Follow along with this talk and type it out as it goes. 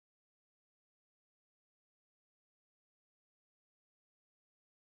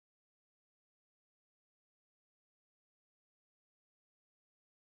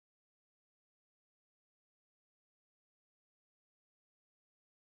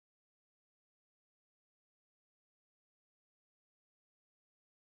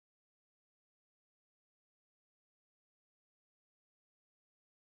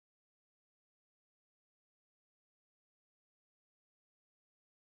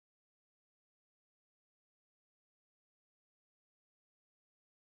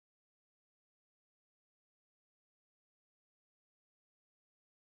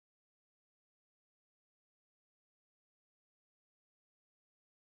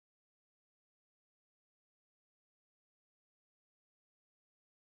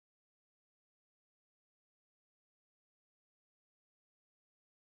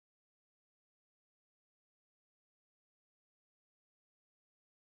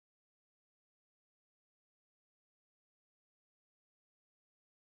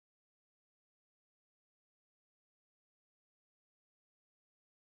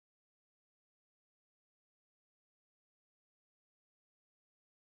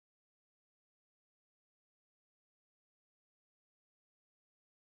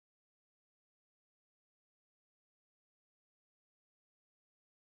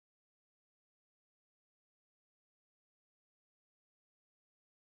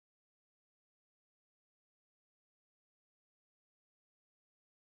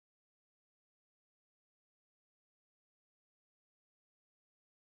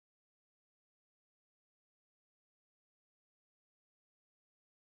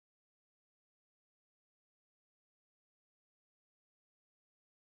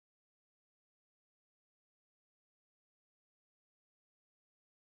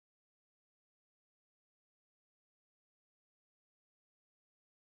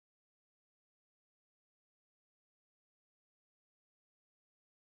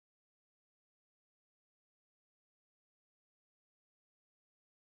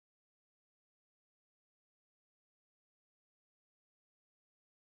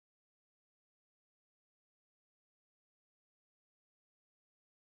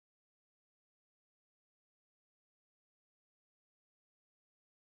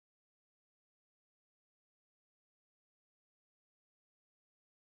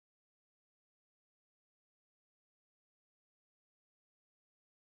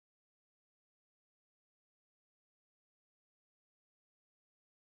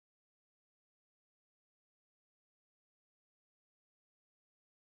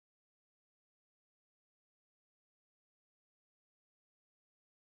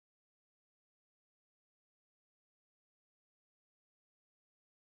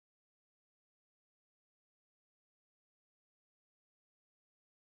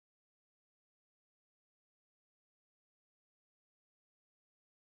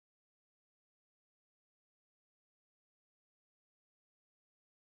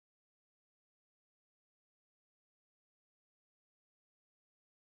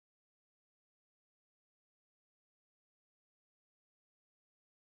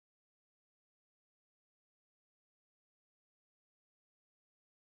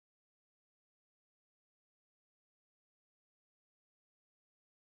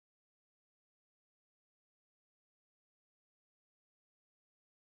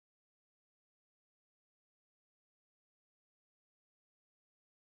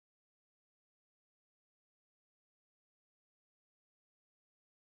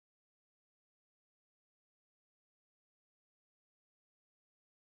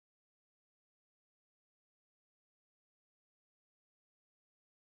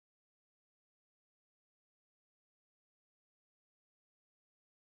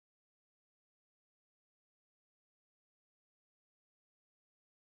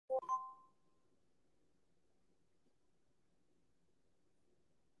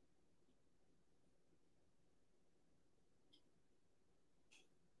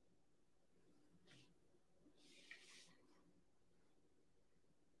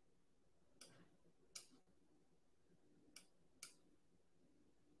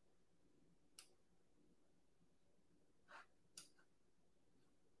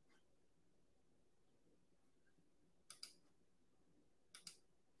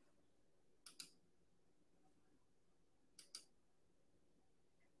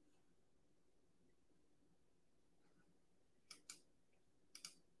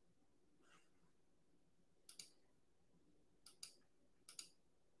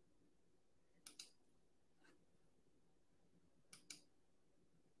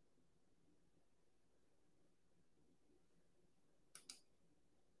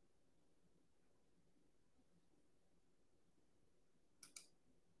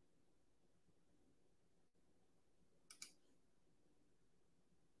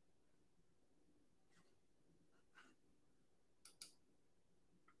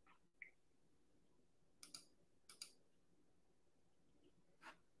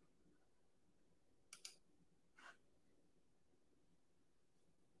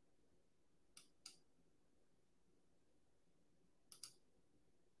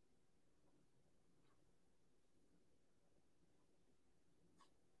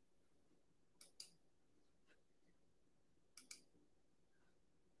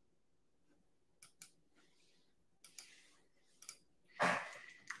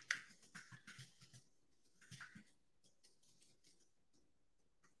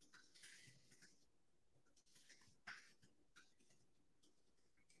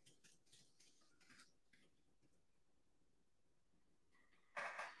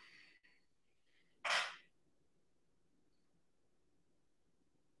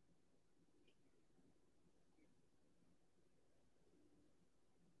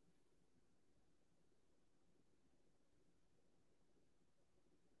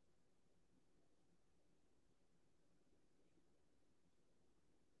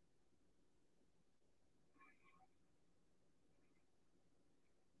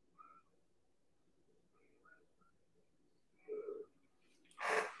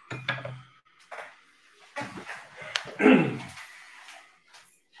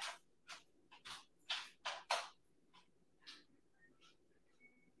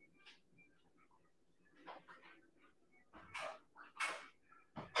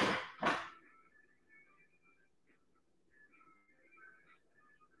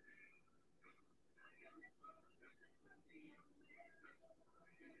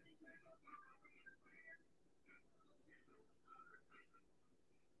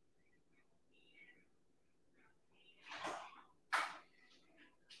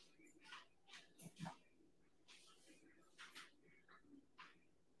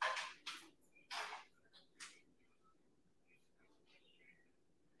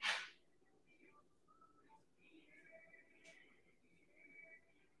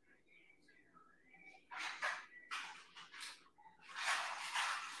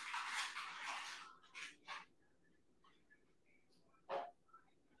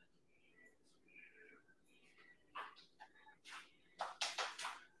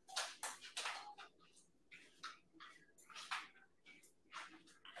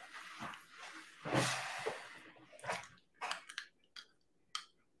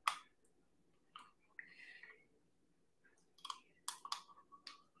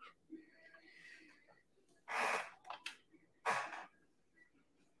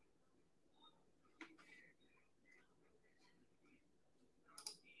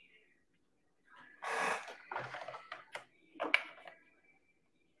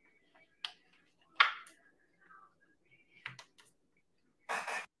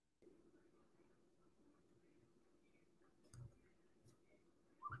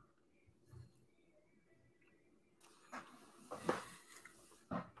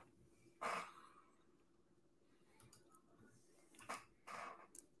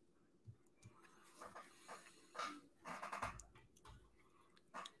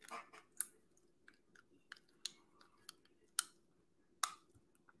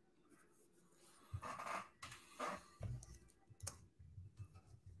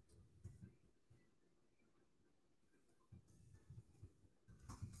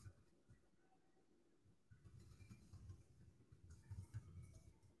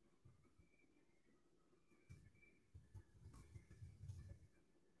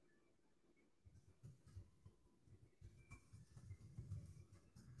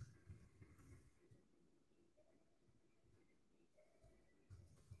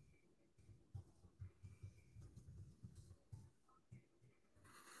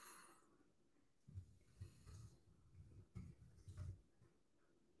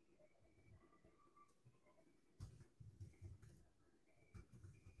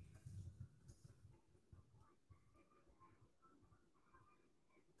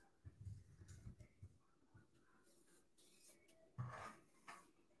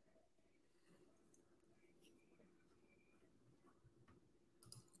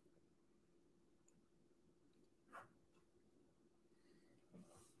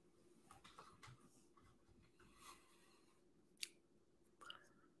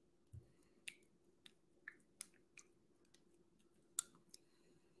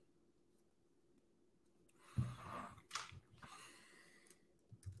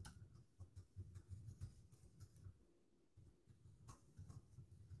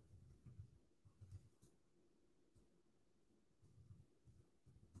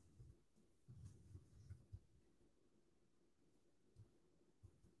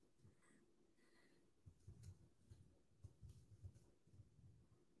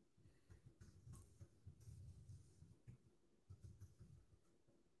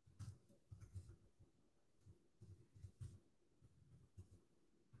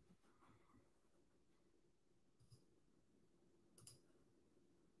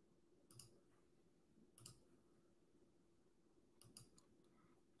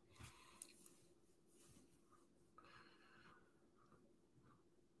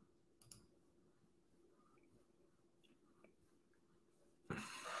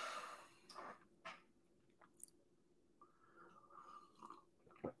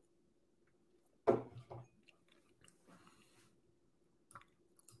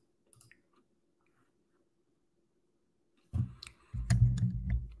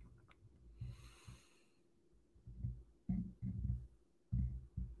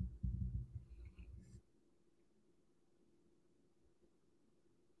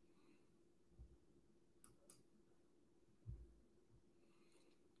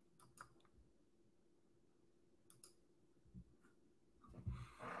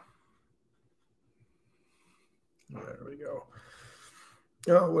There we go.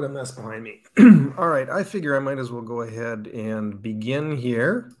 Oh, what a mess behind me. All right, I figure I might as well go ahead and begin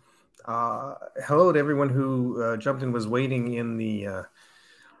here. Hello to everyone who jumped in, was waiting in the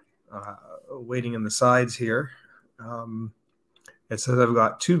sides here. It says I've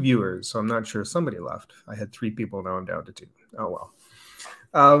got 2 viewers, so I'm not sure. Somebody left. I had 3 people, now I'm down to 2. Oh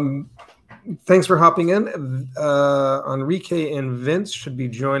well. Thanks for hopping in. Enrique and Vince should be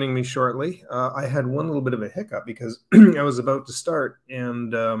joining me shortly. I had one little bit of a hiccup because I was about to start,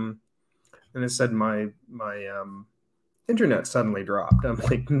 and it said my internet suddenly dropped. I'm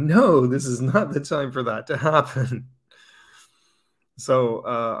like, no, this is not the time for that to happen. So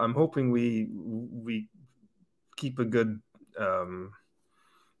I'm hoping we keep a good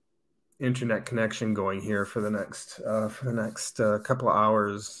internet connection going here for the next couple of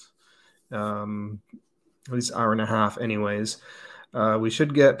hours, at least hour and a half anyways. We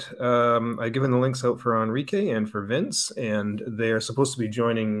should get I've given the links out for Enrique and for Vince, and they are supposed to be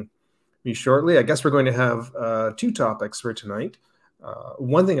joining me shortly. I guess we're going to have 2 topics for tonight.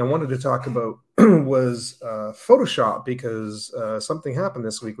 One thing I wanted to talk about was Photoshop, because something happened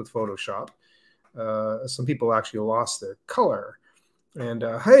this week with Photoshop. Some people actually lost their color. And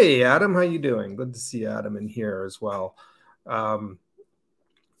hey, Adam, how you doing? Good to see Adam in here as well. Some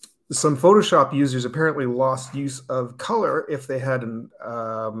Photoshop users apparently lost use of color if they had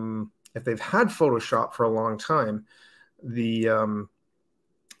if they've had Photoshop for a long time. If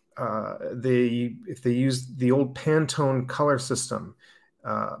they used the old Pantone color system,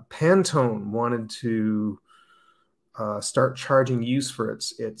 Pantone wanted to start charging use for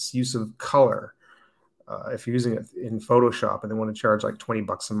its use of color. If you're using it in Photoshop and they want to charge like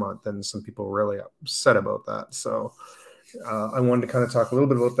 $20 a month, then some people are really upset about that. So I wanted to kind of talk a little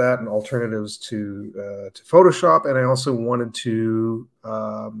bit about that and alternatives to Photoshop. And I also wanted to,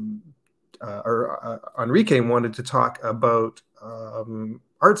 Enrique wanted to talk about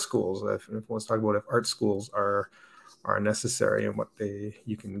art schools. If wants to talk about if art schools are necessary and what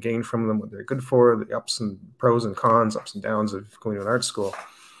you can gain from them, what they're good for, the ups and pros and cons, ups and downs of going to an art school.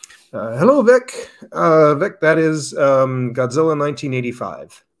 Hello, Vic. Vic, that is Godzilla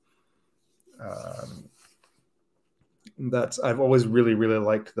 1985. I've always really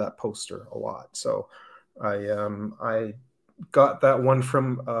liked that poster a lot. So I got that one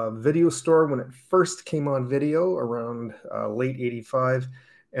from a video store when it first came on video around late 85.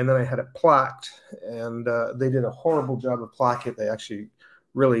 And then I had it plaqued, and they did a horrible job of plaquing it. They actually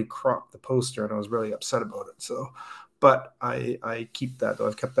really cropped the poster, and I was really upset about it. So, but I keep that, though.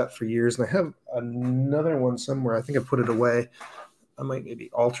 I've kept that for years, and I have another one somewhere. I think I put it away. I might maybe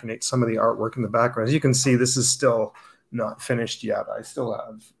alternate some of the artwork in the background. As you can see, this is still not finished yet. I still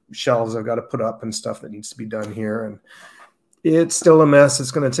have shelves I've got to put up and stuff that needs to be done here, and it's still a mess.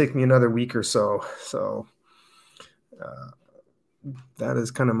 It's going to take me another week or so. So that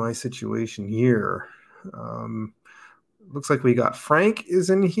is kind of my situation here. Looks like we got Frank is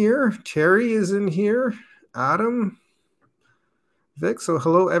in here. Terry is in here. Adam. Vic. So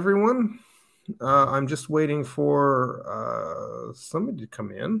hello, everyone. I'm just waiting for somebody to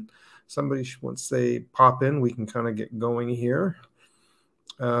come in. Somebody, once they pop in, we can kind of get going here.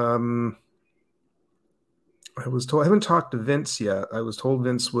 I was told, I haven't talked to Vince yet. I was told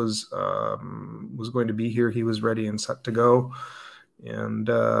Vince was going to be here. He was ready and set to go. And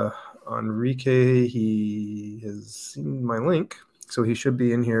Enrique, he has seen my link, so he should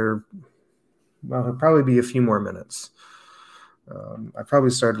be in here. Well, he'll probably be a few more minutes. I probably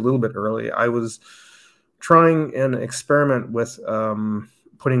started a little bit early. I was trying an experiment with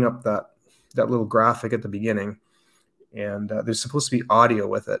putting up that little graphic at the beginning, and there's supposed to be audio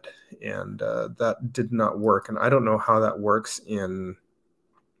with it, and that did not work. And I don't know how that works in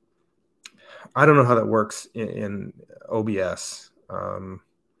OBS.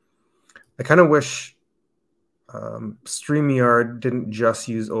 I kind of wish StreamYard didn't just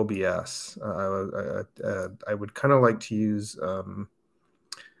use OBS. I would kind of like to use the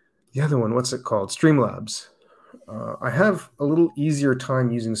other one. What's it called? Streamlabs. I have a little easier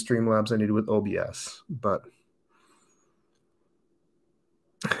time using Streamlabs than I did with OBS. But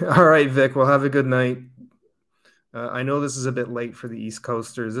all right, Vic. Well, have a good night. I know this is a bit late for the East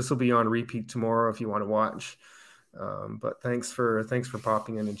Coasters. This will be on repeat tomorrow if you want to watch. But thanks for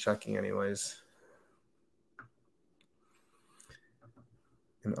popping in and checking anyways.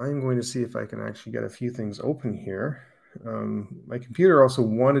 And I'm going to see if I can actually get a few things open here. My computer also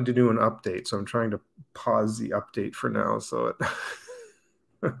wanted to do an update, so I'm trying to pause the update for now. So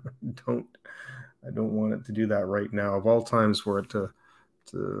I don't want it to do that right now. Of all times for it to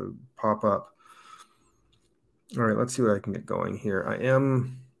pop up. All right, let's see what I can get going here.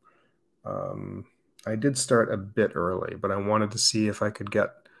 I did start a bit early, but I wanted to see if I could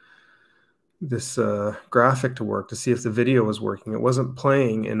get graphic to work to see if the video was working. It wasn't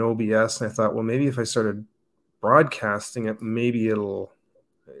playing in OBS, and I thought, well, maybe if I started broadcasting it, maybe it'll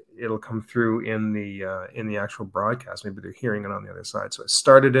come through in the actual broadcast. Maybe they're hearing it on the other side. So I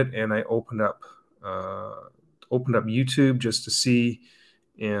started it, and I opened up YouTube just to see,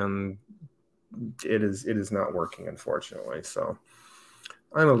 and it is not working, unfortunately. So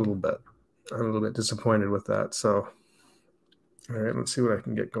I'm a little bit disappointed with that. So all right, let's see what I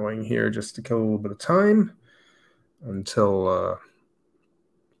can get going here just to kill a little bit of time until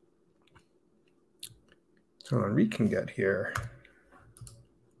Enrique can get here.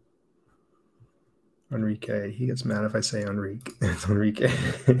 Enrique, he gets mad if I say Enrique. It's Enrique.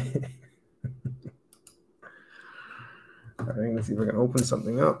 I think let's see if I can open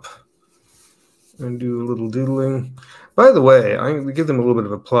something up and do a little doodling. By the way, I'm going to give them a little bit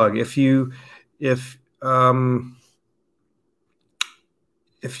of a plug. If you're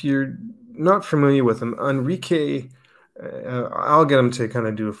not familiar with him, Enrique, I'll get him to kind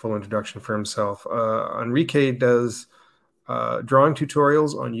of do a full introduction for himself. Enrique does drawing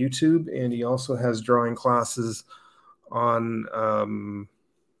tutorials on YouTube, and he also has drawing classes on,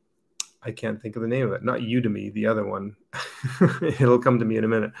 I can't think of the name of it, not Udemy, the other one. It'll come to me in a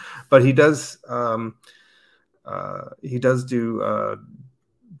minute. But he does do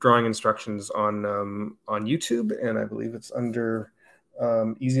drawing instructions on YouTube, and I believe it's under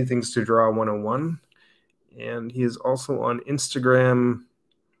Easy Things to Draw 101. And he is also on Instagram.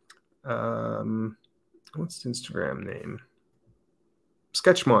 What's the Instagram name?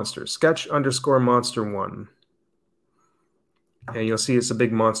 Sketch _monster 1. And you'll see it's a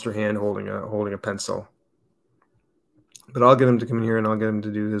big monster hand holding a pencil. But I'll get him to come in here, and I'll get him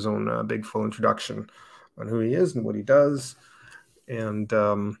to do his own big full introduction on who he is and what he does. And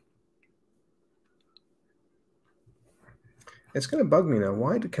it's going to bug me now.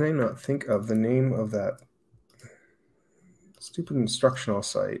 Why can I not think of the name of that stupid instructional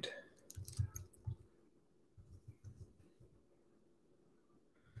site?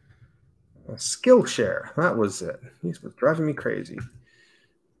 Skillshare. That was it. He's driving me crazy.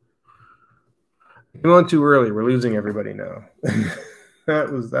 Came on too early. We're losing everybody now.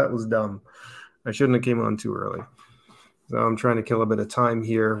 that was dumb. I shouldn't have came on too early. So I'm trying to kill a bit of time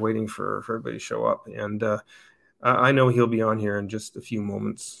here, waiting for everybody to show up. And I know he'll be on here in just a few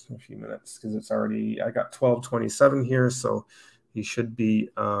minutes, because it's already, I got 12:27 here, so he should be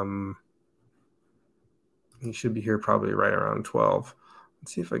here probably right around 12.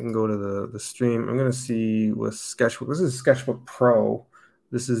 Let's see if I can go to the stream. I'm going to see with Sketchbook. This is Sketchbook Pro.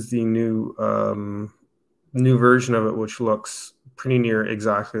 This is the new version of it, which looks pretty near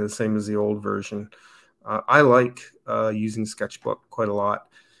exactly the same as the old version. I like using Sketchbook quite a lot.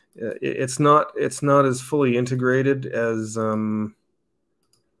 It's not as fully integrated as oh,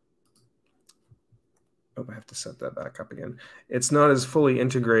 I have to set that back up again. It's not as fully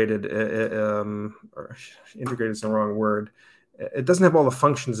integrated, or integrated is the wrong word. It doesn't have all the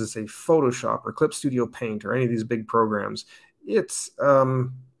functions as, say, Photoshop or Clip Studio Paint or any of these big programs. It's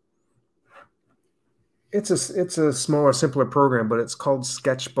a smaller, simpler program, but it's called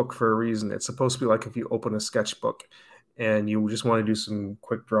Sketchbook for a reason. It's supposed to be like if you open a sketchbook and you just want to do some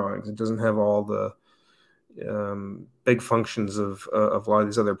quick drawings. It doesn't have all the big functions of a lot of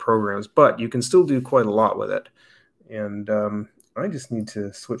these other programs, but you can still do quite a lot with it. And I just need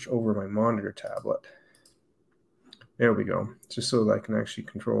to switch over my monitor tablet. There we go, just so that I can actually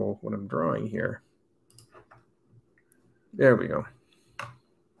control what I'm drawing here. There we go.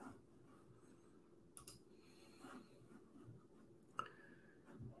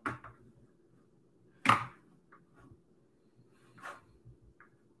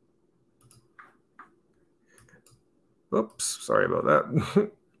 Oops, sorry about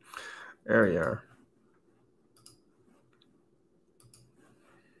that. There we are.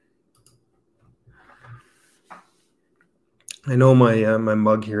 I know my my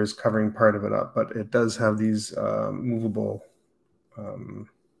mug here is covering part of it up, but it does have these movable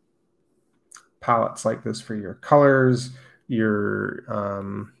palettes like this for your colors. Your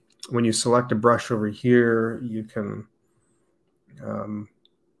when you select a brush over here, you can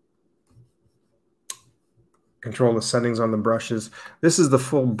control the settings on the brushes. This is the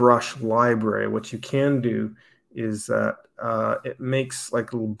full brush library. What you can do is that it makes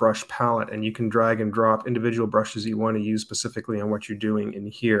like a little brush palette, and you can drag and drop individual brushes you want to use specifically on what you're doing in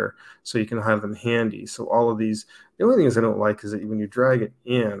here, so you can have them handy. So all of these, the only things I don't like is that when you drag it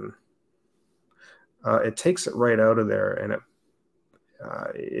in, it takes it right out of there, and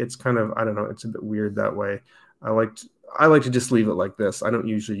it's kind of, I don't know, it's a bit weird that way. I like to just leave it like this. I don't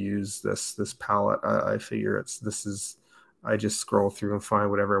usually use this palette. I figure this is I just scroll through and find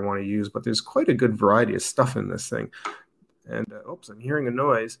whatever I want to use. But there's quite a good variety of stuff in this thing. And oops, I'm hearing a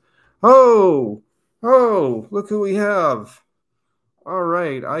noise. Oh, oh, look who we have. All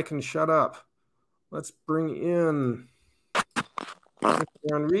right, I can shut up. Let's bring in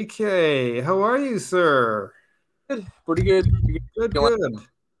Enrique. How are you, sir? Good. Pretty good. Good, good.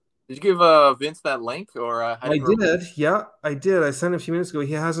 Did you give Vince that link, or I I didn't remember? did. Yeah, I did. I sent it a few minutes ago.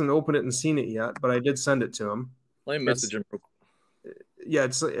 He hasn't opened it and seen it yet, but I did send it to him. Let me It's message him. yeah,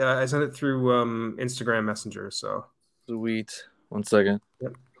 it's I sent it through Instagram Messenger. So Sweet. 1 second.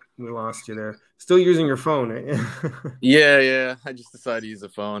 yep, we lost you there. Still using your phone, eh? Yeah. I just decided to use the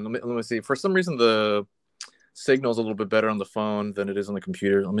phone. Let me see. For some reason, the signal's a little bit better on the phone than it is on the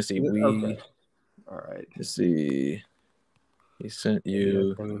computer. Let me see. Okay. All right. Let's see. He sent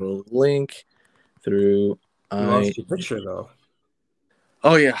you Yeah, the link through. you lost your picture though.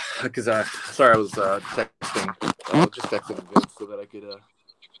 Oh yeah, because I was texting. I was just texting Vince so that I could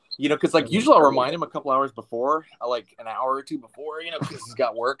because like usually I'll remind him a couple hours before, like an hour or two before, because he's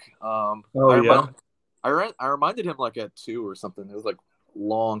got work. Oh yeah. I reminded him like at 2 or something. It was like a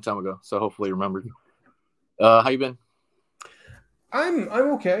long time ago, so hopefully he remembered. How you been? I'm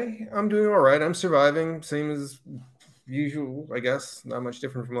okay. I'm doing all right. I'm surviving. Same as usual, I guess. Not much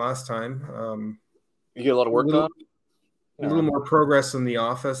different from last time. You get a lot of work done? A little more progress in the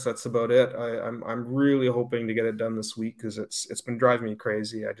office. That's about it. I'm really hoping to get it done this week because it's been driving me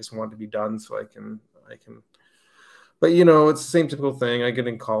crazy. I just want it to be done so I can. But it's the same typical thing. I get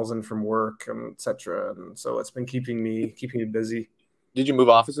in calls in from work and etc. And so it's been keeping me busy. Did you move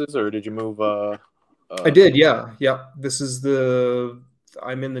offices or did you move? I did. Yeah.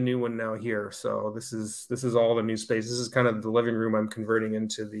 I'm in the new one now here. So this is all the new space. This is kind of the living room I'm converting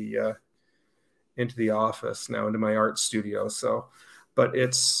into the office now, into my art studio. So, but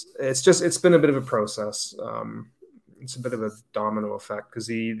it's been a bit of a process. It's a bit of a domino effect because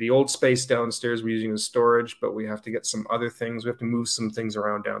the old space downstairs we're using as storage, but we have to get some other things. We have to move some things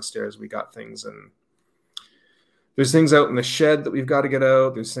around downstairs. We got things, and there's things out in the shed that we've got to get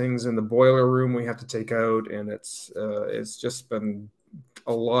out. There's things in the boiler room we have to take out, and it's just been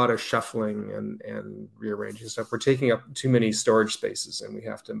a lot of shuffling and rearranging stuff. We're taking up too many storage spaces, and we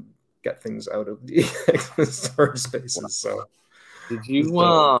have to get things out of the storage spaces. So, did you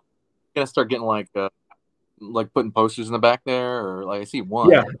gonna start getting like putting posters in the back there, or like I see one?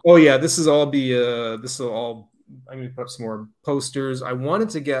 Yeah. Oh yeah. This will all. I'm gonna put up some more posters. I wanted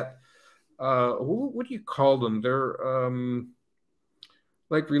to get. What do you call them? They're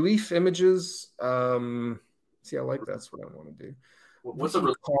like relief images. See, I like that's what I want to do. What's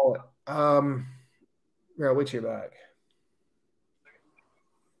the call it? Yeah, wait till you're back.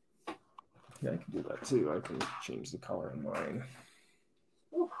 Yeah, I can do that too. I can change the color in mine.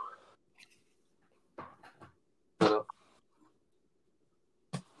 The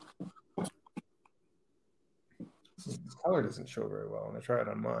color doesn't show very well when I try it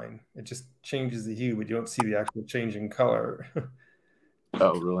on mine. It just changes the hue, but you don't see the actual change in color.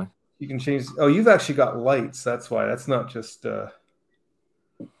 Oh, really? You can change. Oh, you've actually got lights. That's why. That's not just.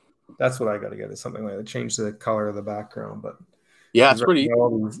 That's what I got to get. Is something like that. Change the color of the background, but yeah, it's pretty.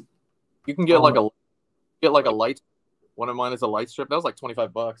 You can get like a light. One of mine is a light strip. That was like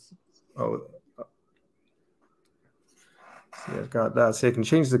 $25. Oh, see, I've got that. See, I can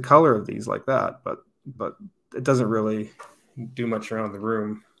change the color of these like that, but it doesn't really do much around the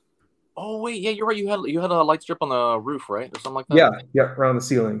room. Oh wait, yeah, you're right. You had a light strip on the roof, right, or something like that. Yeah, around the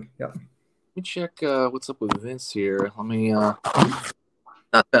ceiling. Yeah. Let me check what's up with Vince here. Let me not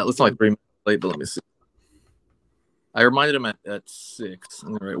that. Let's only 3 minutes late, but let me see. I reminded him at 6.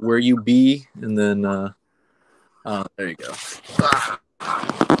 All right, where you be, and then there you go.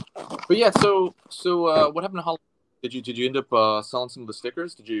 But yeah, so what happened to Halloween? Did you end up selling some of the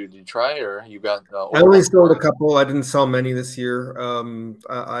stickers? Did you try, or you got? I only sold a couple. I didn't sell many this year.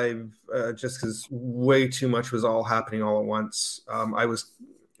 I've just because way too much was all happening all at once. I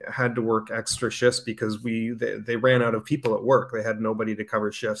had to work extra shifts because they ran out of people at work. They had nobody to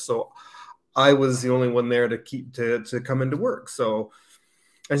cover shifts, so I was the only one there to come into work. So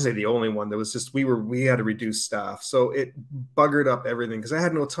I say the only one. There was just we had to reduce staff, so it buggered up everything because I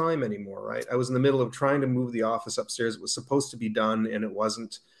had no time anymore. Right, I was in the middle of trying to move the office upstairs. It was supposed to be done, and it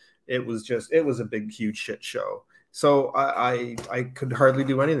wasn't. It was a big, huge shit show. So I could hardly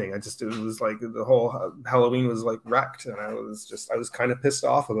do anything. It was like the whole Halloween was like wrecked, and I was kind of pissed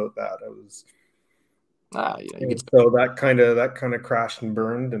off about that. I was. So that kind of crashed and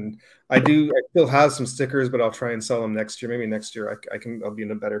burned, and I still have some stickers, but I'll try and sell them next year. Maybe next year I'll be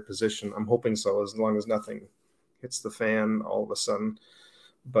in a better position. I'm hoping so, as long as nothing hits the fan all of a sudden.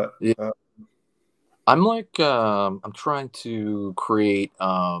 But I'm like I'm trying to create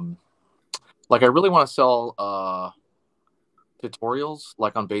like I really want to sell tutorials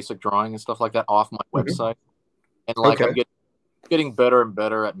like on basic drawing and stuff like that off my Mhm. website. And like Okay. I'm getting better and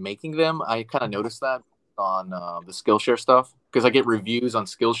better at making them. I kind of noticed that on the Skillshare stuff because I get reviews on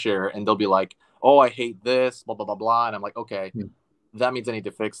Skillshare and they'll be like, "Oh, I hate this," blah blah blah blah, and I'm like, "Okay, Hmm. that means I need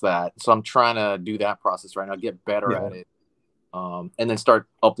to fix that." So I'm trying to do that process right now, get better Yeah. at it, and then start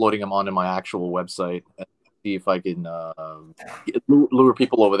uploading them onto my actual website and see if I can lure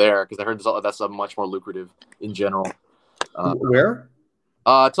people over there because I heard that's a much more lucrative in general. Uh, Where?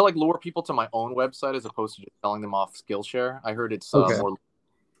 to like lure people to my own website as opposed to just selling them off Skillshare. I heard it's Okay. more.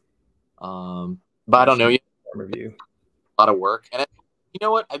 But I That don't should know. be Yeah, a review. a lot of work, and you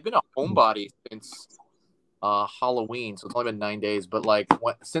know what? I've been a homebody since Halloween, so it's only been 9 days. But like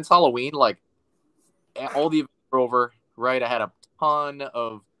since Halloween, like all the events were over. Right, I had a ton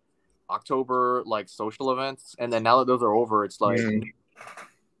of October like social events, and then now that those are over, it's like Mm.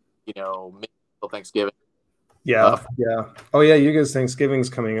 mid Thanksgiving. Yeah. Yeah. Oh yeah, you guys Thanksgiving's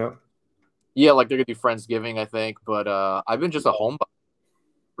coming up. Yeah, like they're gonna do Friendsgiving, I think. But I've been just a homebody,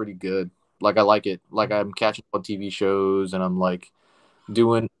 pretty good. Like I like it. Like I'm catching up on TV shows, and I'm like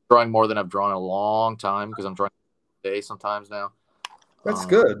drawing more than I've drawn in a long time because I'm drawing a day sometimes now. That's Um,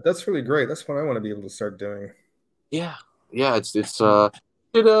 good. That's really great. That's what I want to be able to start doing. yeah, yeah. I've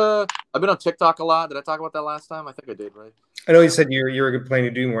been on TikTok a lot. Did I talk about that last time? I think I did, right? I know you said you're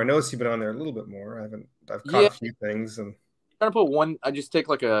planning to do more. I noticed you've been on there a little bit more. I've caught Yeah, a few things and trying to put one. I just take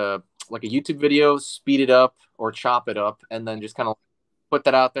like a YouTube video, speed it up or chop it up, and then just kind of put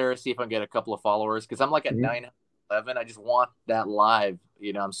that out there, see if I can get a couple of followers. Because I'm like at Mhm. 911. I just want that live.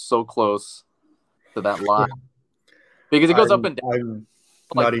 I'm so close to that live because it goes up and down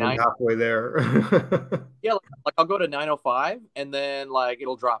I'm like not even nine. halfway there. Yeah, like I'll go to 905 and then like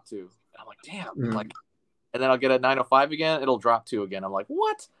it'll drop two. And I'm like, damn, Mm. like, and then I'll get a 905 again. It'll drop two again. I'm like,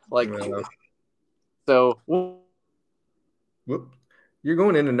 what? Like, Yeah. so Whoop. You're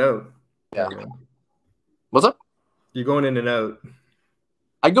going in and out. There yeah. you go. What's up? You're going in and out.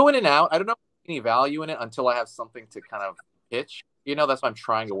 I go in and out. I don't know any value in it until I have something to kind of pitch. That's why I'm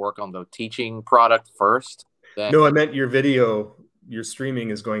trying to work on the teaching product first. Then, No, I meant your video, your streaming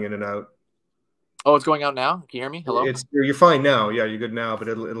is going in and out. oh, it's going out now. Can you hear me? Hello. You're fine now. Yeah, you're good now, but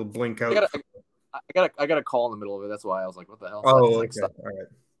it'll blink I out. got I got a call in the middle of it. That's why I was like, what the hell? So I had to Oh, like okay. stop.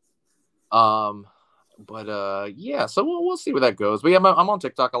 All right. But yeah. So we'll see where that goes. But yeah, I'm on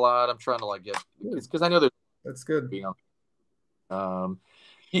TikTok a lot. I'm trying to like get because I know there's That's good. being on. Um,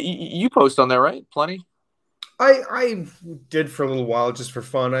 you post on there, right? Plenty. I did for a little while just for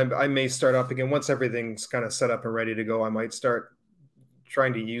fun. I may start up again once everything's kind of set up and ready to go. I might start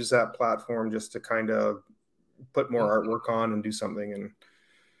trying to use that platform just to kind of put more artwork on and do something.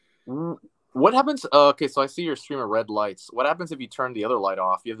 What happens? Okay, so I see your stream of red lights. What happens if you turn the other light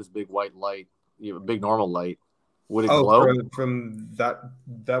off? You have this big white light. You have a big normal light. Would it Oh, glow? from that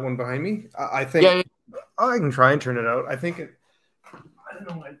one behind me, I Yeah, think yeah, I can try and turn it out. I think it. I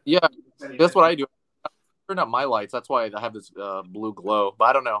don't know. yeah. That's what I do. I turn up my lights. That's why I have this blue glow. But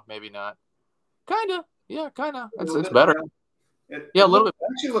I don't know. Maybe not. Kinda. Yeah, kinda. It's better. Yeah, a little bit.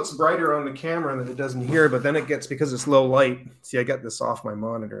 Actually looks brighter on the camera than it does in here, but then it gets because it's low light. See, I got this off my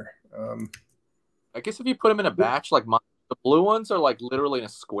monitor. I guess if you put them in a batch, like the blue ones are like literally in a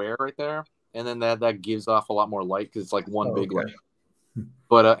square right there, and then that gives off a lot more light because it's like one big light. Okay.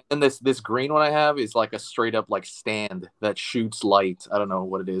 But and this green one I have is like a straight up like stand that shoots light. I don't know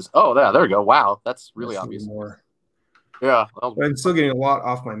what it is. Oh, there we go. Wow, that's really obvious. More. Yeah, But I'm still getting a lot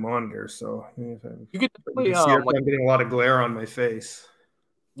off my monitor, so you could you definitely can see like I'm getting a lot of glare on my face.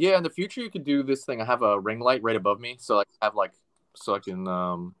 yeah. In the future, you could do this thing. I have a ring light right above me, so I have like so I can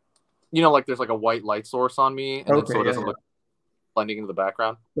like there's like a white light source on me, and then so it doesn't look blending into the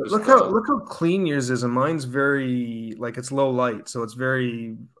background. But Just, look how clean yours is, and mine's very like it's low light, so it's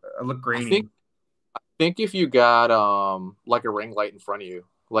very I look grainy. I think if you got like a ring light in front of you,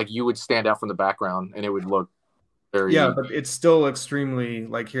 like you would stand out from the background, and it would look very Yeah, but it's still extremely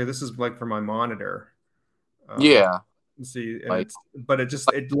like here. This is like for my monitor. yeah. See, and Like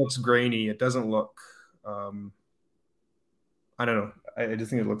it looks grainy. It doesn't look. I don't know. I just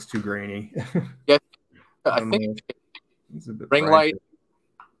think it looks too grainy. yeah, I I don't think know. It's a bit ring brighter.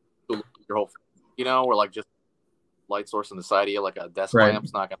 light, your whole, or like just light source on the side of you, like a desk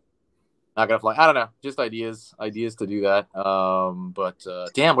lamp's not gonna fly. I don't know, just ideas to do that.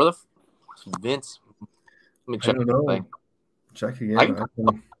 But damn, where the Vince? Let me check. I don't know. Thing. Check again.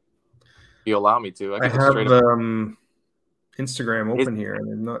 If you allow me to, I I could just have straight up. Instagram open here,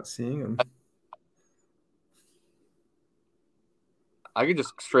 and I'm not seeing them. I could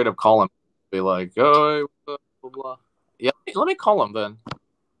just straight up call him. be like, oh, blah blah blah. Yeah, let me call him then.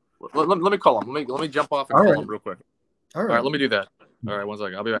 Let me call him. Let me jump off and call him real quick. All right, let me do that. All right, 1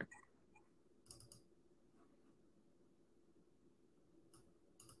 second. I'll be back.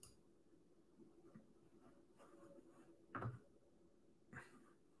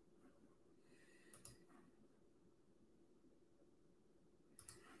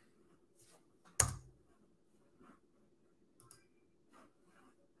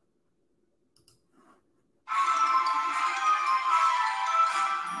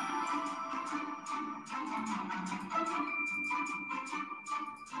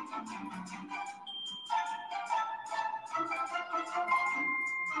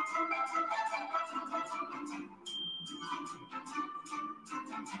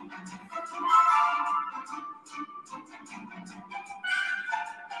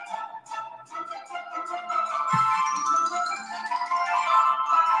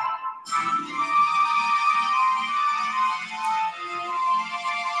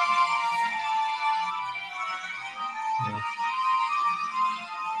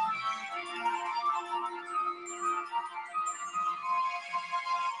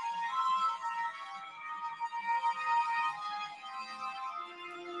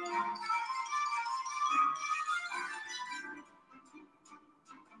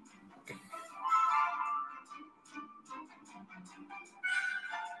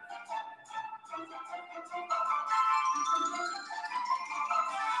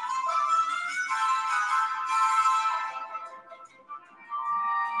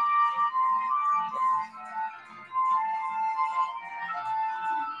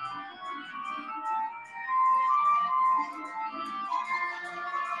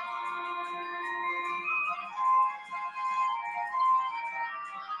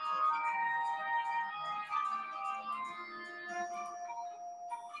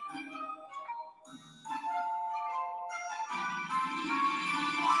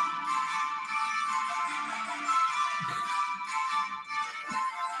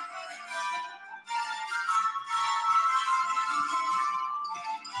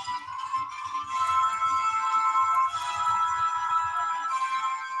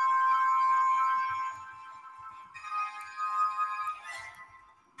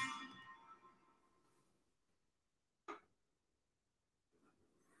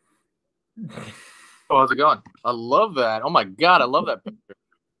 Oh, how's it going? I love that. Oh my god, I love that picture.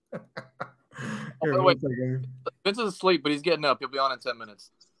 Here, wait. Vince is asleep, but he's getting up. He'll be on in 10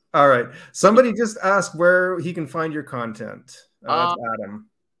 minutes. All right. Somebody just asked where he can find your content. That's Adam.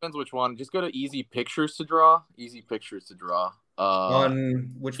 Depends which one. Just go to Easy Pictures to Draw. Easy Pictures to Draw.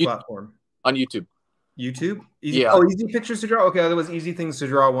 On which platform? On YouTube. YouTube? Easy Pictures to Draw. Okay, that was Easy Things to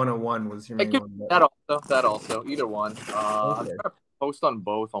Draw 101 was your main one. That also. Either one. Okay. I'm trying to post on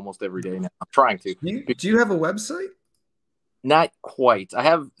both almost every day now. I'm trying to. Do you have a website? Not quite. I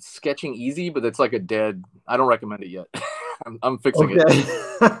have Sketching Easy, but it's like a dead. I don't recommend it yet. I'm fixing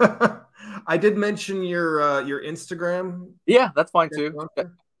it. I did mention your Instagram. Yeah, that's fine too.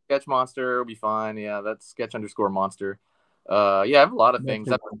 Sketch Monster will be fine. Yeah, that's Sketch_Monster. I have a lot of things.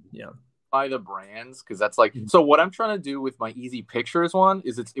 By the brands, because that's like so. What I'm trying to do with my Easy Pictures one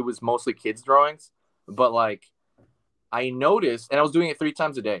is it was mostly kids drawings, but like I noticed, and I was doing it 3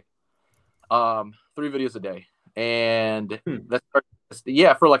 times a day, 3 videos a day, and that's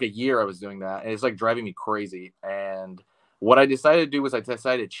for like a year I was doing that, and it's like driving me crazy. And what I decided to do was I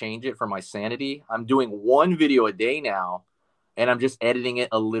decided to change it for my sanity. I'm doing 1 video a day now, and I'm just editing it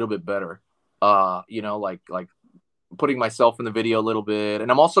a little bit better. Like putting myself in the video a little bit, and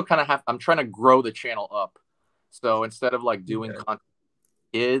I'm also I'm trying to grow the channel up. So instead of like doing content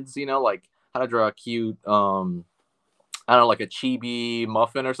kids, like how to draw a cute, I don't know, like a chibi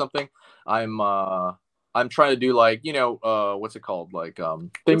muffin or something. I'm trying to do like what's it called, like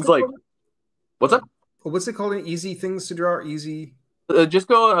things like what's up? What's it called? Easy Things to Draw. Easy. Just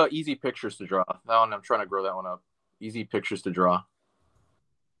go Easy Pictures to Draw. That one I'm trying to grow that one up. Easy Pictures to Draw.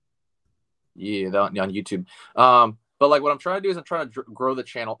 Yeah, that one on YouTube. But like what I'm trying to do is I'm trying to grow the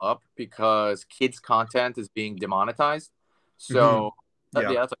channel up because kids content is being demonetized. So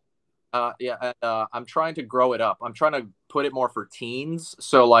that's I'm trying to grow it up. I'm trying to put it more for teens.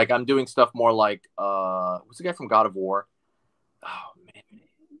 So like I'm doing stuff more like what's the guy from God of War? Oh man.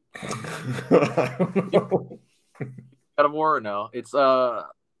 God of War or no? It's I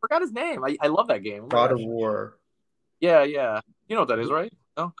forgot his name. I love that game. God of War. Yeah. You know what that is, right?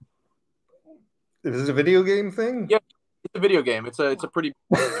 No? Is this a video game thing? Yeah, it's a video game. It's a pretty.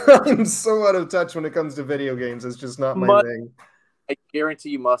 I'm so out of touch when it comes to video games. It's just not my thing. I guarantee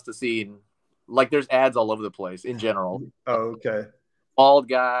you must have seen, like, there's ads all over the place in general. Oh, okay. bald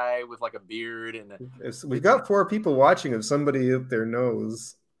guy with like a beard, and we've got 4 people watching. If somebody out there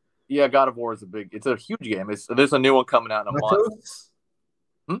knows, yeah, God of War is it's a huge game. There's a new one coming out in a month.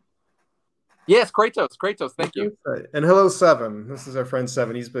 Hmm? Yes, Kratos. Thank you. And hello, Seven. This is our friend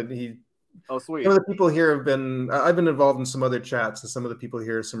Seven. Oh, sweet. Some of the people here have been. I've been involved in some other chats, and some of the people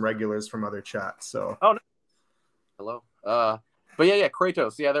here are some regulars from other chats. So. Oh, no. Hello. But yeah,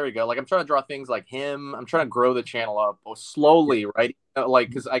 Kratos. Yeah, there we go. Like, I'm trying to draw things like him. I'm trying to grow the channel up slowly, right? Like,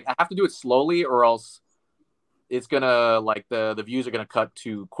 because I have to do it slowly, or else it's gonna like the views are gonna cut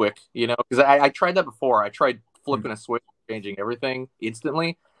too quick, you know? Because I tried that before. I tried flipping a switch, changing everything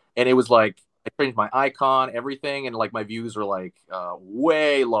instantly, and it was like I changed my icon, everything, and like my views were like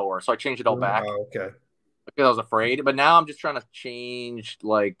way lower. So I changed it all back. Oh, okay. Because I was afraid, but now I'm just trying to change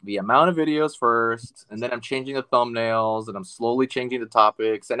like the amount of videos first, and then I'm changing the thumbnails, and I'm slowly changing the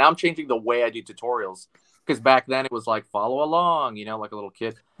topics, and now I'm changing the way I do tutorials. Because back then it was like follow along, you know, like a little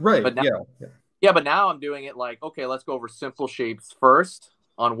kid. Right. But now, yeah. But now I'm doing it like, okay, let's go over simple shapes first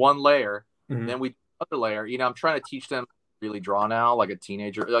on one layer, then we do another layer. You know, I'm trying to teach them really draw now, like a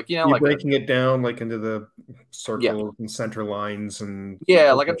teenager, like you know, you're like breaking it down like into the circles and center lines and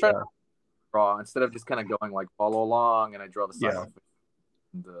like I'm trying to draw instead of just kind of going like follow along, and I draw the side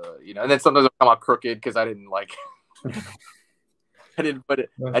you know, and then sometimes I'll come out crooked because I didn't like I didn't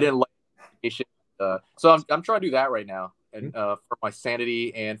like so I'm trying to do that right now, and for my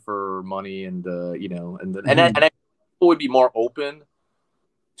sanity and for money, and you know, and I would be more open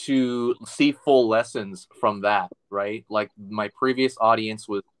to see full lessons from that, right? Like my previous audience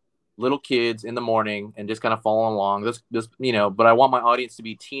was little kids in the morning and just kind of following along. This you know, but I want my audience to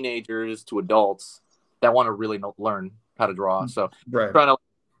be teenagers to adults that want to really learn how to draw. So trying to,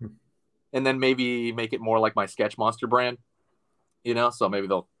 and then maybe make it more like my Sketch Monster brand, you know. So maybe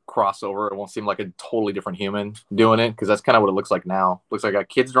they'll cross over. It won't seem like a totally different human doing it, because that's kind of what it looks like now. Looks like I got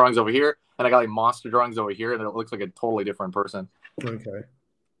kids drawings over here, and I got like monster drawings over here, and it looks like a totally different person. Okay.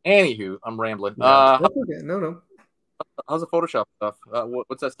 Anywho, I'm rambling. Yeah, that's okay. No. How's the Photoshop stuff?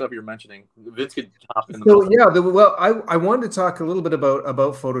 What's that stuff you're mentioning? Vince could hop in. I wanted to talk a little bit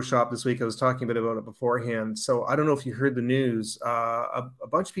about Photoshop this week. I was talking a bit about it beforehand. So I don't know if you heard the news. A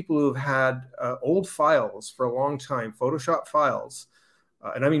bunch of people who have had old files for a long time, Photoshop files,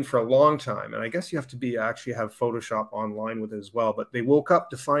 and I mean for a long time. And I guess you have to actually have Photoshop online with it as well. But they woke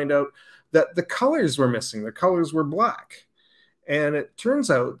up to find out that the colors were missing. The colors were black. And it turns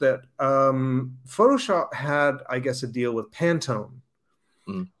out that Photoshop had, I guess, a deal with Pantone.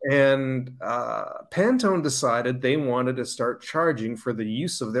 And Pantone decided they wanted to start charging for the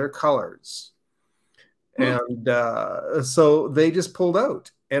use of their colors. And so they just pulled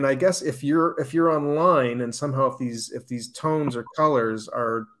out. And I guess if you're online and somehow if these tones or colors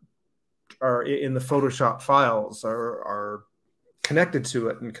are in the Photoshop files are connected to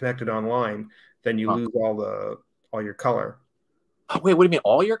it and connected online, then you lose all your color. Wait, what do you mean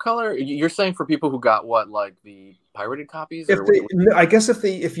all your color? You're saying for people who got what, like the pirated copies? I guess if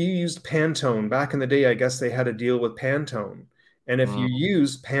you used Pantone back in the day, I guess they had a deal with Pantone. And if you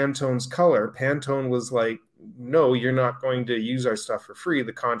used Pantone's color, Pantone was like, no, you're not going to use our stuff for free.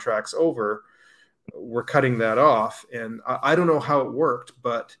 The contract's over. We're cutting that off. And I don't know how it worked,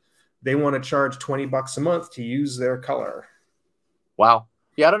 but they want to charge $20 a month to use their color. Wow.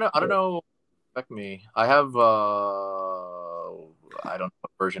 Yeah, I don't know. Like me, I have I don't know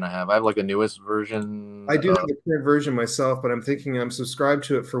what version I have. I have like the newest version. I do have the current version myself, but I'm thinking I'm subscribed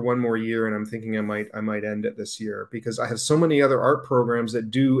to it for one more year, and I'm thinking I might end it this year because I have so many other art programs that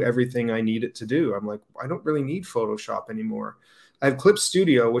do everything I need it to do. I'm like, I don't really need Photoshop anymore. I have Clip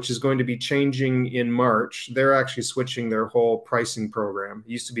Studio, which is going to be changing in March. They're actually switching their whole pricing program.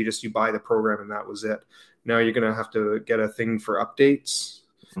 It used to be just you buy the program and that was it. Now you're going to have to get a thing for updates.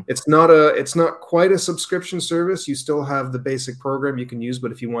 It's not quite a subscription service. You still have the basic program you can use,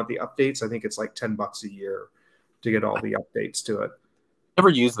 but if you want the updates, I think it's like $10 a year to get all the updates to it. Never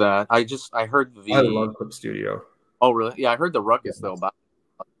used that. I heard I love Clip Studio. Oh, really? Yeah, I heard the ruckus though about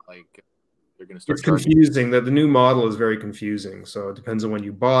like they're going to start. It's confusing. That the new model is very confusing. So it depends on when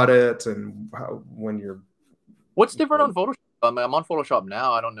you bought it and when you're. What's different on Photoshop? I'm on Photoshop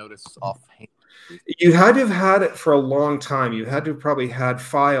now. I don't notice offhand. You had to have had it for a long time. You had to have probably had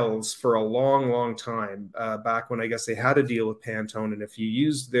files for a long, long time back when I guess they had a deal with Pantone. And if you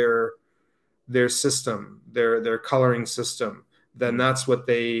used their system, their coloring system, then that's what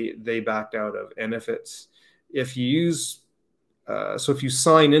they backed out of. And if you use so if you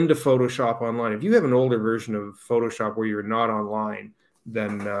sign into Photoshop online, if you have an older version of Photoshop where you're not online,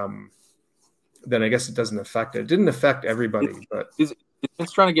 then I guess it doesn't affect it. It didn't affect everybody, but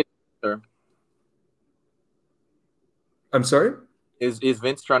it's trying to get there. I'm sorry? Is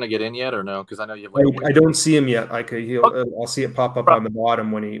Vince trying to get in yet or no? Because I know you have like I don't see him yet. I'll see it pop up on the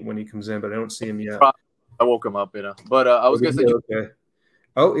bottom when he comes in, but I don't see him yet. I woke him up, you know. But I was gonna say, okay.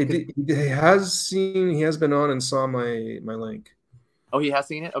 Oh, he has been on and saw my link. Oh, he has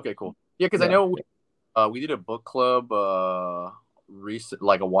seen it. Okay, cool. Yeah, because I know we did a book club recent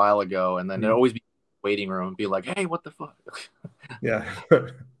like a while ago, and then it'd always be waiting room, be like, hey, what the fuck? Yeah.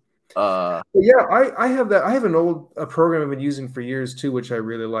 Yeah, I have that. I have an old program I've been using for years too, which I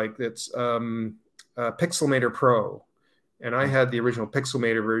really like. It's Pixelmator Pro, and I had the original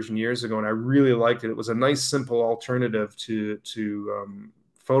Pixelmator version years ago, and I really liked it. It was a nice, simple alternative to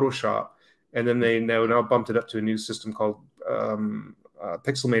Photoshop, and then they now bumped it up to a new system called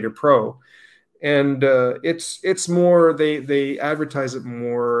Pixelmator Pro, and it's more they advertise it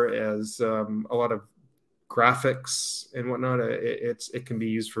more as a lot of graphics and whatnot. It can be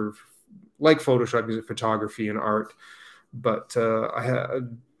used for like Photoshop, use it photography and art, but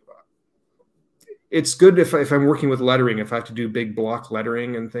it's good if I'm working with lettering. If I have to do big block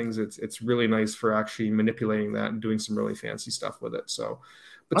lettering and things, it's really nice for actually manipulating that and doing some really fancy stuff with it. So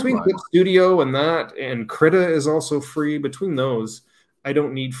between Clip Studio and that, and Krita is also free. Between those, I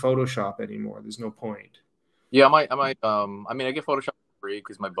don't need Photoshop anymore. There's no point. Yeah, I might. I mean, I get Photoshop free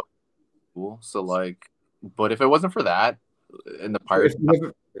because my book is cool. So like, but if it wasn't for that, and the Pirates.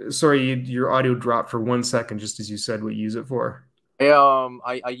 Sorry, your audio dropped for 1 second just as you said what you use it for.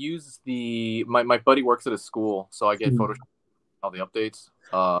 I use my buddy works at a school, so I get Photoshop all the updates.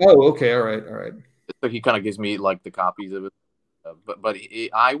 Oh, okay, all right. So he kind of gives me like the copies of it. But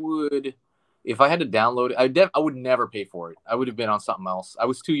I would, if I had to download it, I would never pay for it. I would have been on something else. I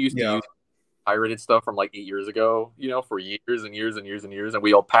was too used to using pirated stuff from like 8 years ago, you know, for years and years and years and years, and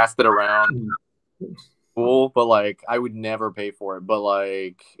we all passed it around. Cool, but like I would never pay for it. But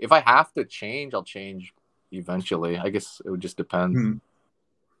like if I have to change, I'll change eventually. I guess it would just depend.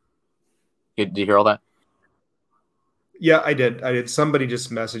 Did you hear all that? Yeah, I did. Somebody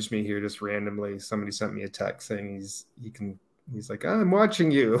just messaged me here just randomly. Somebody sent me a text saying he's like, I'm watching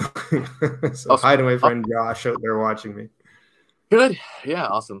you. So hi to my friend Josh out there watching me. Good. Yeah,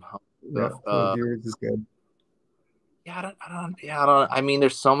 awesome. Yeah, viewers is good. Yeah, I don't. I mean,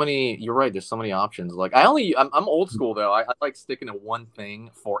 there's so many. You're right. There's so many options. Like, I'm old school though. I like sticking to one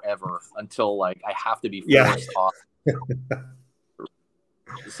thing forever until like I have to be forced off.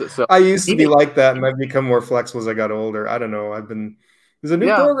 So I used to be like that, and I've become more flexible as I got older. I don't know. There's a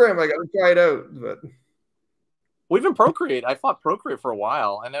new program. I got to try it out. But even Procreate. I fought Procreate for a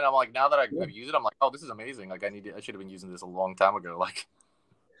while, and then I'm like, now that I've used it, I'm like, oh, this is amazing. Like, I should have been using this a long time ago. Like.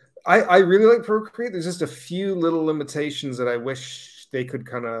 I really like Procreate. There's just a few little limitations that I wish they could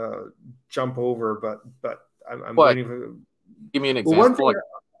kind of jump over, but I'm waiting for. Give me an example. One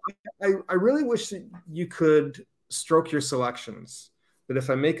thing, I really wish that you could stroke your selections. That if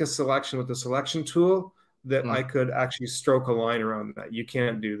I make a selection with the selection tool, that I could actually stroke a line around that. You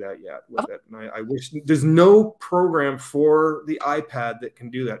can't do that yet with it. And I wish there's no program for the iPad that can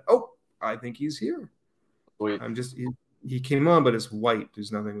do that. Oh, I think he's here. Wait. He came on, but it's white.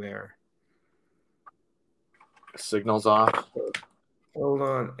 There's nothing there. Signal's off. Hold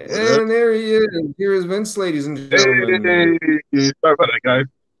on. And there he is. Here is Vince, ladies and gentlemen. Hey, sorry about that, guys.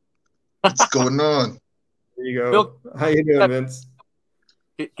 What's going on? There you go. How you doing, Vince?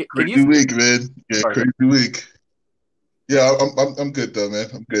 Crazy week, man. Yeah, crazy week. Yeah, I'm good though, man.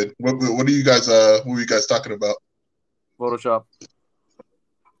 I'm good. What are you guys? What were you guys talking about? Photoshop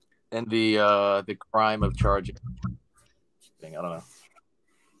and the crime of charging. I don't know.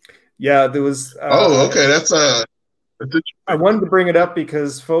 Yeah, there was. Okay, that's I wanted to bring it up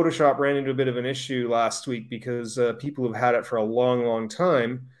because Photoshop ran into a bit of an issue last week because people who've had it for a long, long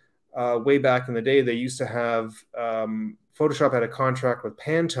time. Way back in the day, they used to have Photoshop had a contract with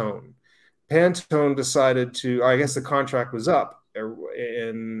Pantone. Pantone decided to. I guess the contract was up,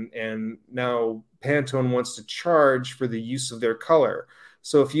 and now Pantone wants to charge for the use of their color.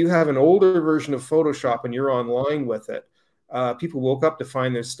 So if you have an older version of Photoshop and you're online with it. People woke up to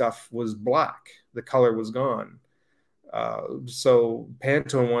find their stuff was black. The color was gone. So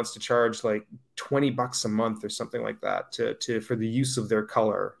Pantone wants to charge like $20 a month or something like that for the use of their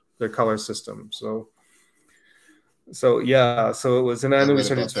color system. So yeah. So it was, and I know we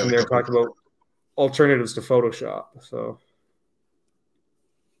started from there talking about alternatives to Photoshop. So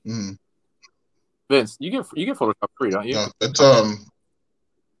Vince, you get Photoshop free, don't you? No, it's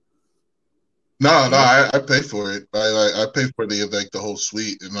No, I pay for it. I pay for the whole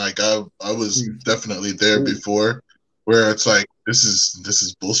suite, and like I was definitely there before, where it's like this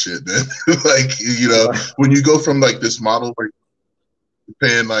is bullshit, man. Like when you go from like this model where you're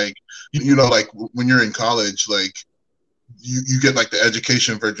paying like like when you're in college, like you get like the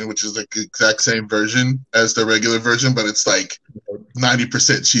education version, which is like the exact same version as the regular version, but it's like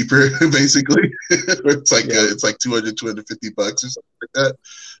 90% cheaper, basically. It's like it's like 250 bucks or something like that.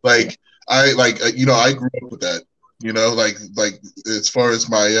 Like I grew up with that. Like as far as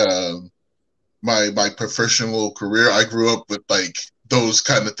my my professional career, I grew up with like those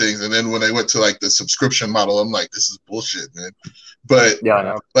kind of things. And then when I went to like the subscription model, I'm like, this is bullshit, man. But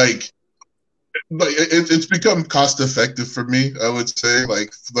yeah, like it's become cost effective for me, I would say.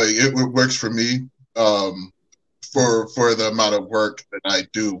 Like it works for me for the amount of work that I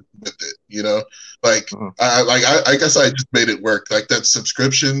do with it, like I guess I just made it work. Like that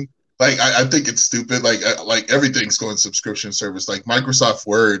subscription, like I think it's stupid. Like everything's going subscription service, like Microsoft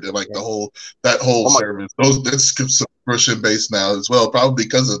Word and like that whole service. That's subscription based now as well, probably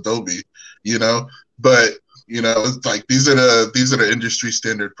because of Adobe, but it's like these are the industry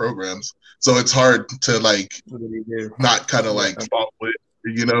standard programs. So it's hard to like not kind of like follow it.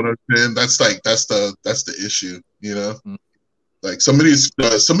 You know what I'm saying? That's the issue. Like some of these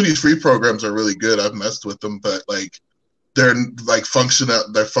free programs are really good. I've messed with them, but like their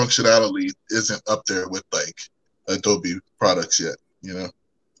functionality isn't up there with like Adobe products yet.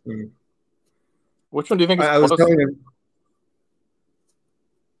 Which one do you think is I was telling him?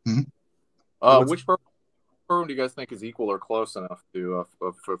 Which program do you guys think is equal or close enough to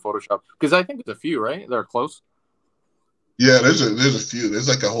for Photoshop? Because I think there's a few, right? They're close. Yeah, there's a few. There's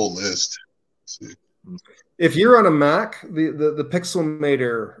like a whole list. If you're on a Mac, the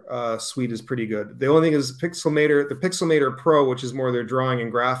Pixelmator suite is pretty good. The only thing is the Pixelmator Pro, which is more their drawing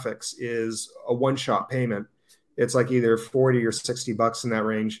and graphics, is a one-shot payment. It's like either 40 or 60 bucks in that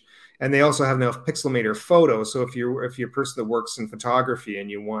range. And they also have now Pixelmator Photo. So if you're a person that works in photography and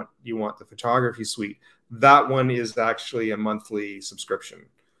you want the photography suite, that one is actually a monthly subscription.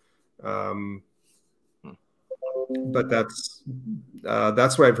 But that's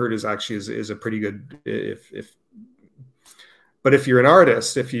what I've heard is a pretty good but if you're an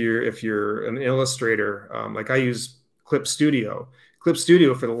artist, if you're an illustrator, like I use Clip Studio. Clip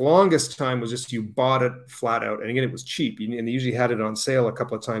Studio for the longest time was just you bought it flat out, and again it was cheap, and they usually had it on sale a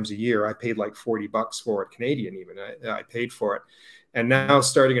couple of times a year. I paid like 40 bucks for it, Canadian even. I paid for it, and now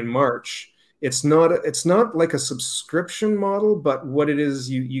starting in March, it's not like a subscription model, but what it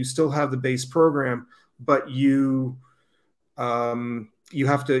is, you still have the base program, but you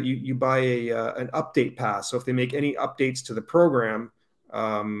have to buy an update pass. So if they make any updates to the program,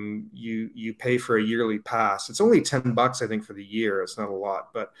 you pay for a yearly pass. It's only 10 bucks, I think, for the year. It's not a lot,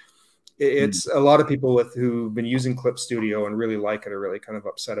 but it's a lot of people who've been using Clip Studio and really like it are really kind of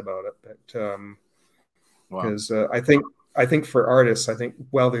upset about it. But because I think for artists,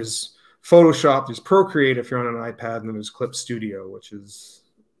 there's Photoshop, there's Procreate if you're on an iPad, and then there's Clip Studio, which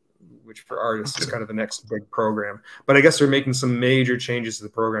for artists is kind of the next big program. But I guess they're making some major changes to the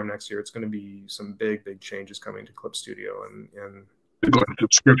program next year. It's going to be some big changes coming to Clip Studio, and going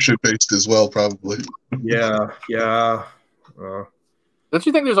subscription based as well, probably. Yeah. Don't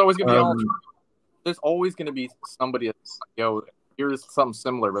you think there's always going to be there's always going to be somebody that's here's something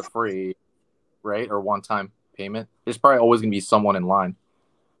similar but free, right? Or one-time payment. There's probably always going to be someone in line.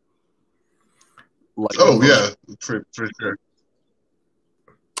 Yeah, for sure.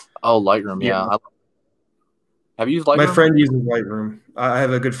 Oh, Lightroom, yeah. Have you used Lightroom? My friend uses Lightroom. I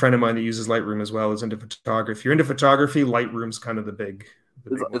have a good friend of mine that uses Lightroom as well. Is into photography. If you're into photography, Lightroom's kind of the big.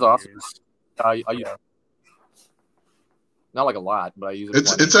 It's awesome. I use it. Not like a lot, but I use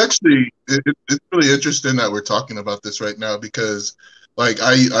it. It's actually it's really interesting that we're talking about this right now, because like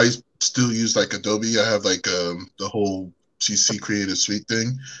I still use like Adobe. I have like the whole CC Creative Suite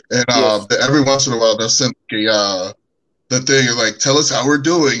thing, and every once in a while they'll send the thing is like, tell us how we're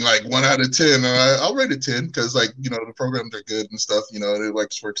doing, like 1 out of 10, and I'll rate it 10 because like the programs are good and stuff, and it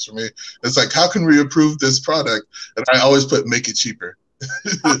works for me. It's like, how can we improve this product? And I always put make it cheaper,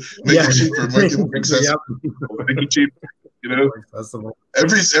 make it cheaper, make it more accessible, make it cheaper.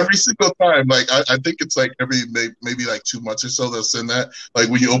 Every single time, like I think it's like every maybe like 2 months or so they'll send that. Like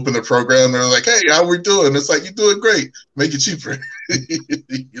when you open the program, they're like, "Hey, how we doing?" It's like, "You're doing great. Make it cheaper."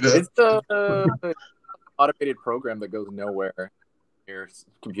 It's the automated program that goes nowhere. Your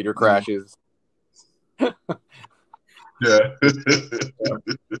computer crashes. Yeah. I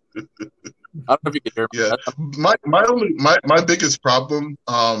don't know if you can hear me. Yeah. My biggest problem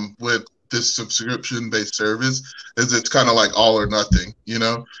with this subscription-based service is it's kind of like all or nothing. You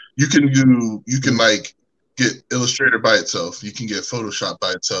can like get Illustrator by itself, you can get Photoshop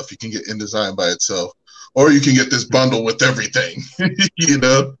by itself, you can get InDesign by itself, or you can get this bundle with everything.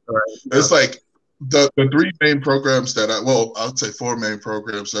 It's like the 3 main programs that I would say 4 main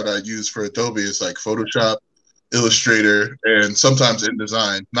programs that I use for Adobe is like Photoshop, Illustrator and sometimes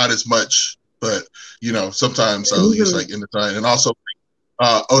InDesign. Not as much, but you know, sometimes I'll use like InDesign and also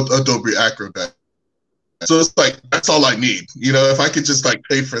Adobe Acrobat. So it's like that's all I need. You know, if I could just like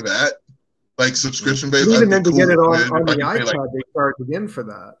pay for that, like subscription based, even I'd be then to cool. get it on the iPad, like, they charge again for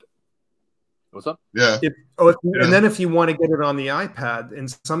that. What's up? Yeah. And then if you want to get it on the iPad, in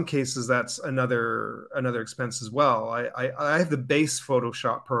some cases that's another expense as well. I have the base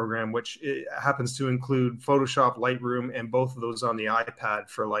Photoshop program, which it happens to include Photoshop, Lightroom, and both of those on the iPad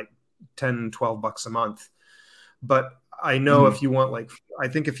for like $10-12 a month. But I know if you want like, I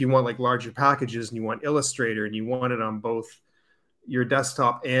think if you want like larger packages and you want Illustrator and you want it on both your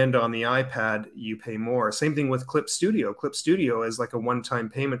desktop and on the iPad, you pay more. Same thing with Clip Studio. Clip Studio is like a one-time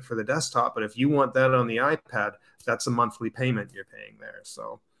payment for the desktop, but if you want that on the iPad, that's a monthly payment you're paying there.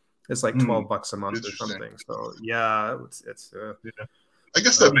 So it's like $12 a month or something. So yeah, it's yeah. I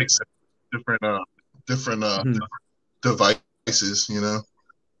guess that makes sense. Different devices, you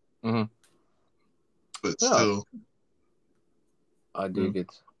know. But still, I dig it.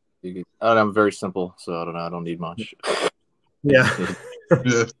 I'm very simple, so I don't know. I don't need much. Yeah.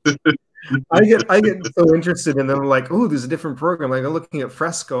 I get so interested in them, like, oh, there's a different program. Like I'm looking at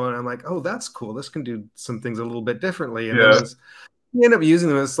Fresco and I'm like, oh, that's cool. This can do some things a little bit differently. And then as you end up using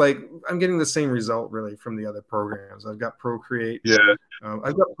them, it's like I'm getting the same result really from the other programs. I've got Procreate. Yeah.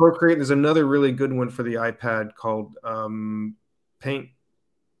 I've got Procreate. There's another really good one for the iPad called Paint.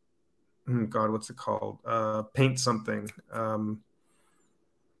 God, what's it called? Paint something.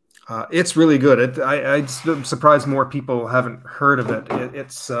 It's really good. I'm surprised more people haven't heard of it.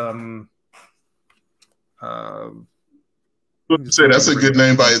 It's say that's a good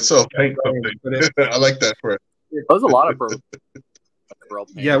name by itself. Paint something. I like that for it. There's a lot of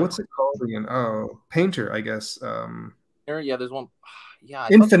yeah, what's it called again? Oh, Painter, I guess. Yeah, there's one. Yeah,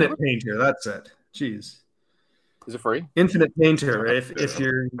 Infinite Painter. That's it. Jeez. Is it free? Infinite Painter, if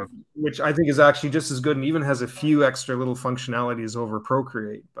you're, which I think is actually just as good and even has a few extra little functionalities over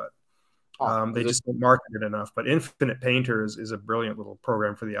Procreate, but they just don't market it enough. But Infinite Painter is a brilliant little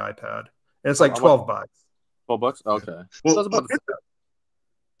program for the iPad, and it's like $12. $12? Okay. Well,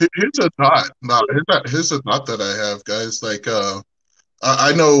 here's a thought. No, here's a thought that I have, guys. Like,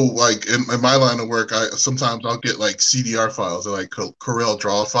 I know, like in my line of work, sometimes I'll get like CDR files or like Corel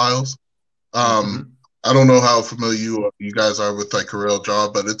Draw files. I don't know how familiar you guys are with like Corel Draw,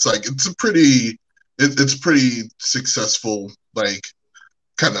 but it's like it's pretty successful, like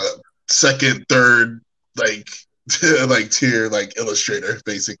kind of second, third, like like tier, like Illustrator,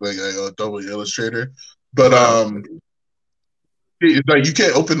 basically, like Adobe Illustrator. But like you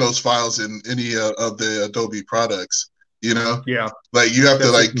can't open those files in any of the Adobe products, you know. Yeah, like you have to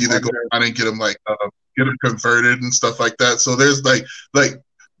like either go on and get them like get them converted and stuff like that. So there's like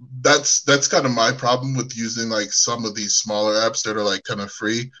that's kind of my problem with using like some of these smaller apps that are like kind of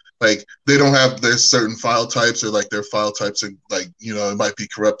free. Like they don't have their certain file types, or like their file types are like, you know, it might be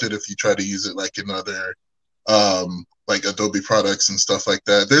corrupted if you try to use it like in other like Adobe products and stuff like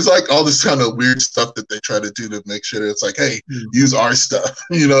that. There's like all this kind of weird stuff that they try to do to make sure that it's like, hey, use our stuff,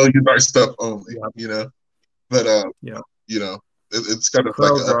 you know, use our stuff only, you know. But you know, it's kind of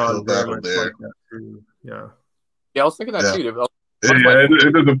like an uphill battle there. Yeah, I was thinking that too.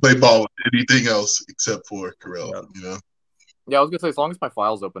 It doesn't play ball with anything else except for Corel, you know. Yeah, I was gonna say, as long as my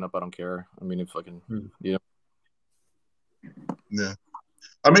files open up, I don't care. I mean, if I can, you know. Yeah,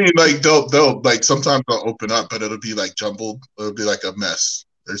 I mean, like they'll like sometimes they'll open up, but it'll be like jumbled. It'll be like a mess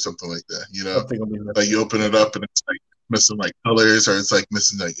or something like that, you know. Like you open it up and it's like missing like colors, or it's like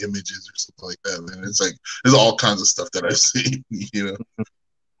missing like images or something like that. And it's like there's all kinds of stuff that I've seen, you know.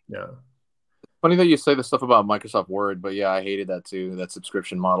 Yeah. Funny that you say the stuff about Microsoft Word, but yeah, I hated that too, that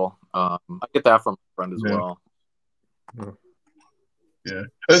subscription model. I get that from a friend as well. Yeah,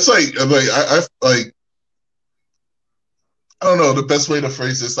 it's like I like I don't know the best way to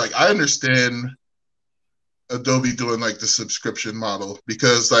phrase this. Like I understand Adobe doing like the subscription model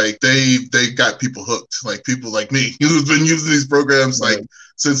because like they got people hooked, like people like me who's been using these programs like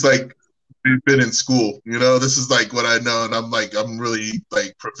since like we've been in school, you know. This is like what I know, and I'm really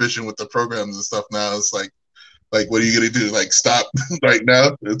like proficient with the programs and stuff now. It's like what are you gonna do? Like stop right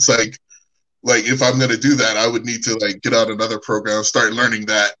now? It's like if I'm gonna do that, I would need to like get out another program, start learning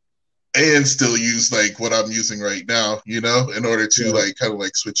that, and still use like what I'm using right now, you know, in order to like kind of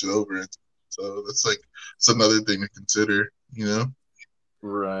like switch it over. So that's like it's another thing to consider, you know.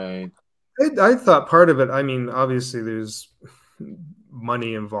 Right. I thought part of it, I mean, obviously there's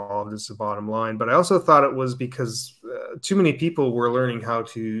money involved, is the bottom line, but I also thought it was because too many people were learning how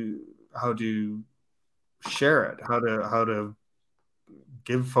to share it, how to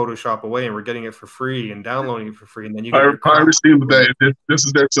give Photoshop away, and we're getting it for free and downloading it for free, and then you get your piracy with that. This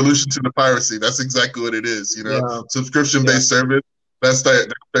is their solution to the piracy. That's exactly what it is. You know, Yeah. subscription-based service. That's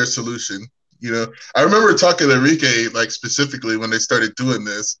their solution. You know, I remember talking to Enrique like specifically when they started doing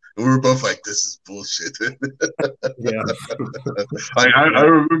this, and we were both like, "This is bullshit." Yeah. Like I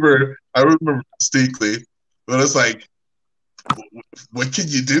remember distinctly, but it's like, what can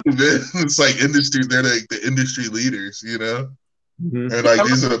you do, man? It's like industry. They're like the industry leaders, you know. Mm-hmm. And like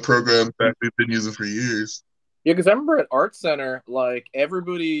these are the programs that we've been using for years. Yeah, because I remember at Art Center, like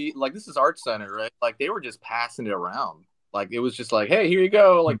everybody, like this is Art Center, right? Like they were just passing it around. Like it was just like, hey, here you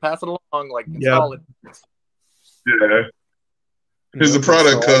go, like pass it along, like install it. Yeah. Here's the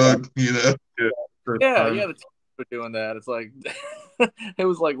product code, you know. Yeah, the team were doing that. It's like it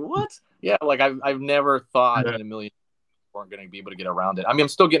was like, what? Yeah, like I've never thought in a million weren't going to be able to get around it. I mean, I'm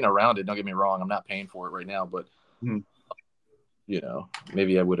still getting around it. Don't get me wrong. I'm not paying for it right now, but you know,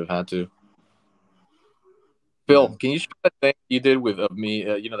 maybe I would have had to. Phil, can you show that thing you did with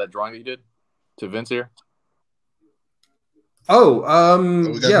me? You know that drawing that you did to Vince here. Oh,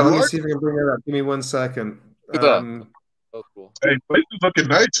 yeah. Let me see if I can bring it up. Give me 1 second. Oh, cool. Hey, place is looking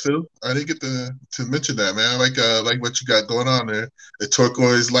nice, Phil. I didn't get to mention that, man. I like what you got going on there. The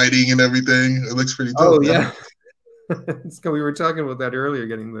turquoise lighting and everything. It looks pretty dope. Oh, yeah. We were talking about that earlier,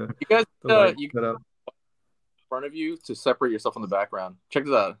 getting the you guys you set up in front of you to separate yourself from the background. Check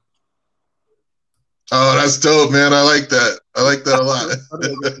this out. Oh, that's dope, man. I like that. I like that a lot.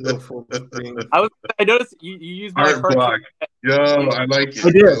 I noticed you used my Art Bloque. Yo, I like it. I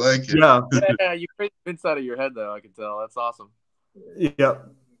did. I like it. Yeah, you created Vince out of your head, though. I can tell. That's awesome. Yeah.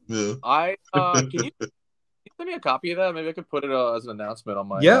 Can you send me a copy of that? Maybe I could put it as an announcement on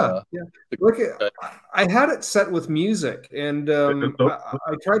my. Look, I had it set with music, and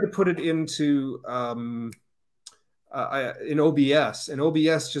I tried to put it into in OBS, and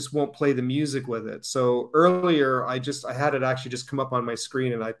OBS just won't play the music with it. So earlier, I had it actually just come up on my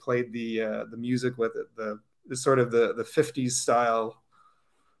screen, and I played the music with it, the sort of the 50s style,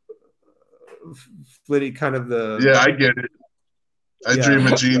 flitty kind of the. Yeah, I get it. I dream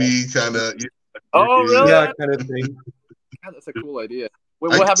a genie kind of. Oh, really? Yeah, kind of thing. God, that's a cool idea.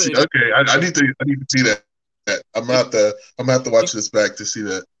 Wait, what happened? Okay, I need to see that. I'm gonna have to watch this back to see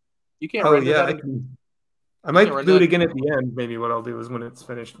that. You can't. Oh yeah, I might do it again at the end. Maybe what I'll do is when it's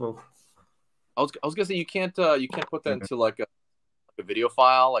finished, I was gonna say you can't put that into like a video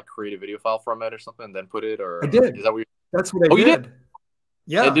file, like create a video file from it or something, and then put it. Or I did. Is that what that's what I did. You did?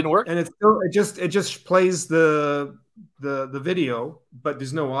 Yeah, it didn't work, and it just plays the video, but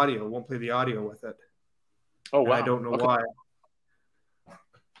there's no audio. It won't play the audio with it. Oh wow! And I don't know why.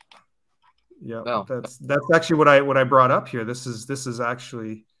 Yeah, no. That's actually what I brought up here. This is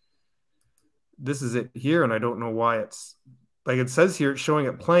it here, and I don't know why it's like it says here. It's showing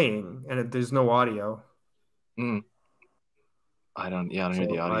it playing, and there's no audio. I don't hear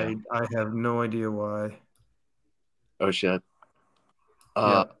the audio. I have no idea why. Oh shit!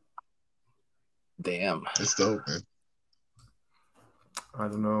 Damn. It's dope, man. I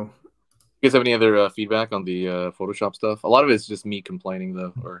don't know. You guys have any other feedback on the Photoshop stuff? A lot of it's just me complaining,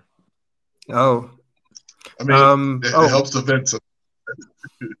 though. Or I mean, it helps the vent.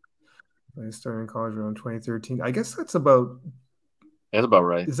 I started in college around 2013. I guess that's about. That's about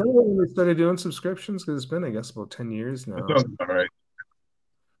right. Is that when we started doing subscriptions? Because it's been, I guess, about 10 years now. That sounds about right.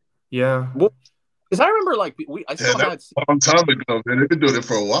 Yeah. Well, because I remember, like, I still had a long time ago, man. They've been doing it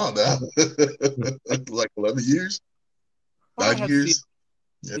for a while now, like 11 years, 9 years.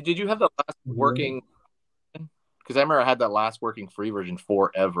 Yeah. Did you have the last working? Because I remember I had that last working free version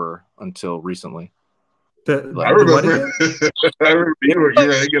forever until recently. I remember. I remember you were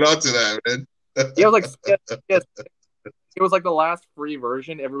hanging on to that, man. Yeah, it was like it was like the last free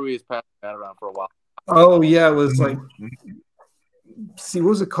version. Everybody was passing that around for a while. Oh yeah, it was like. What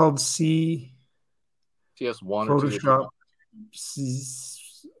was it called? CS1 Photoshop.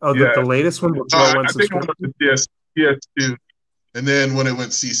 The latest one. I think it was CS2. And then when it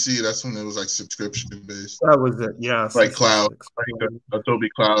went CC, that's when it was like subscription based. That was it, yeah. Like cloud, like Adobe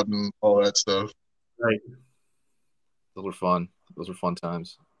Cloud and all that stuff. Right. Those were fun. Those were fun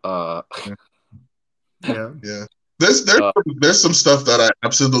times. Yeah. There's some stuff that I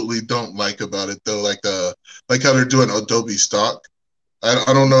absolutely don't like about it though, like how they're doing Adobe stock.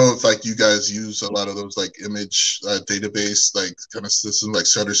 I don't know if like you guys use a lot of those like image database like kind of systems like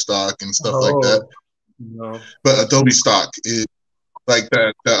Shutterstock and stuff like that. No. But Adobe stock is like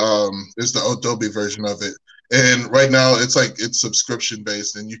that. Is the Adobe version of it, and right now it's subscription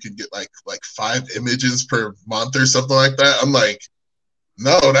based, and you can get like 5 images per month or something like that. I'm like,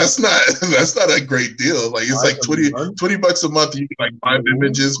 No, that's not a great deal. Like it's like 20 bucks a month. You get like 5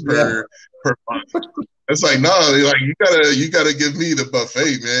 images per month. It's like, no, like you gotta give me the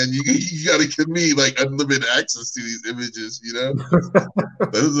buffet, man. You gotta give me like unlimited access to these images, you know?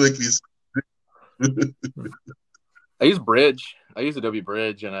 That doesn't make me. I use Bridge. I use Adobe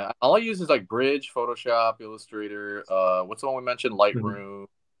Bridge, and all I use is like Bridge, Photoshop, Illustrator. What's the one we mentioned? Lightroom.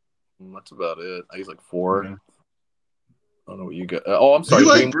 That's about it. I use like 4. Yeah. I don't know what you got. Oh, I'm sorry. You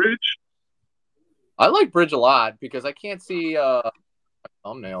like Bridge? I like Bridge a lot because I can't see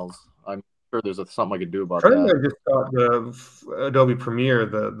thumbnails. I'm sure there's something I could do about that. I just got the Adobe Premiere,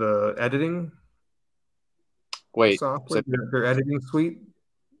 the editing software, their editing suite.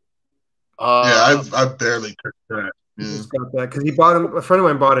 Yeah, I've barely touched that. He's got that because a friend of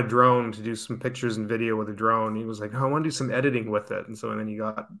mine bought a drone to do some pictures and video with a drone. He was like, "Oh, I want to do some editing with it," and then he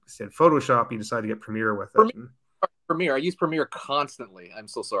said Photoshop. He decided to get Premiere with it. Premiere. I use Premiere constantly. I'm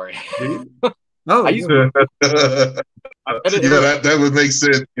so sorry. Oh, I use that would make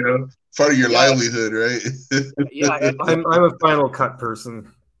sense. You know, part of your livelihood, right? Yeah, I'm a Final Cut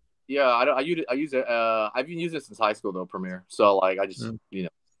person. Yeah, I use it. I've been using it since high school though, Premiere. So like, I just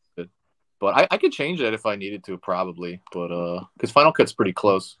but I could change it if I needed to, probably. But because Final Cut's pretty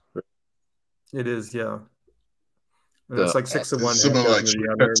close. It is, yeah. And it's like 6 to 1. Similar like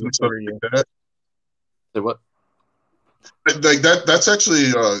shortcuts and stuff like that. Say what? Like that's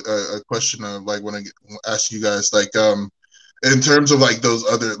actually a question I like when I ask you guys, like in terms of like those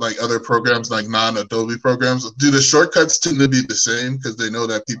other programs, like non-Adobe programs, do the shortcuts tend to be the same because they know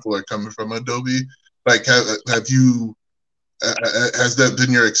that people are coming from Adobe? Like have you has that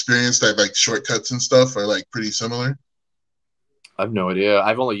been your experience that like shortcuts and stuff are like pretty similar? I have no idea.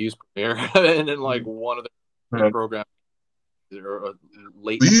 I've only used Premiere and then like one of the programs. You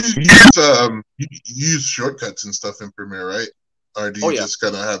use shortcuts and stuff in Premiere, right? Or do you just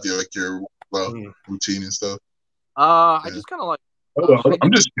kind of have your routine and stuff? I just kind of like.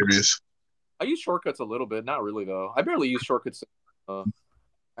 I'm just curious. I use shortcuts a little bit, not really though. I barely use shortcuts. I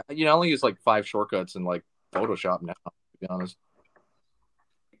only use like 5 shortcuts in like Photoshop now, to be honest.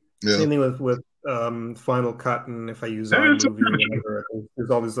 Yeah. Same thing with Final Cut, and if I use iMovie or whatever, there's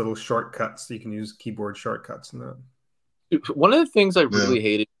all these little shortcuts, so you can use keyboard shortcuts and that. One of the things I really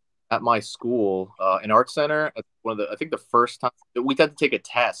hated at my school, in Art Center, I think the first time we had to take a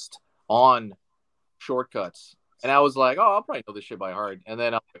test on shortcuts, and I was like, "Oh, I'll probably know this shit by heart." And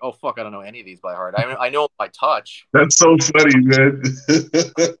then I'm like, "Oh fuck, I don't know any of these by heart. I know by touch." That's so funny, man.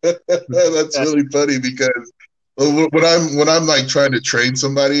 That's really funny because when I'm like trying to train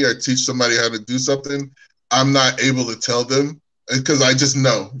somebody or teach somebody how to do something, I'm not able to tell them because I just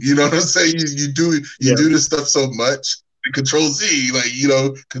know. You know what I'm saying? You do this stuff so much. Control Z, like,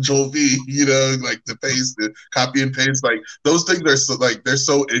 Control V, like the paste, the copy and paste, like those things are so, like, they're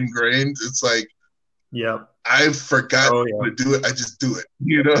so ingrained. It's like, I forgot to do it. I just do it,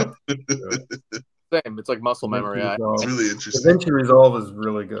 Same. It's like muscle memory. It's really interesting. DaVinci Resolve is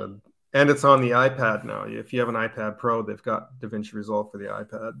really good. And it's on the iPad now. If you have an iPad Pro, they've got DaVinci Resolve for the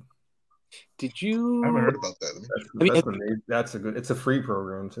iPad. Did you? I haven't heard about that. That's a good. It's a free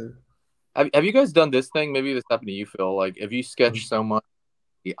program too. Have you guys done this thing? Maybe this happened to you, Phil. Like, if you sketch so much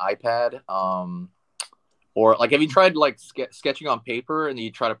the iPad, or like, have you tried like sketching on paper and then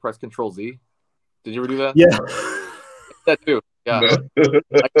you try to press Control Z? Did you ever do that? Yeah, that too. Yeah.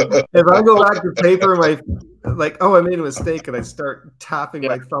 If I go back to paper, I made a mistake, and I start tapping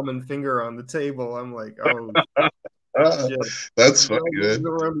my thumb and finger on the table. I'm like, oh. That's funny, man.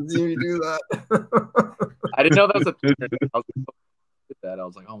 You do that. I didn't know that was a thing. I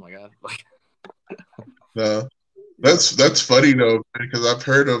was like, oh my god. No, that's funny though, because I've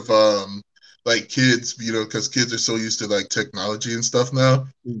heard of like kids, because kids are so used to like technology and stuff now.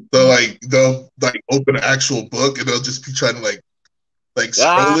 They'll open an actual book and they'll just be trying to like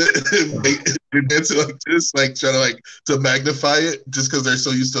scroll it and dance it like this, like trying to magnify it, just because they're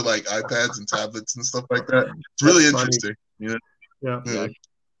so used to like iPads and tablets and stuff like that. It's really interesting. Yeah.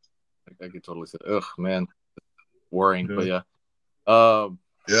 I could totally say, ugh, man, worrying, but yeah.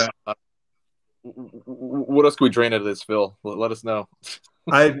 What else can we drain out of this, Phil? Let us know.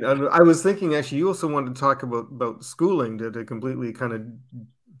 I was thinking, actually, you also wanted to talk about schooling to completely kind of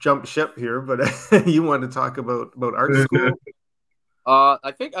jump ship here, but you wanted to talk about art school.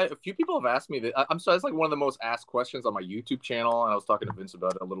 I think a few people have asked me that. I'm sorry, it's like one of the most asked questions on my YouTube channel, and I was talking to Vince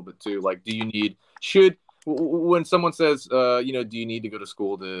about it a little bit too. Like, when someone says, do you need to go to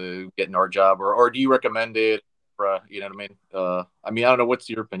school to get an art job, or do you recommend it? You know what I mean? I don't know. What's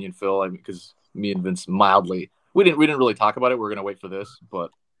your opinion, Phil? Because me and Vince mildly, we didn't really talk about it. We're gonna wait for this,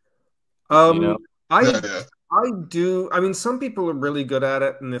 but I I do. I mean, some people are really good at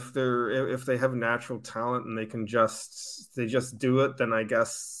it, and if they have natural talent and they just do it, then I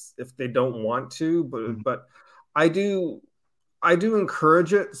guess if they don't want to, but I do I do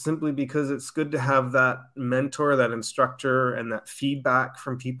encourage it simply because it's good to have that mentor, that instructor, and that feedback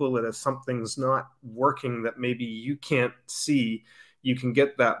from people that if something's not working that maybe you can't see, you can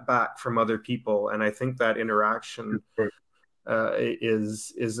get that back from other people. And I think that interaction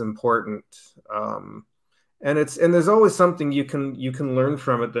is important. And there's always something you can learn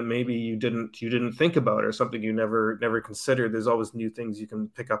from it that maybe you didn't think about, or something you never considered. There's always new things you can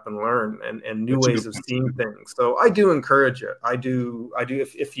pick up and learn, and new ways of seeing things. So I do encourage it. I do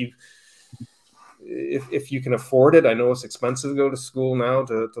if you can afford it. I know it's expensive to go to school now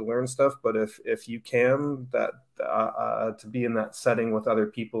to learn stuff, but if you can, that to be in that setting with other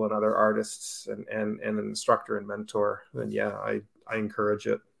people and other artists and an instructor and mentor, then yeah, I encourage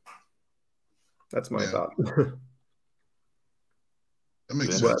it. That's my thought. That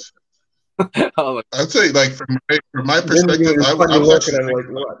makes sense. I'd say, like, from my perspective, I was actually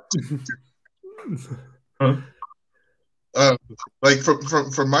like,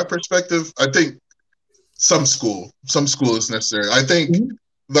 from my perspective, I think some school is necessary. I think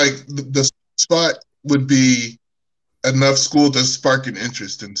like the spot would be enough school to spark an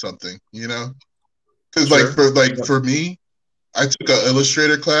interest in something, you know? Because for me, I took an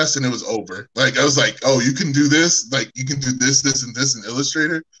Illustrator class and it was over. Like, I was like, oh, you can do this. Like, you can do this, and this in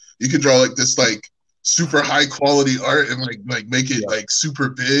Illustrator. You can draw like this, like, super high quality art and like make it like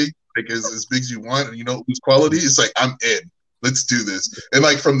super big, like as big as you want, and lose quality. It's like, I'm in. Let's do this. And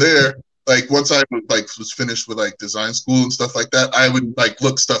like from there, like once I was finished with like design school and stuff like that, I would like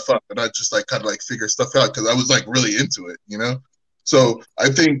look stuff up and I just like kind of like figure stuff out because I was like really into it, So I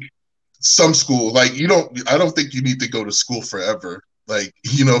think some school, like, I don't think you need to go to school forever, like,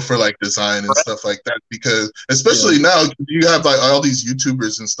 for like design and stuff like that, because especially now you have like all these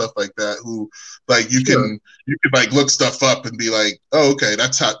YouTubers and stuff like that who like you can like look stuff up and be like, oh, okay,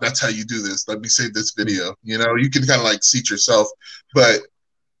 that's how you do this. Let me save this video. You can kind of like see it yourself. But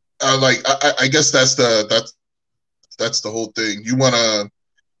like I guess that's the whole thing. You want to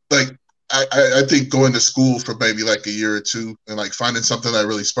like. I think going to school for maybe like a year or two and like finding something that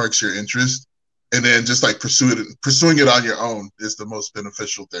really sparks your interest and then just like pursuing it on your own is the most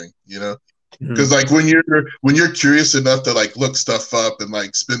beneficial thing, because like when you're curious enough to like look stuff up and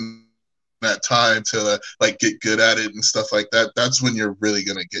like spend that time to like get good at it and stuff like that, that's when you're really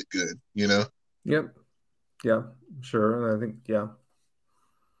going to get good, Yep. Yeah, sure. And I think, yeah.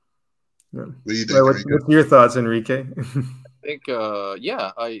 What do you think, what's your thoughts, Enrique? I think,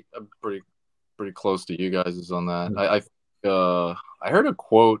 I'm pretty close to you guys on that. I heard a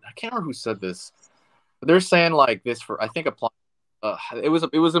quote. I can't remember who said this, but they're saying like this for, I think, it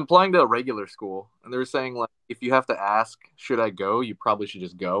was implying to a regular school, and they're saying like if you have to ask, should I go? You probably should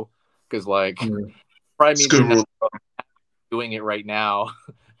just go, because like probably means you're not doing it right now,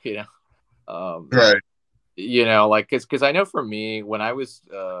 right? Like because I know for me when I was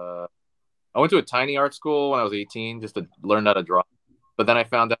I went to a tiny art school when I was 18 just to learn how to draw. But then I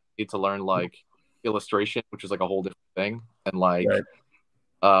found out I need to learn like illustration, which is like a whole different thing. And like,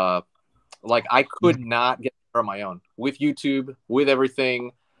 like I could not get there on my own with YouTube, with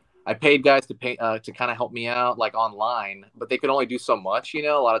everything. I paid guys to pay to kind of help me out like online, but they could only do so much.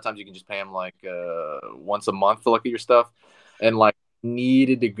 A lot of times you can just pay them like once a month to look at your stuff, and like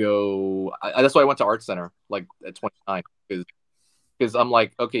needed to go. That's why I went to Art Center like at 29 because I'm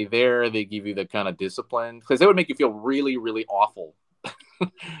like, okay, there they give you the kind of discipline, because they would make you feel really, really awful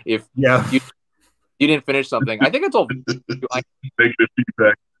if you didn't finish something. I think I told negative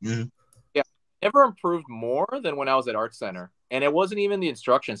feedback. Yeah, never improved more than when I was at Art Center, and it wasn't even the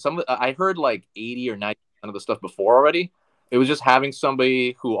instruction. I heard like 80 or 90% of the stuff before already. It was just having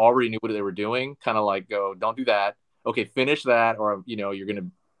somebody who already knew what they were doing, kind of like go, don't do that. Okay, finish that, or you're gonna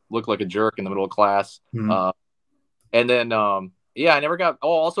look like a jerk in the middle of class. And then I never got. Oh,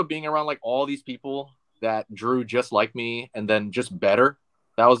 also being around like all these people that drew just like me and then just better.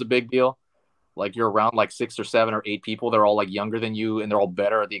 That was a big deal. Like you're around like 6 or 7 or 8 people. They're all like younger than you and they're all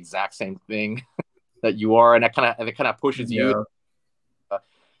better at the exact same thing that you are. And it kind of pushes you. I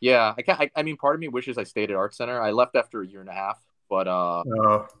mean, part of me wishes I stayed at Art Center. I left after a year and a half, but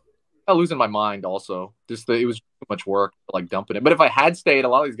I'm losing my mind also. It was too much work, like dumping it. But if I had stayed, a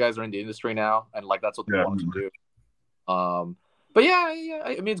lot of these guys are in the industry now and like that's what they want to do. But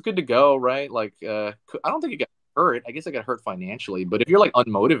I mean, it's good to go, right? Like, I don't think it got hurt. I guess I got hurt financially, but if you're like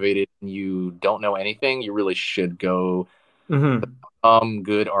unmotivated and you don't know anything, you really should go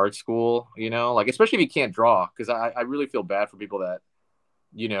good art school, like especially if you can't draw, because I really feel bad for people that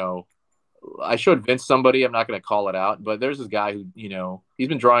I showed Vince somebody. I'm not going to call it out, but there's this guy who, he's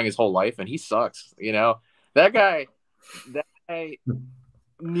been drawing his whole life and he sucks. That guy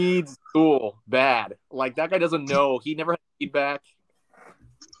needs school bad. Like that guy doesn't know. He never had feedback.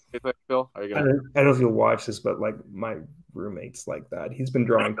 Phil, I don't know if you'll watch this, but like my roommate's like that. He's been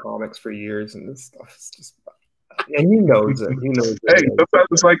drawing comics for years, and this stuff is just. And he knows it. He knows it. Hey, sometimes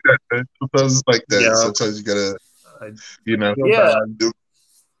it's like that, man. Sometimes it's like that. Yeah. Sometimes you gotta,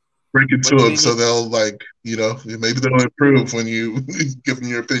 break it to them so they'll maybe they'll improve when you give them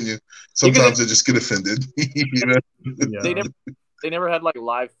your opinion. Sometimes they just get offended. They never had like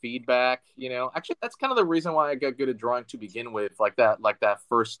live feedback. Actually, that's kind of the reason why I got good at drawing to begin with. Like that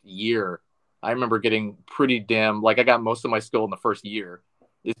first year, I remember getting pretty damn I got most of my skill in the first year.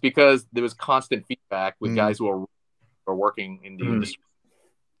 It's because there was constant feedback with guys who are working in the industry.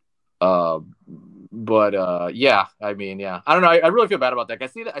 But I mean, yeah, I don't know. I really feel bad about that. I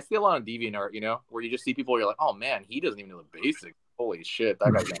see a lot of DeviantArt, where you just see people, you're like, oh man, he doesn't even know the basics. Holy shit,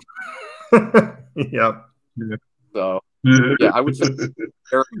 that guy's Yep. So yeah, I would say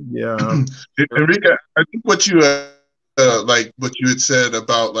Enrique, I think what you what you had said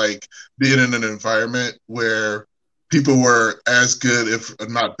about like being in an environment where people were as good, if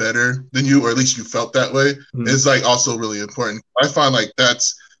not better than you, or at least you felt that way, is like also really important. I find like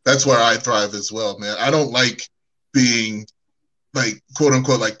that's where I thrive as well, man. I don't like being like quote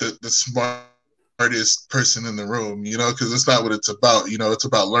unquote like the smartest person in the room, because it's not what it's about. It's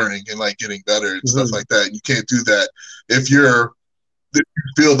about learning and like getting better and stuff like that. And you can't do that if you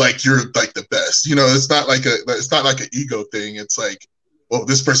feel like you're like the best. It's not like an ego thing. It's like, well,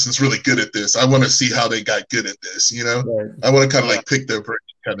 this person's really good at this. I want to see how they got good at this, Right. I want to kind of like pick their brain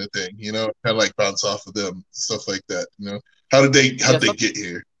kind of thing, kind of like bounce off of them, stuff like that, How did they get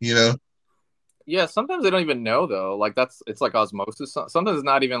here, Yeah, sometimes they don't even know though. Like it's like osmosis. Sometimes it's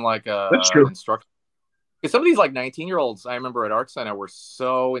not even like That's true. Instruction. Because some of these like 19-year-olds I remember at Art Center were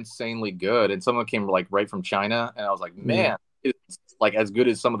so insanely good, and some of them came like right from China, and I was like, man, it's like as good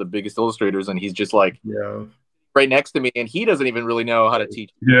as some of the biggest illustrators, and he's just like right next to me, and he doesn't even really know how to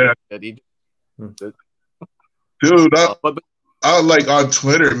teach. Yeah, dude, I like on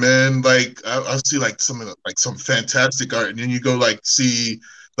Twitter, man. Like I see like some fantastic art, and then you go to see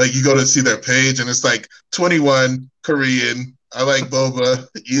their page, and it's like 21 Korean. I like boba,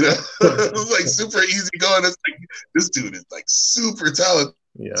 It's like super easy going. It's like this dude is like super talented.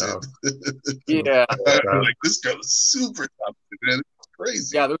 Yeah, yeah. Like this girl is super talented, man. It's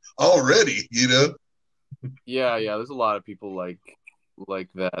crazy. Yeah, already, Yeah, there's a lot of people like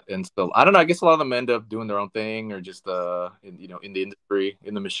that, and so I don't know. I guess a lot of them end up doing their own thing, or just in the industry,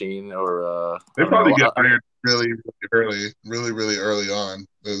 in the machine, or they probably get hired really early on.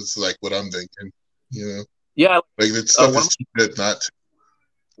 Is like what I'm thinking, Yeah, like that stuff is too good not to.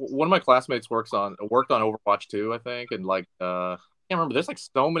 One of my classmates worked on Overwatch 2, I think, and I can't remember. There's like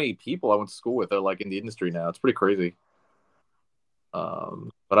so many people I went to school with that are like in the industry now. It's pretty crazy.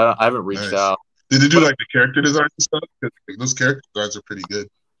 But I haven't reached out. Did they do like the character design and stuff? Those character designs are pretty good.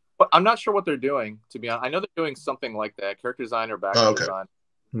 But I'm not sure what they're doing, to be honest. I know they're doing something like that, character design or background design.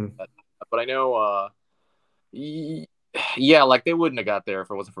 But I know, like they wouldn't have got there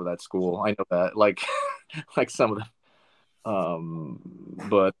if it wasn't for that school. I know that, like some of them.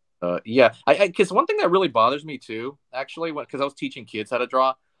 But because one thing that really bothers me too, actually, because I was teaching kids how to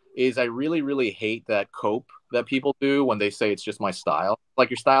draw, is I really, really hate that cope that people do when they say it's just my style. Like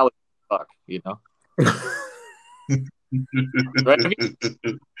your style is fuck, Right?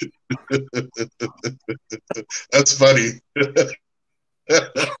 That's funny.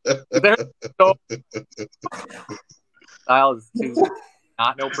 Style is too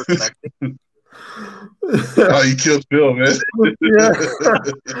not no perspective. Oh, you killed Bill, man. Yeah,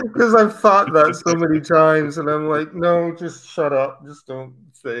 because I've thought that so many times, and I'm like, no, just shut up, just don't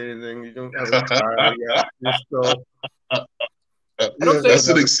say anything. You don't have a style yet. That's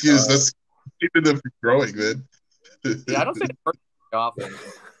an excuse. That's keeping them from growing, man. Yeah, I don't say it often.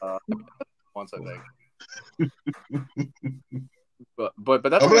 Once, I think. But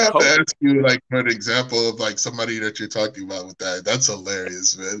that's I'm gonna have to ask you like an example of like somebody that you're talking about with that. That's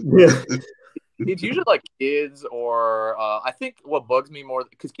hilarious, man. Yeah. It's usually like kids, or I think what bugs me more,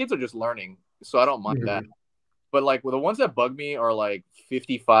 because kids are just learning, so I don't mind that. But like the ones that bug me are like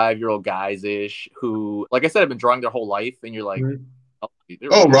 55-year-old guys ish who, like I said, have been drawing their whole life, and you're like, Rob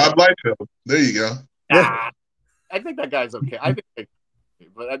Liefeld. There you go. I think that guy's okay.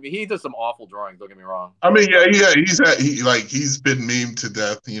 But I mean, he does some awful drawings. Don't get me wrong. I mean, he's been memed to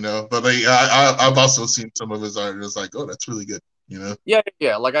death, But like, I've also seen some of his art, and it's like, oh, that's really good. you know?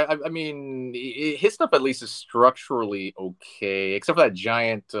 Yeah. Like I mean, his stuff at least is structurally okay, except for that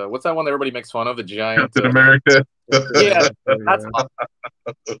giant. What's that one that everybody makes fun of? The giant. Captain America. Yeah, that's awful.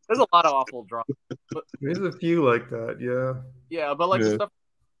 There's a lot of awful drawings. But, there's a few like that, yeah. Yeah, but like the stuff.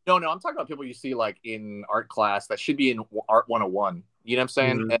 No, I'm talking about people you see like in art class that should be in Art 101. You know what I'm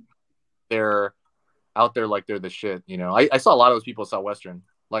saying? Mm-hmm. And they're out there like they're the shit. You know, I saw a lot of those people at Southwestern,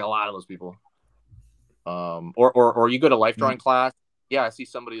 like a lot of those people. Or you go to life drawing class. Yeah, I see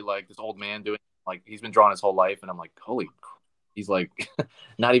somebody like this old man doing like he's been drawing his whole life, and I'm like, holy, he's like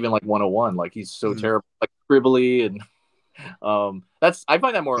not even like 101. Like he's so terrible, like scribbly, and I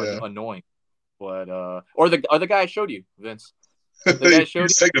find that more annoying. But or the guy I showed you, Vince. The guy showed you.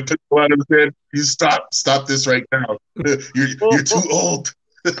 Take a picture out of his head. You stop this right now. You're too old.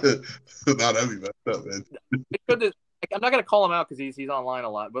 Not every messed up, man. I'm not gonna call him out because he's online a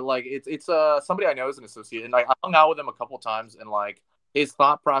lot, but like it's somebody I know is an associate, and I hung out with him a couple of times, and like his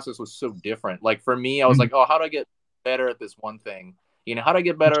thought process was so different. Like for me, I was like, oh, how do I get better at this one thing? You know, how do I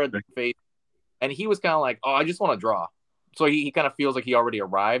get better at the face? And he was kind of like, oh, I just want to draw. So he kind of feels like he already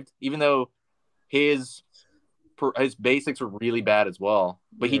arrived, even though his basics were really bad as well,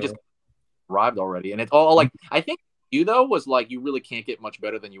 but he just arrived already. And it's all like, I think you though was like, you really can't get much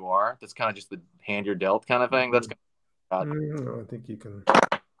better than you are. That's kind of just the hand you're dealt kind of thing. That's I think you can.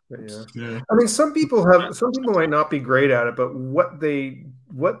 Yeah. I mean, some people might not be great at it, but what they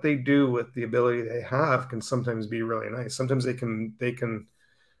do with the ability they have can sometimes be really nice. Sometimes they can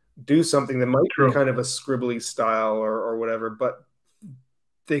do something that might be kind of a scribbly style or whatever, but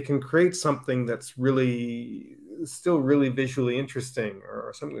they can create something that's really still really visually interesting,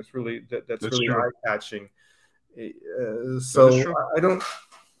 or something that's really really eye-catching. So I don't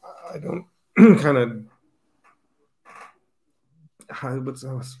kind of. I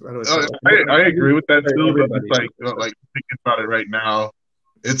agree with that too, but it's like thinking about it right now,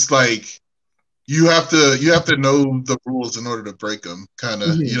 it's like you have to know the rules in order to break them, kind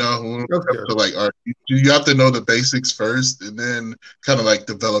of. You know, to like art, you have to know the basics first, and then kind of like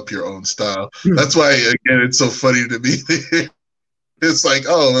develop your own style. That's why again, it's so funny to me. It's like,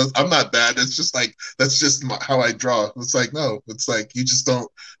 oh, I'm not bad. It's just like that's just how I draw. It's like no, it's like you just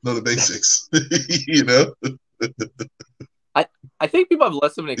don't know the basics, you know. I think people have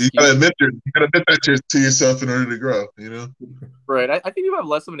less of an excuse. You gotta admit that to yourself in order to grow, you know? Right. I think people have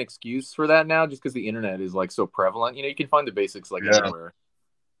less of an excuse for that now just because the internet is like so prevalent. You know, you can find the basics like anywhere.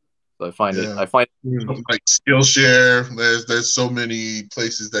 So I find it like Skillshare, there's so many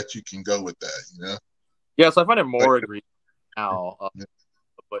places that you can go with that, you know? Yeah, so I find it more egregious now.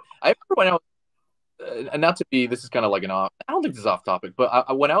 But I remember when I was and not to be, this is kind of like I don't think this is off topic,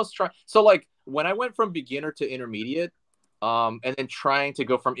 but when I was trying, so like when I went from beginner to intermediate, and then trying to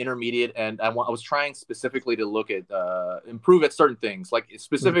go from intermediate, and I was trying specifically to look at improve at certain things, like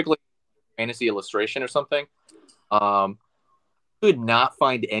specifically fantasy illustration or something. Could not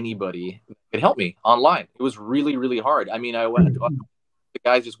find anybody that could help me online. It was really, really hard. I mean, the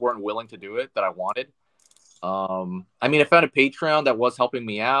guys just weren't willing to do it that I wanted. I mean, I found a Patreon that was helping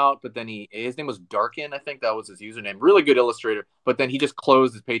me out, but then his name was Darkin, I think that was his username. Really good illustrator, but then he just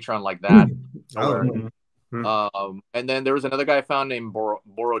closed his Patreon like that. And then there was another guy I found named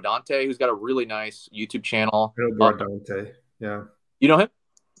Borodante, who's got a really nice YouTube channel. Borodante, yeah. You know him?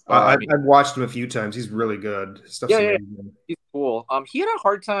 I've watched him a few times. He's really good. He's cool. He had a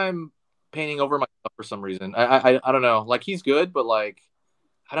hard time painting over my stuff for some reason. I don't know. Like he's good, but like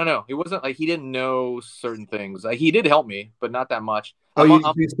I don't know. It wasn't like he didn't know certain things. He did help me, but not that much.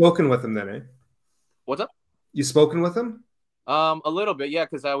 You've spoken with him then, eh? What's up? You spoken with him? A little bit, yeah,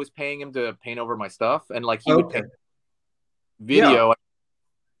 because I was paying him to paint over my stuff, and like he would paint video.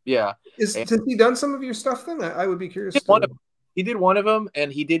 Yeah. Has he done some of your stuff then? I would be curious. He did one of them,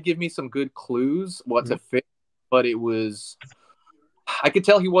 and he did give me some good clues what to fit, but it was, I could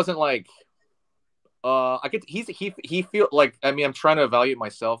tell he wasn't like, he feel like, I mean, I'm trying to evaluate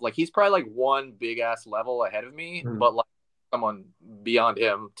myself. Like he's probably like one big ass level ahead of me, but like someone beyond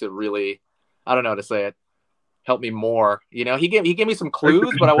him to really, I don't know how to say it, help me more. You know, he gave me some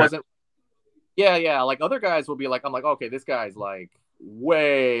clues, but I wasn't. Yeah. Like other guys will be like, I'm like, okay, this guy's like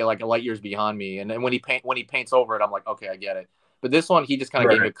way like a light years beyond me, and then when he paints over it, I'm like, okay, I get it. But this one, he just kind of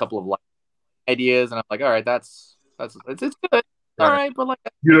gave me a couple of ideas, and I'm like, all right, it's good. All right, but like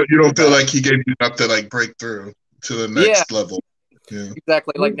you don't feel like he gave you enough to like break through to the next level. Yeah.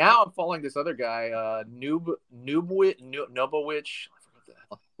 Exactly. Like now I'm following this other guy, Nubowich.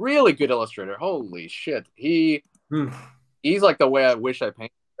 Really good illustrator. Holy shit. He's like the way I wish I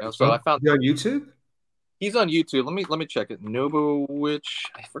painted. You know? So I found on YouTube? He's on YouTube. Let me check it. Nubowich.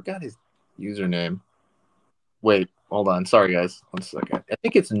 I forgot his username. Wait. hold on. Sorry, guys. 1 second. I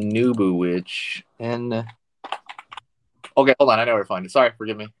think it's Nubuwitch. And okay, hold on. I know where to find it. Sorry,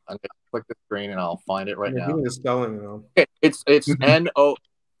 forgive me. I'm gonna click the screen and I'll find it right now. Give me the spelling, though. Okay, it's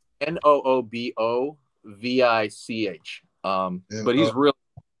Noobovich. But he's really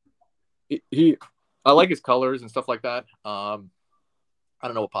he. I like his colors and stuff like that. I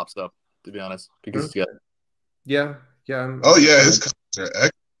don't know what pops up, to be honest, because yeah. Oh yeah, his colors are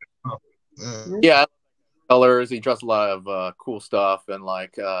excellent. Yeah, colors. He does a lot of cool stuff, and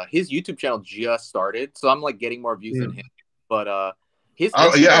like his YouTube channel just started, so I'm like getting more views than him. But his I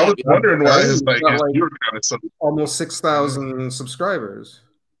was wondering why his viewer count is so almost 6,000 subscribers.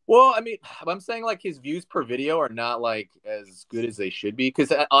 Well, I mean, I'm saying like his views per video are not like as good as they should be,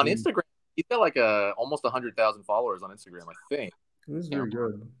 because on Instagram he's got like almost 100,000 followers on Instagram, I think. This is very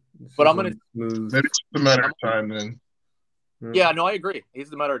good. But I'm gonna maybe it's just a matter of time then. Yeah, no, I agree.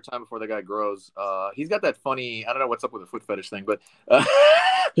 It's a matter of time before the guy grows. He's got that funny, I don't know what's up with the foot fetish thing, but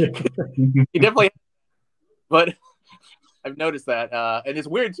he definitely. But I've noticed that, and it's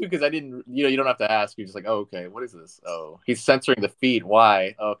weird too because I didn't. You don't have to ask. You're just like, oh, okay, what is this? Oh, he's censoring the feet.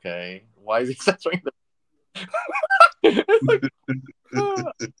 Why? Okay, why is he censoring the?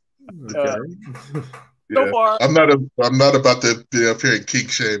 So far, I'm not about to be up here and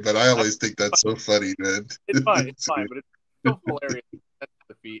kink shame, but I always think that's so funny, man. It's fine, but it's so hilarious.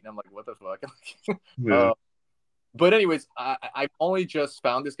 The feet, and I'm like, what the fuck? But anyways, I only just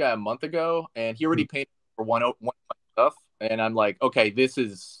found this guy a month ago, and he already painted for one stuff, and I'm like, okay, this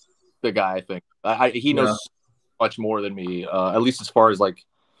is the guy. I think he knows much more than me, at least as far as like,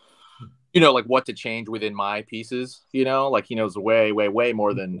 like what to change within my pieces. Like he knows way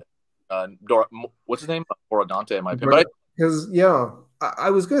more than what's his name, Borodante, in my opinion. Because I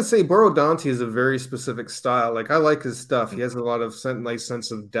was gonna say Borodante is a very specific style. Like I like his stuff. He has a lot of nice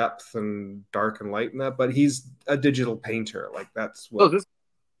sense of depth and dark and light in that. But he's a digital painter. Like that's what.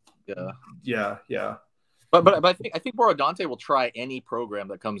 Yeah. But I think Borodante will try any program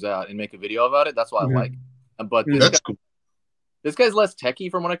that comes out and make a video about it. That's what I like. But this guy's less techie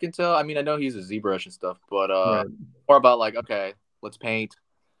from what I can tell. I mean, I know he's a ZBrush and stuff, but more about like, okay, let's paint.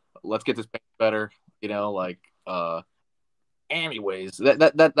 Let's get this paint better. Anyways,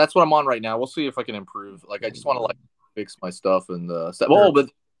 that's what I'm on right now. We'll see if I can improve. Like, I just want to like fix my stuff and stuff. Oh, but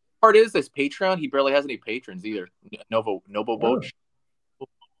the part is this Patreon. He barely has any patrons either. Nobo Boch.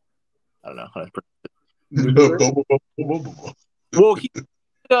 I don't know how to pronounce it. Well,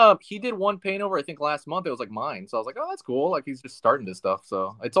 he did one paint over, I think last month. It was like mine, so I was like, oh, that's cool. Like he's just starting this stuff,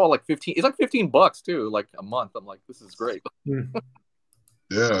 so it's all like 15. It's like $15 too, like a month. I'm like, this is great.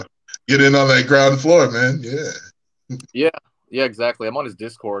 Yeah, get in on that ground floor, man. Yeah, exactly. I'm on his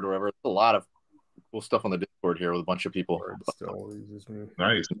Discord or whatever. There's a lot of cool stuff on the Discord here with a bunch of people.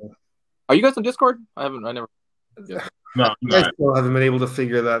 Nice. Are you guys on Discord? I never. No, I still haven't been able to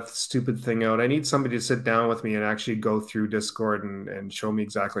figure that stupid thing out. I need somebody to sit down with me and actually go through Discord and show me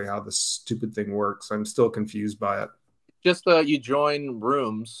exactly how this stupid thing works. I'm still confused by it. Just you join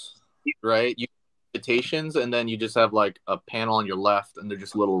rooms, right? You invitations, and then you just have like a panel on your left, and they're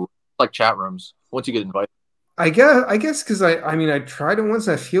just little like chat rooms. Once you get invited. I guess because I tried it once.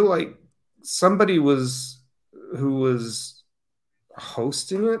 I feel like somebody who was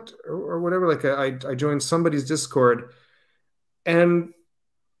hosting it or whatever. Like I joined somebody's Discord, and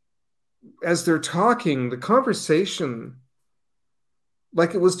as they're talking, the conversation,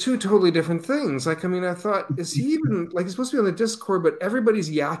 like it was two totally different things. Like, I mean, I thought, is he even like he's supposed to be on the Discord, but everybody's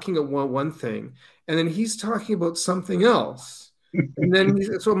yakking at one thing, and then he's talking about something else. And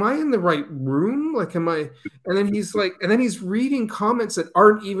then so am I in the right room? Like, am I? And then he's like, and then he's reading comments that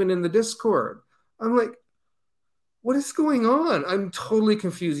aren't even in the Discord. I'm like, what is going on? I'm totally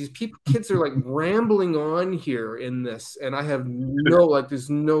confused. These kids are like rambling on here in this, and I have there's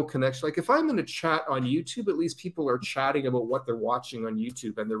no connection. Like if I'm in a chat on YouTube, at least people are chatting about what they're watching on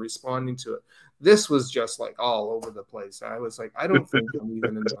YouTube and they're responding to it. This was just like all over the place. I was like, I don't think I'm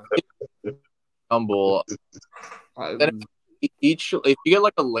even in the humble. If you get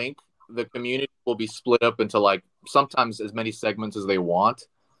like a link, the community will be split up into like sometimes as many segments as they want.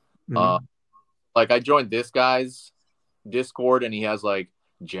 Like I joined this guy's Discord and he has like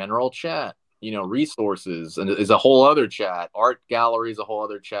general chat, resources, and there's a whole other chat. Art gallery is a whole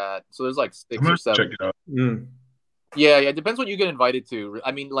other chat. So there's like 6 or 7. Check it out. Yeah, it depends what you get invited to.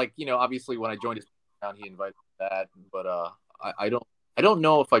 I mean, like, obviously when I joined his account, he invited that, but I don't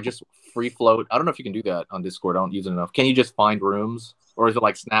know if I just free float. I don't know if you can do that on Discord. I don't use it enough. Can you just find rooms, or is it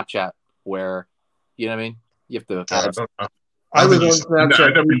like Snapchat where, you know what I mean? You have to. I was on I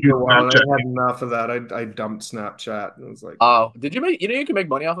Snapchat never for used a while. And I Snapchat. had enough of that. I dumped Snapchat. And it was like, Oh, did you make? You know, you can make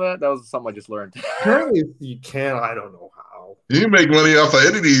money off of that. That was something I just learned. apparently you can. I don't know how. You make money off of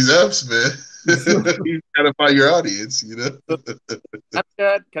any of these apps, man. You gotta find your audience, you know.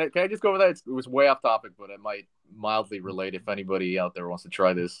 Snapchat. Can I just go over that? It was way off topic, but it might mildly relate if anybody out there wants to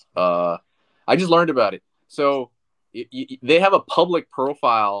try this. I just learned about it. So they have a public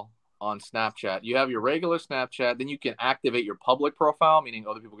profile on Snapchat. You have your regular Snapchat, then you can activate your public profile, meaning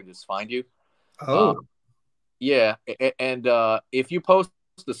other people can just find you. Oh, yeah, and if you post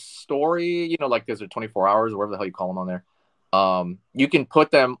the story, you know, like there's a 24 hours or whatever the hell you call them on there, you can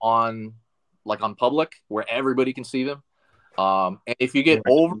put them on like on public where everybody can see them. And if you get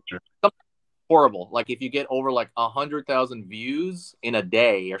over something horrible, like if you get over like 100,000 views in a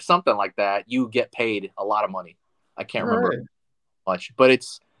day or something like that, you get paid a lot of money. I can't remember much, but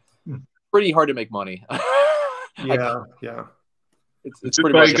it's pretty hard to make money. yeah. It's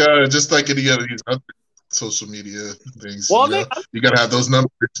pretty like much just like any other these other social media things. Well, you know? You gotta have those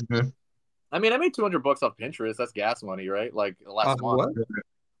numbers. You know? I mean, I made $200 off Pinterest. That's gas money, right? Like last month. What?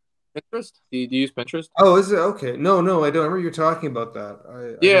 Pinterest? Do you use Pinterest? Oh, is it okay? No, I don't remember you talking about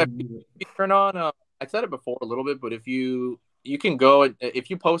that. Yeah, you turn on. I said it before a little bit, but if you can go if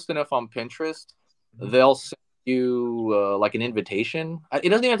you post enough on Pinterest, they'll send you like an invitation. It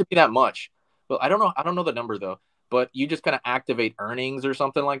doesn't even have to be that much, but I don't know the number though. But you just kind of activate earnings or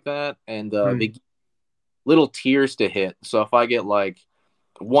something like that, and they give little tiers to hit. So if I get like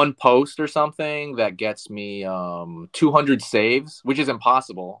one post or something that gets me 200 saves, which is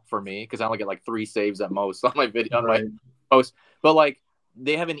impossible for me because I only get like 3 saves at most on my video on my post. But like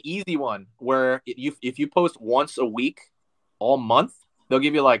they have an easy one where if you post once a week all month, they'll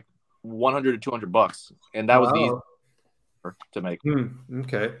give you like $100 to $200, and that was the easy to make.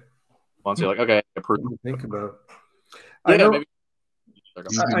 Okay. Once you're like, okay, approved. Think about. Yeah, I know. maybe.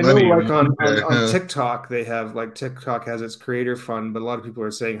 I know, like on TikTok, they have like TikTok has its creator fund, but a lot of people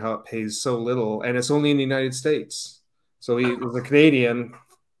are saying how it pays so little, and it's only in the United States. So as a Canadian,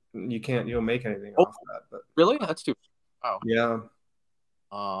 you don't make anything off that. But really, that's too. Wow.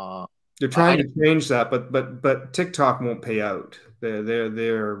 Yeah. They're trying to change that, but TikTok won't pay out.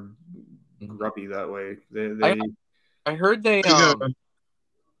 They're grubby that way. I heard they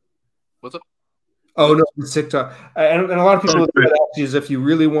what's up? Oh no, it's TikTok, and a lot of people actually is if you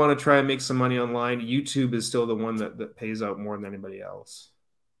really want to try and make some money online, YouTube is still the one that pays out more than anybody else.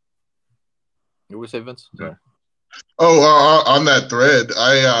 You were saying, Vince? Sorry. Oh, on that thread,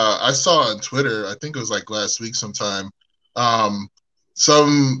 I saw on Twitter. I think it was like last week sometime.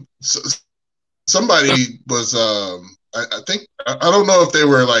 Somebody was I think I don't know if they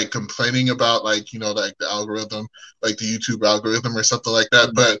were like complaining about like like the algorithm, like the YouTube algorithm or something like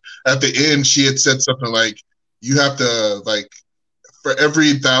that. But at the end, she had said something like you have to like for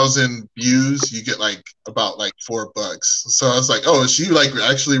every 1,000 views you get like about like $4. So I was like, oh, is she like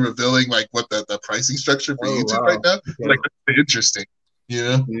actually revealing like what the pricing structure for YouTube right now? Yeah. Like that's interesting, you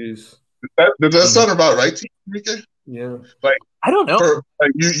know. Does that sound about right to you, Enrique? Yeah. Like I don't know. For,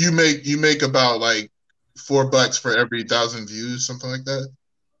 like, you make about like $4 for every 1,000 views, something like that.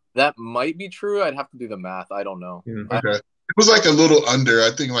 That might be true. I'd have to do the math. I don't know. Okay. It was like a little under,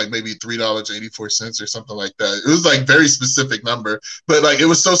 I think like maybe $3.84 or something like that. It was like very specific number, but like it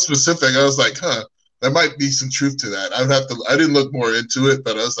was so specific. I was like, there might be some truth to that. I didn't look more into it,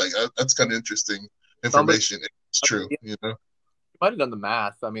 but I was like, that's kind of interesting information. It's true, you know. You might have done the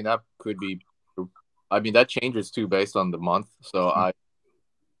math. I mean, that could be. I mean, that changes too based on the month. So I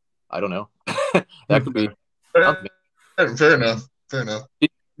don't know. That could be. Fair enough.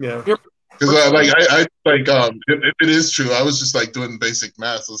 Yeah. Because I if it is true, I was just like doing basic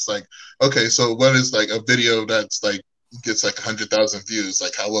math. It's like, okay, so what is like a video that's like gets like 100,000 views?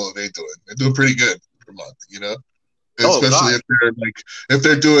 Like, how well are they doing? They're doing pretty good per month, you know. Especially if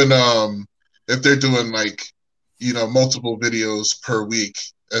they're doing like multiple videos per week,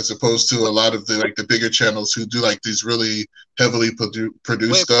 as opposed to a lot of the bigger channels who do like these really heavily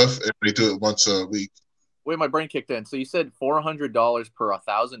produced stuff, and they do it once a week. Wait, my brain kicked in. So you said $400 per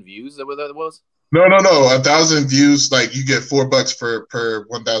 1,000 views? Is that what that was? No. 1,000 views, like you get $4 per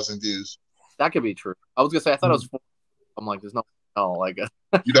 1,000 views. That could be true. I was gonna say I thought it was 4. I'm like, there's no like. You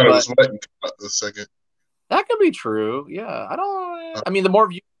thought it was what? A second. That could be true. Yeah, I mean, the more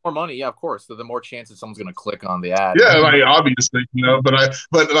views, more money. Yeah, of course. So the more chances someone's gonna click on the ad. Yeah, like obviously, but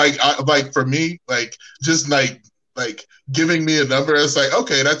for me, like just like giving me a number, it's like,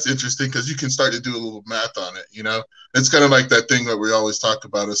 okay, that's interesting because you can start to do a little math on it, you know? It's kind of like that thing that we always talk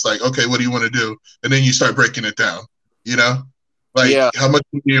about. It's like, okay, what do you want to do? And then you start breaking it down, you know? Like, Yeah. how much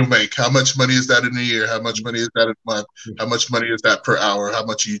do you make? How much money is that in a year? How much money is that in a month? How much money is that per hour? How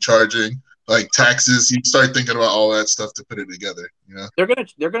much are you charging? Like taxes, you start thinking about all that stuff to put it together. You know,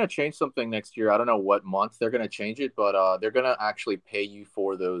 They're gonna change something next year. I don't know what month they're gonna change it, but they're gonna actually pay you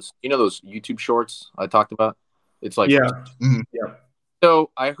for those. You know those YouTube shorts I talked about. It's like Yeah. Yeah.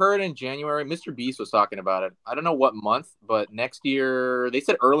 so. I heard in January, Mr. Beast was talking about it. I don't know what month, but next year they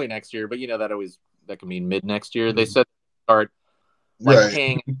said early next year. But you know that can mean mid next year. They said start like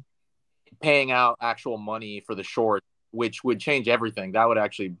right? paying out actual money for the short, which would change everything. That would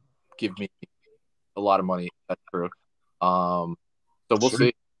actually give me a lot of money. That's true. So we'll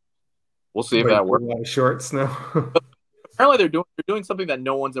see. We'll see if Like that a works. lot of shorts now. Apparently, they're doing something that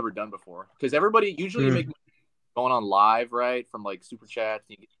no one's ever done before. Because everybody usually you make money going on live, right? From like super chats,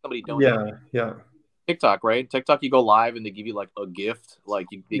 you get somebody donate. Yeah. Yeah. TikTok, right? TikTok, you go live and they give you like a gift, like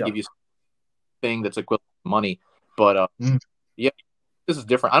they Yeah. give you something that's equivalent to money. But Mm. yeah, this is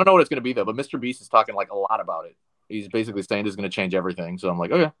different. I don't know what it's gonna be though. But Mr. Beast is talking like a lot about it. He's basically saying this is gonna change everything. So I'm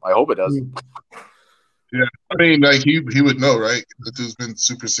like, okay, I hope it does. Yeah, I mean, like he would know, right? That dude's been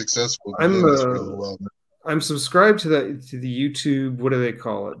super successful I'm doing this for a little while. I'm subscribed to the YouTube. What do they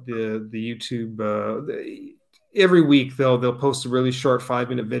call it? The YouTube. Every week they'll post a really short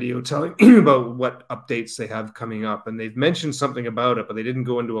 5-minute video telling about what updates they have coming up, and they've mentioned something about it, but they didn't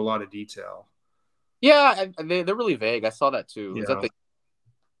go into a lot of detail. Yeah, they're really vague. I saw that too. Yeah. Is that they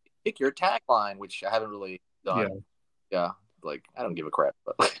pick your tagline, which I haven't really done. Yeah, like I don't give a crap.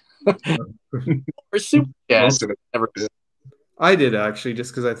 But or super Most chats. of it. Never. I did actually,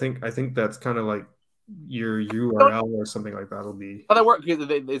 just because I think that's kind of like your URL or something like that'll be. How that work?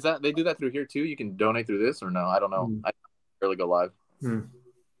 Is that they do that through here too? You can donate through this or no? I don't know. I barely go live.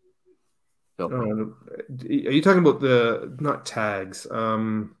 So. Are you talking about the not tags?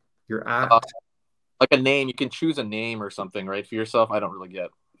 Your at like a name. You can choose a name or something, right, for yourself. I don't really get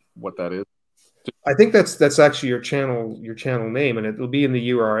what that is. I think that's actually your channel name, and it'll be in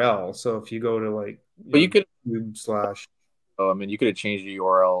the URL. So if you go to like, but you could YouTube/. Oh, I mean, you could have changed the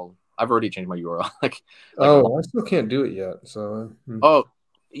URL. I've already changed my URL. like I still can't do it yet. So. Oh,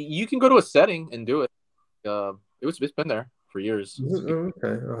 you can go to a setting and do it. It's been there for years.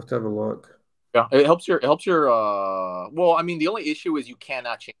 Okay, I'll have to have a look. Yeah, it helps your well, I mean, the only issue is you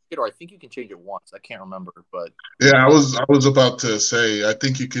cannot change it, or I think you can change it once. I can't remember, but yeah, I was about to say I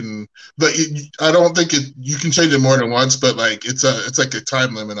think you can, but I don't think you can change it more than once. But like it's like a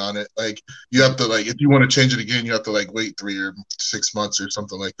time limit on it. Like you have to like if you want to change it again, you have to like wait 3 or 6 months or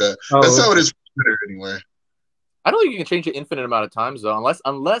something like that. That's how it is for Twitter anyway. I don't think you can change it infinite amount of times though,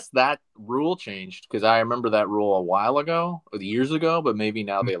 unless that rule changed. Because I remember that rule a while ago, or years ago, but maybe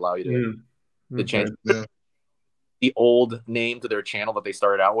now they allow you to change the old name to their channel that they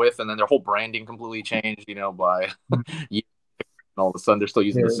started out with, and then their whole branding completely changed. By and all of a sudden they're still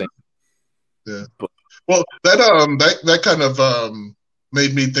using the same. Yeah. Well, that kind of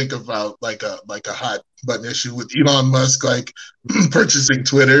made me think about like a hot button issue with Elon Musk, like purchasing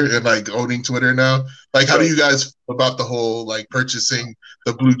Twitter and like owning Twitter now. Like, how do you guys feel about the whole like purchasing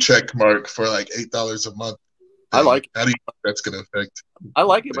the blue check mark for like $8 a month? I like it. How do you think that's going to affect? I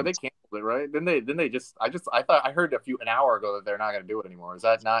like it, but they canceled it, right? Then they just I thought I heard an hour ago that they're not going to do it anymore. Is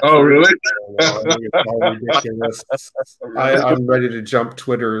that not? Oh, true? really? I think it's all ridiculous. I'm ready to jump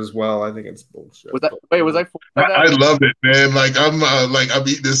Twitter as well. I think it's bullshit. Was I? I love it, man. Like I'm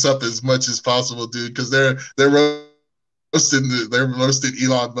eating this up as much as possible, dude, because they're roasting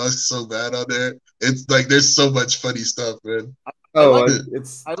Elon Musk so bad on there. It's like there's so much funny stuff, man. I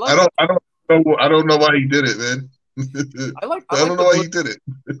don't know why he did it, man. I don't know why he did it.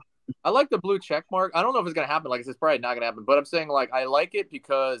 I like the blue check mark. I don't know if it's gonna happen. Like it's probably not gonna happen. But I'm saying like I like it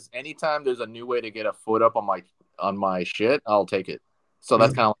because anytime there's a new way to get a foot up on my shit, I'll take it. So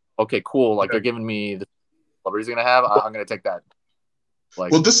that's kind of like, okay, cool. Like they're giving me the celebrities gonna have. I'm gonna take that.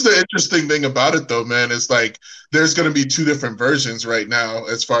 Like, well, this is the interesting thing about it, though, man. Is like there's going to be 2 different versions right now,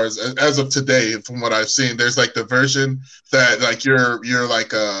 as far as of today, from what I've seen. There's like the version that like you're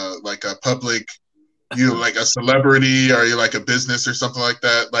like a public, you're like a celebrity, or you're like a business or something like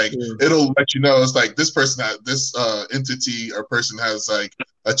that. Like it'll let you know it's like this person, this entity or person has like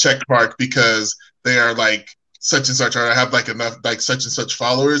a check mark because they are like such and such, or I have like enough like such and such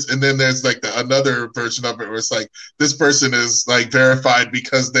followers. And then there's like another version of it where it's like this person is like verified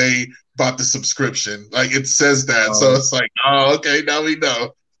because they bought the subscription. Like it says that. So it's like, oh, okay, now we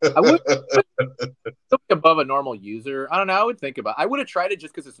know. I would above a normal user. I don't know. I would have tried it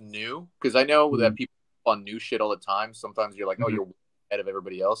just because it's new. Because I know that people on new shit all the time. Sometimes you're like, oh, you're ahead of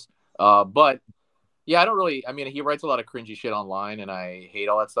everybody else. But yeah, I don't really. I mean, he writes a lot of cringy shit online, and I hate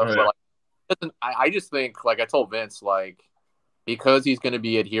all that stuff. But like, I just think, like I told Vince, like because he's going to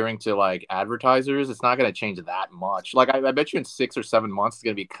be adhering to like advertisers, it's not going to change that much. Like I bet you in 6 or 7 months it's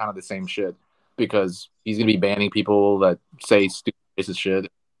going to be kind of the same shit because he's going to be banning people that say stupid racist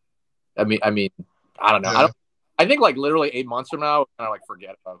shit. I mean, I don't know. Yeah. I think like literally 8 months from now, we're gonna like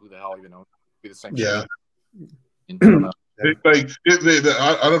forget about who the hell even knows. It'll be the same Yeah. shit. I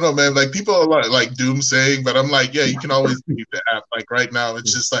don't know, man. Like people are like doomsaying, but I'm like, yeah, you can always leave the app. Like right now,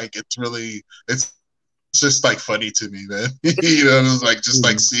 it's just like it's just like funny to me, man. You know, it's like just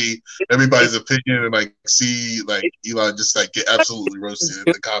like see everybody's opinion and like see like Elon just like get absolutely roasted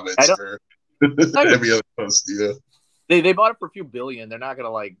in the comments for every other post. You know, they bought it for a few billion. They're not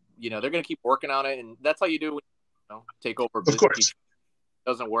gonna like they're gonna keep working on it, and that's how you do when take over. Of course,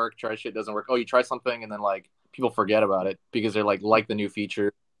 doesn't work. Try shit doesn't work. Oh, you try something, and then like people forget about it because they're like the new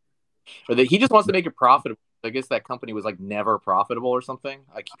feature, or he just wants to make it profitable. I guess that company was like never profitable or something.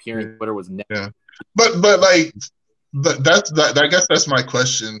 I keep hearing Twitter was never. Yeah, but like, that's I guess that's my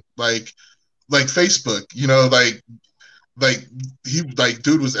question. Like Facebook, he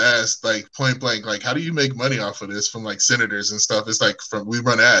dude was asked like point blank, like, how do you make money off of this from like senators and stuff? It's like we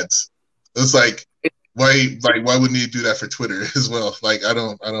run ads. It's like why wouldn't you do that for Twitter as well? Like I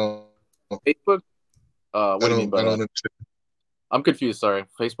don't Facebook. What do you mean by I don't that? understand. I'm confused. Sorry,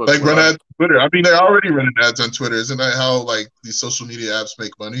 Facebook. Like run ads on Twitter. I mean, they're already running ads on Twitter. Isn't that how like these social media apps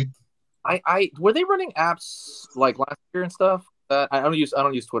make money? I were they running apps like last year and stuff? I don't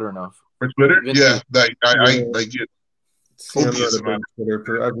use Twitter enough. For Twitter, yeah. Like I get copious amount of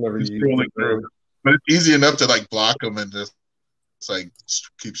Twitter. I've never used it, but it's easy enough to like block them and just like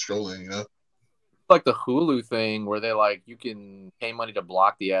keep strolling, you know. Like the Hulu thing where they like you can pay money to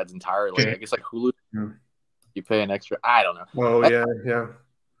block the ads entirely. I guess like Hulu, you pay an extra. I don't know. Oh yeah.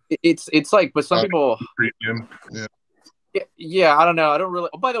 It's like, but some people. Premium. Yeah. I don't know. I don't really.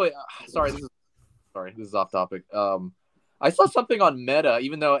 Oh, by the way, sorry. This is off topic. I saw something on Meta,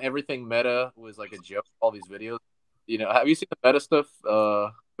 even though everything Meta was like a joke. All these videos, have you seen the Meta stuff,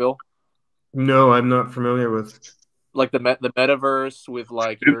 Phil? No, I'm not familiar with. Like the metaverse with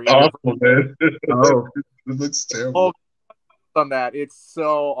like it's awful, man. Oh, it looks terrible. On that, it's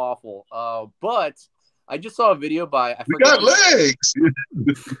so awful. But I just saw a video by. We got legs.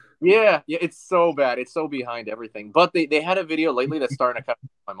 Yeah, it's so bad. It's so behind everything. But they had a video lately that's starting to cut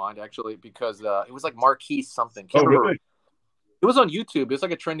my mind actually because it was like Marquise something. Can't remember. Really? It was on YouTube. It was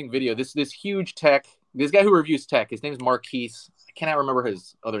like a trending video. This huge tech. This guy who reviews tech. His name's Marquise. I cannot remember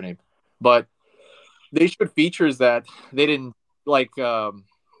his other name, but they showed features that they didn't like.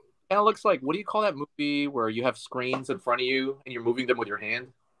 Kind of looks like, what do you call that movie where you have screens in front of you and you're moving them with your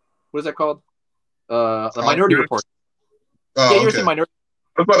hand? What is that called? The Minority Report. Oh, yeah, you're saying Minority.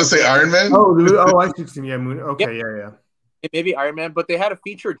 I was about to say Iron Man. I see. Yeah, Moon. Okay, yeah. Maybe Iron Man, but they had a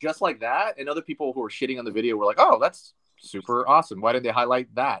feature just like that, and other people who were shitting on the video were like, "Oh, that's super awesome. Why did they highlight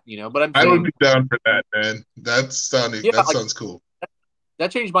that?" But I would be down for that, man. That sounds cool. That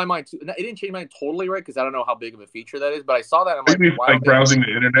changed my mind too. It didn't change my mind totally, right? Because I don't know how big of a feature that is, but I saw that. I'm maybe like browsing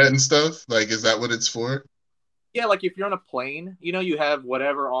the internet and stuff. Like, is that what it's for? Yeah, like if you're on a plane, you have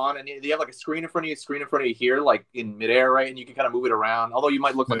whatever on, and you have like a screen in front of you, here, like in midair, right? And you can kind of move it around. Although you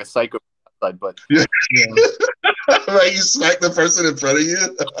might look like a psycho outside, but yeah. Like you smack the person in front of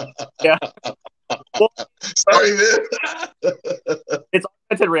you. Yeah. Well, sorry, man. It's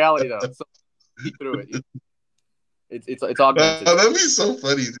augmented reality though, so see through it. It's augmented. That'd be so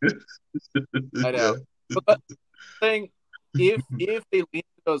funny, dude. I know. But the thing, if they lean into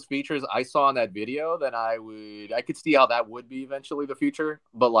those features I saw in that video, then I could see how that would be eventually the future.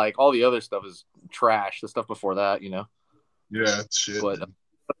 But like all the other stuff is trash. The stuff before that, Yeah, it's shit. But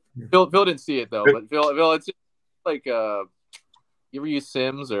Phil didn't see it though. But Phil, it's just like you ever use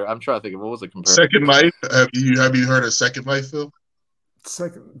Sims or I'm trying to think of what was it compared? Second Life. Have you heard of Second Life, Phil?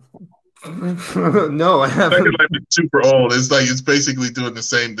 Second. No, I haven't. Second Life is super old. It's basically doing the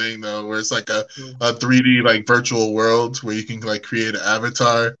same thing though, where it's like a 3D like virtual world where you can like create an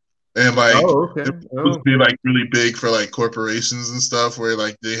avatar and like it's supposed to be like really big for like corporations and stuff where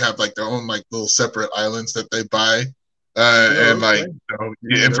like they have like their own like little separate islands that they buy and like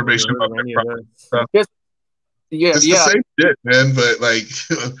get information about their stuff. It's the same shit, man. But like,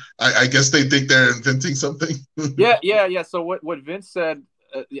 I guess they think they're inventing something. Yeah. So what Vince said.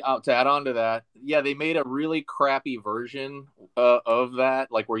 To add on to that, they made a really crappy version of that,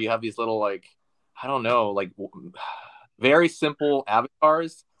 like where you have these little like, I don't know, like very simple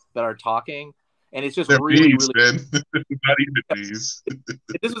avatars that are talking, and it's just really man. Not even bees.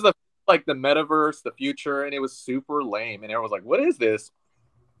 This was like the metaverse, the future, and it was super lame, and everyone was like, "What is this?"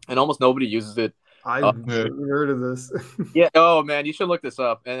 And almost nobody uses it. I've never heard of this. Yeah. Oh man, you should look this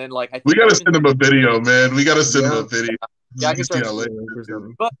up. And then like, we gotta send them a video, man. We gotta send them a video. Yeah, I can see start. how late.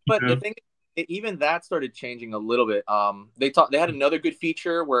 But the thing, even that started changing a little bit. They had another good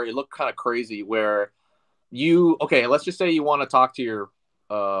feature where it looked kind of crazy. Where let's just say you want to talk to your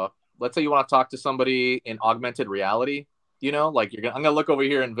let's say you want to talk to somebody in augmented reality. You know, like I'm gonna look over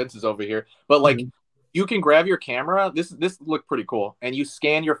here and Vince is over here, but like you can grab your camera. This looked pretty cool, and you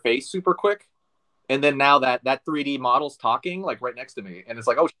scan your face super quick. And then now that 3D model's talking like right next to me, and it's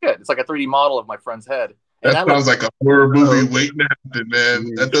like, oh shit, it's like a 3D model of my friend's head. And that sounds like a horror movie waiting to happen,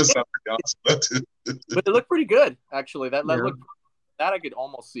 man. That does sound pretty awesome. But it looked pretty good, actually. That looked that I could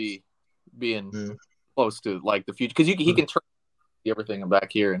almost see being close to like the future, because he can turn everything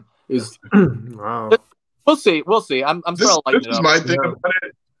back here, and it was wow. We'll see. I'm sort of lighting it up. This is my thing about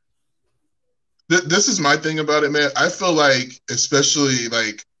it. This is my thing about it, man. I feel like, especially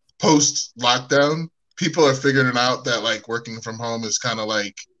like post lockdown, people are figuring out that like working from home is kind of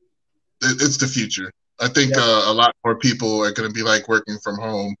like it's the future. I think a lot more people are going to be like working from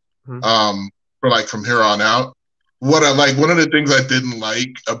home for like from here on out. What I like, one of the things I didn't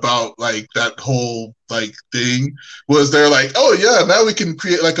like about like that whole like thing was they're like, oh yeah, now we can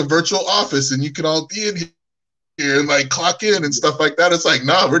create like a virtual office and you can all be in here and like clock in and stuff like that. It's like,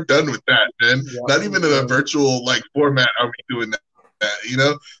 nah, we're done with that, man. Not even in a virtual like format are we doing that. You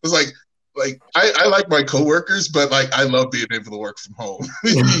know, it's like I like my coworkers, but like I love being able to work from home.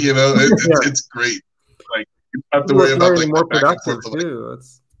 You know, it's great. Like you don't have to worry about like more productive too.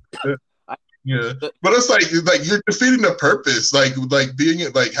 Yeah, but it's like you're defeating the purpose. Like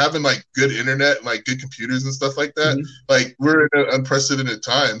being like having like good internet, and, like good computers and stuff like that. Like we're in an unprecedented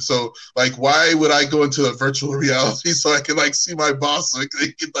time. So like, why would I go into a virtual reality so I can like see my boss, so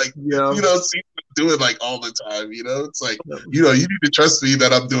they can like you know see what I'm doing like all the time? You know, it's like you know you need to trust me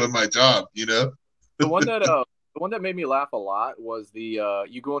that I'm doing my job. You know, the one that made me laugh a lot was the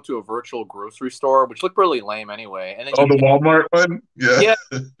you go into a virtual grocery store, which looked really lame anyway. And then the Walmart one, yeah.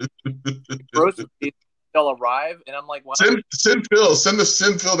 Groceries, they'll arrive, and I'm like, wow. Send Phil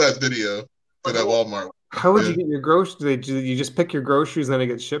that video to that Walmart. How would you get your groceries? You just pick your groceries and then it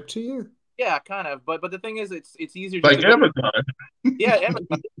gets shipped to you? Yeah, kind of. But the thing is, it's easier. Like Amazon. Yeah,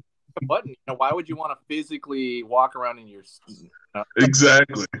 Amazon. A button. You know, why would you want to physically walk around in your?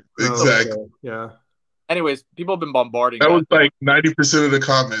 Exactly. Okay. Yeah. Anyways, people have been bombarding. That was like 90% of the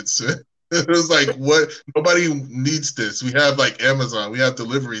comments. It was like, what? Nobody needs this. We have like Amazon. We have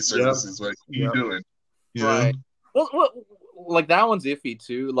delivery services. Like, what are you doing? You right. Well, like that one's iffy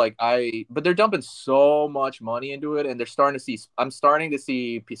too. Like but they're dumping so much money into it, and they're starting to see. I'm starting to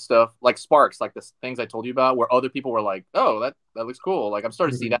see stuff like Sparks, like the things I told you about, where other people were like, "Oh, that looks cool." Like I'm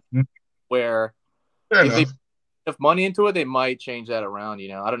starting to see that where if they enough money into it, they might change that around. You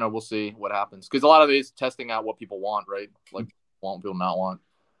know, I don't know. We'll see what happens, because a lot of it is testing out what people want, right? Like people not want.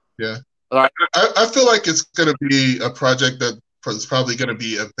 Yeah. All right. I feel like it's going to be a project that is probably going to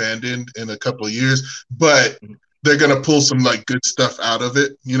be abandoned in a couple of years, but they're going to pull some like good stuff out of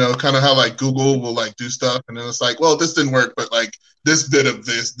it. You know, kind of how like Google will like do stuff, and then it's like, well, this didn't work, but like this bit of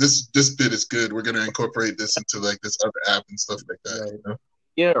this bit is good. We're going to incorporate this into like this other app and stuff like that. Right. You know?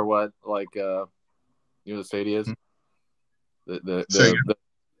 Yeah, or what? Like you know what the Stadia is? The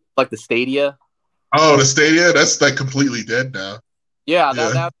like the Stadia. Oh, the Stadia, that's like completely dead now. Yeah,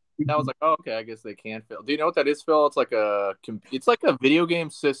 that was like, oh, okay, I guess they can, Phil. Do you know what that is, Phil? It's like a video game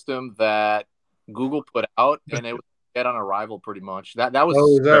system that Google put out, and it was dead on arrival, pretty much. That was.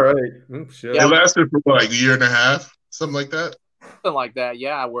 Oh, is that right? Oops, yeah, it lasted for like a year and a half, something like that. Something like that,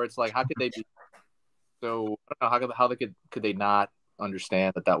 yeah. Where it's like, how could they be? So I don't know how they could they not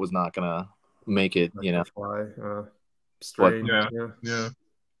understand that was not gonna make it, you know? Strange. Yeah.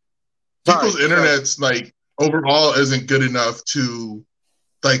 People's internet's like overall isn't good enough to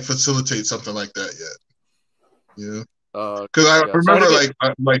like facilitate something like that yet. You know? Because I remember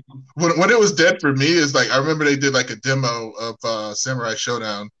like when it was dead for me is like I remember they did like a demo of Samurai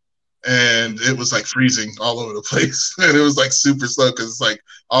Showdown, and it was like freezing all over the place, and it was like super slow because it's like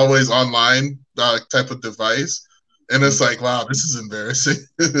always online type of device. And it's like, wow, this is embarrassing.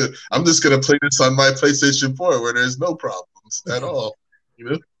 I'm just gonna play this on my PlayStation 4 where there's no problems at all. You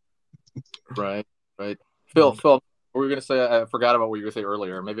know? Right. Phil, what were you gonna say? I forgot about what you were gonna say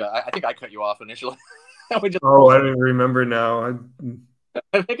earlier. Maybe I think I cut you off initially. I don't remember now.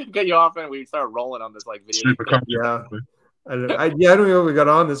 I think I cut you off and we started rolling on this like video. Yeah. I don't know how we got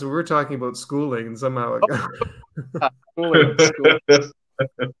on this. We were talking about schooling, and somehow it got...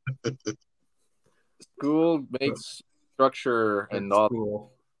 School makes structure and all.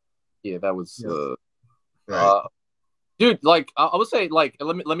 Cool. Yeah, that was right. Dude, like I would say, like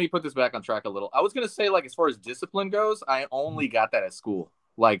let me put this back on track a little. I was gonna say, like, as far as discipline goes, I only got that at school.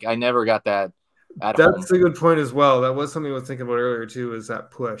 Like I never got that at home. That's a good point as well. That was something I was thinking about earlier too, is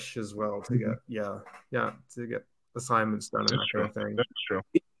that push as well to get, to get assignments done and that kind of thing. That's true.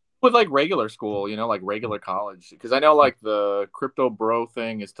 With like regular school, you know, like regular college, because I know like the crypto bro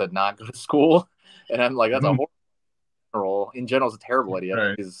thing is to not go to school, and I'm like, that's a horrible. In general, it's a terrible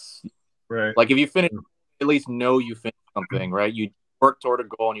idea because, like, if you finish, at least know you finished something, right? You work toward a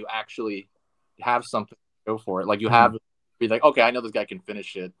goal and you actually have something to go for it. Like you have, be like, okay, I know this guy can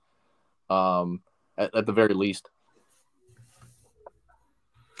finish it. At the very least.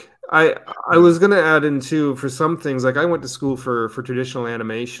 I was going to add in too, for some things, like I went to school for traditional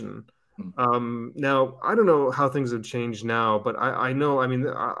animation. Now I don't know how things have changed now, but I know, I mean,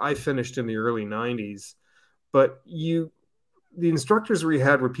 I finished in the early 90s, but the instructors we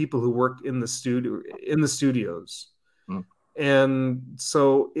had were people who worked in the studios. And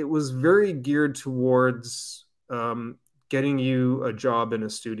so it was very geared towards getting you a job in a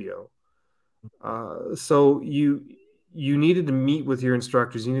studio. So you needed to meet with your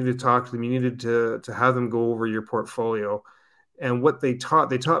instructors, you needed to talk to them, you needed to have them go over your portfolio. And what they taught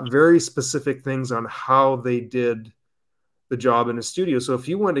very specific things on how they did the job in a studio. So if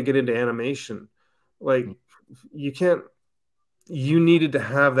you wanted to get into animation, like you needed to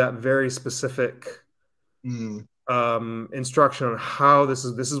have that very specific instruction on how this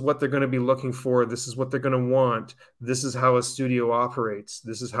is what they're going to be looking for. This is what they're going to want. This is how a studio operates.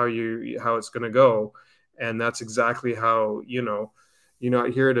 This is how it's going to go. And that's exactly how, you're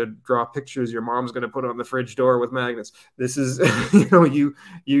not here to draw pictures your mom's going to put on the fridge door with magnets. This is,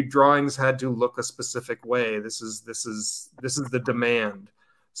 you drawings had to look a specific way. This is the demand.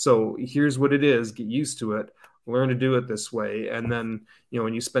 So here's what it is. Get used to it. Learn to do it this way. And then,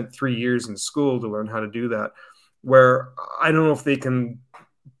 when you spent 3 years in school to learn how to do that, where I don't know if they can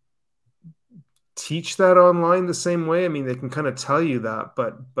teach that online the same way. I mean, they can kind of tell you that,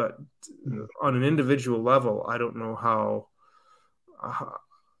 but on an individual level, I don't know how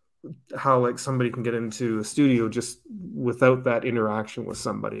like somebody can get into a studio just without that interaction with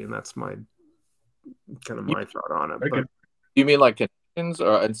somebody. And that's my thought on it. But you mean like connections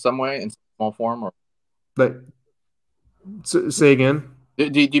or in some way, in small form, or like, say again?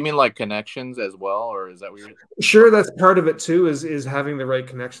 Do you mean like connections as well, or is that what you're? Sure, that's part of it too. Is having the right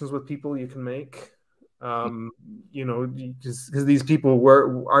connections with people you can make. Because these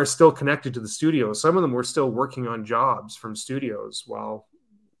people are still connected to the studio. Some of them were still working on jobs from studios while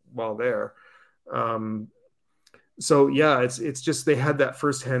there. So yeah, it's just they had that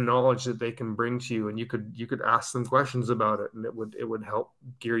firsthand knowledge that they can bring to you, and you could ask them questions about it, and it would help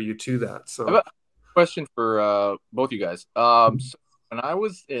gear you to that. So, I have a question for both you guys. So when I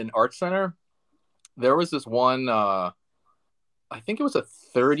was in art center, there was this one, I think it was a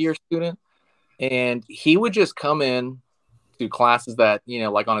third-year student, and he would just come in to classes that,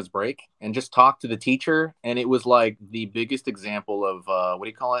 like on his break and just talk to the teacher. And it was like the biggest example of, what do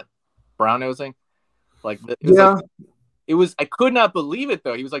you call it? Brown nosing. Like, it was, I could not believe it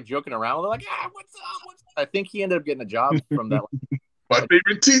though. He was like joking around. They're like, what's up? I think he ended up getting a job from that. My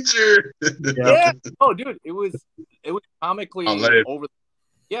favorite teacher. Yeah. Oh, dude, it was comically over.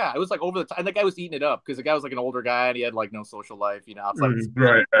 Yeah, it was like over the top. And the guy was eating it up because the guy was like an older guy and he had like no social life, outside.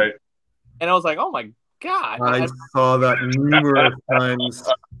 Right. And I was like, oh my God. I saw that numerous times.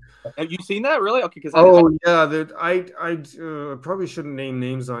 Have you seen that really? Okay. I probably shouldn't name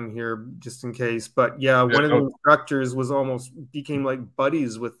names on here just in case, but one of the instructors became like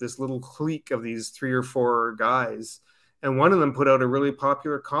buddies with this little clique of these 3 or 4 guys. And one of them put out a really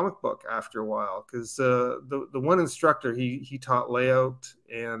popular comic book after a while because the one instructor, he taught layout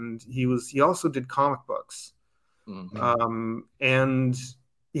and he also did comic books. And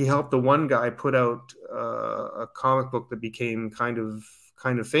he helped the one guy put out a comic book that became kind of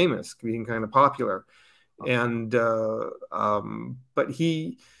famous, became kind of popular. And but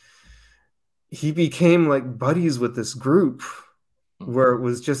he became like buddies with this group where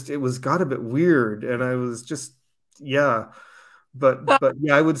it got a bit weird, and I was just but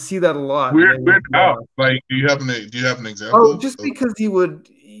I would see that a lot. Weird how? Like, do you have an example? Oh, just because he was,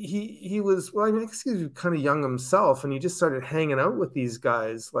 I guess he was kind of young himself, and he just started hanging out with these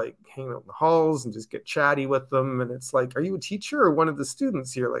guys, like hanging out in the halls and just get chatty with them. And it's like, are you a teacher or one of the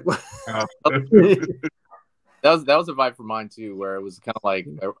students here? Like, what? That was a vibe for mine too, where it was kind of like,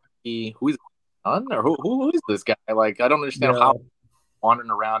 who is son or who is this guy? Like, I don't understand how wandering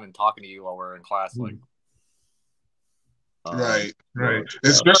around and talking to you while we're in class, like. Right.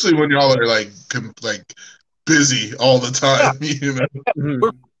 Especially when y'all are like busy all the time,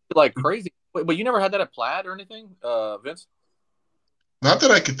 We're like crazy. But you never had that at Plaid or anything, Vince? Not that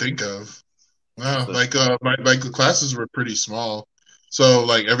I could think of. No, like the classes were pretty small. So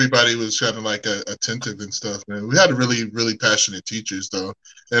like everybody was kind of like attentive and stuff, man. We had really, really passionate teachers though.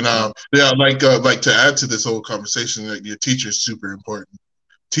 And yeah, like to add to this whole conversation, like your teacher's super important.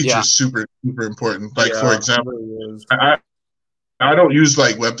 Teacher's super, super important. Like for example, really I don't use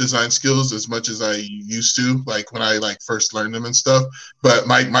like web design skills as much as I used to, like when I like first learned them and stuff. But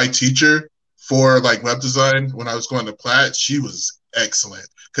my teacher for like web design when I was going to Platt, she was excellent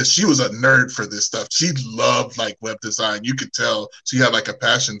because she was a nerd for this stuff. She loved like web design. You could tell she had like a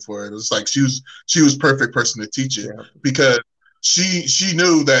passion for it. It was like she was perfect person to teach it because she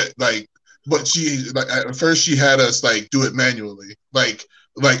knew that like but she like at first she had us like do it manually. Like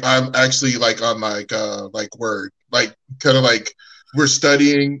I'm actually like on like Word. Like kind of like we're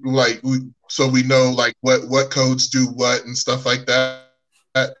studying like so we know like what codes do what and stuff like that.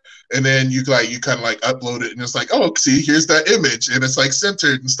 And then you kind of like upload it and it's like, oh, see, here's that image and it's like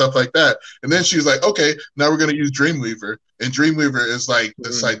centered and stuff like that. And then she was like, okay, now we're going to use Dreamweaver. And Dreamweaver is like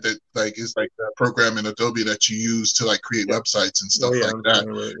the site that like is like the program in Adobe that you use to like create websites and stuff like that.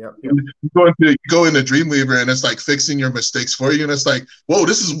 You go into Dreamweaver and it's like fixing your mistakes for you. And it's like, whoa,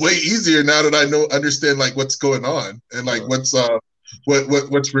 this is way easier now that I understand like what's going on and like what's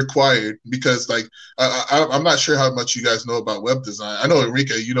required, because like I'm not sure how much you guys know about web design. I know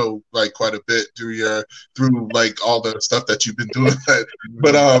Enrique, you know like quite a bit through like all the stuff that you've been doing.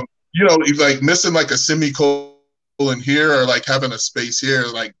 But you know, like missing like a semicolon here or like having a space here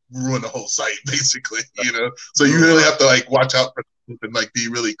like ruin the whole site basically, you know. So you really have to like watch out for and like be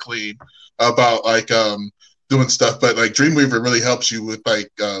really clean about like doing stuff. But like Dreamweaver really helps you with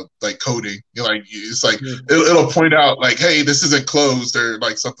like coding. You know, like it's like it'll point out like, hey, this isn't closed or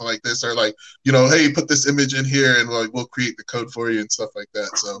like something like this, or like, you know, hey, put this image in here and like we'll create the code for you and stuff like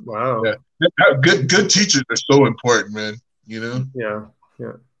that. So good teachers are so important, man. You know.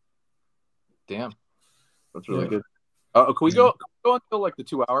 Damn, that's really good. Can we go until like the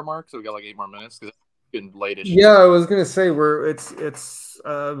 2 hour mark? So we got like 8 more minutes because it's getting late-ish. Yeah, I was gonna say it's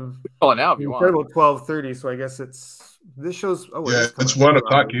call it now if you want. About 12:30, so I guess this show's it's 1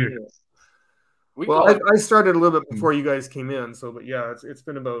 o'clock here. Well, I started a little bit before you guys came in, so but yeah, it's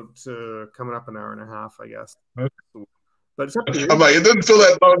been about coming up an hour and a half, I guess. But it's I'm like, it doesn't feel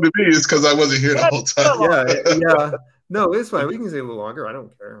that long to me. It's because I wasn't here the whole time. Yeah. No, it's fine. We can stay a little longer. I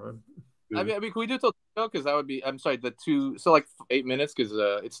don't care. I mean, can we do it till 2? Because that would be. I'm sorry, the 2. So like 8 minutes, because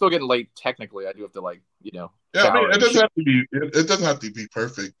it's still getting late. Technically, I do have to like, you know. Yeah, I mean, it doesn't have to be. It doesn't have to be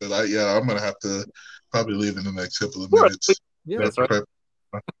perfect, but I'm gonna have to probably leave in the next couple of minutes. Yeah, that's right.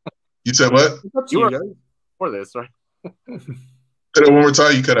 You said what? You were for this, right? Say it one more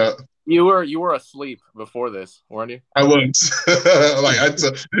time. You cut out. You were asleep before this, weren't you? I was. Like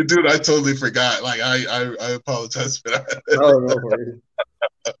dude, I totally forgot. Like I apologize for that. Oh, no worries.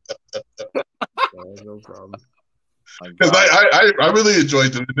 No problem. Because I really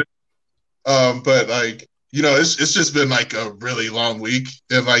enjoyed doing it. But like, you know, it's just been like a really long week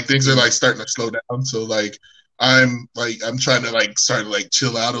and like things are like starting to slow down. So like I'm trying to like start to like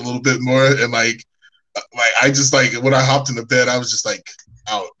chill out a little bit more, and like I just like when I hopped into bed, I was just like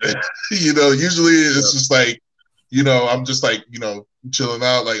out. You know, usually it's just like, you know, I'm just like, you know, chilling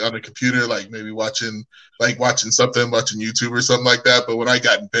out like on the computer, like maybe watching something, watching YouTube or something like that. But when I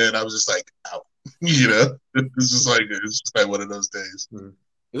got in bed, I was just like out. You know, it's just like one of those days.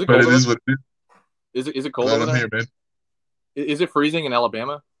 Is it but cold? It is what it is. Is it cold over there? Here, man. Is it freezing in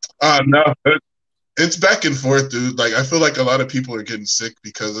Alabama? No, it's back and forth, dude. Like I feel like a lot of people are getting sick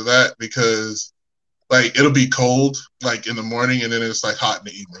because of that. Because like it'll be cold like in the morning and then it's like hot in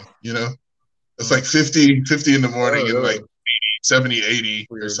the evening. You know, it's like 50 in the morning and like 70, 80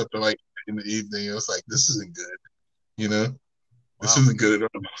 or something like in the evening. It was like, this isn't good. You know, this isn't good at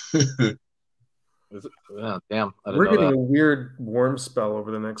all. Damn. We're getting a weird warm spell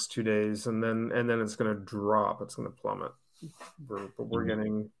over the next 2 days, and then it's going to drop. It's going to plummet. But we're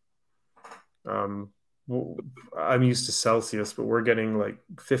getting, I'm used to Celsius, but we're getting like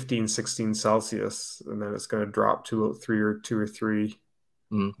 15, 16 Celsius, and then it's going to drop to 2 or 3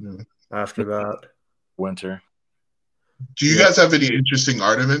 after that. Winter. Do you guys have any interesting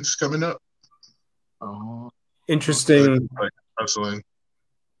art events coming up? Interesting. Like wrestling.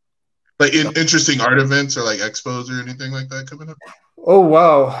 Like interesting art events or like expos or anything like that coming up? Oh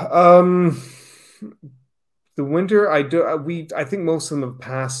wow. The winter, I think most of them have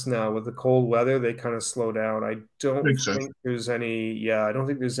passed now. With the cold weather, they kind of slow down. I don't think there's any. Yeah, I don't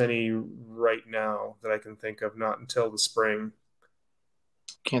think there's any right now that I can think of. Not until the spring.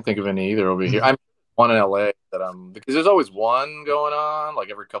 Can't think of any either over here. I'm one in LA that because there's always one going on like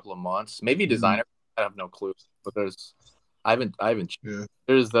every couple of months. Maybe designer. I have no clue, but there's I haven't. Yeah.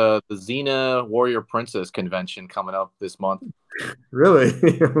 There's the Xena Warrior Princess convention coming up this month. Really?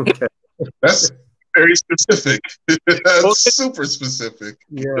 Okay. That's very specific. That's Well, super specific.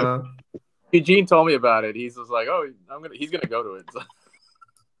 Yeah. Eugene told me about it. He's just like, oh, he's gonna go to it. So.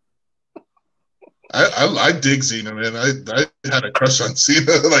 I dig Xena, man. I had a crush on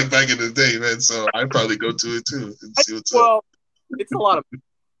Xena like back in the day, man. So I'd probably go to it too and see what's up. Well, it's a lot of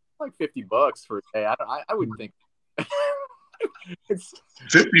like $50 for a day. I would think it's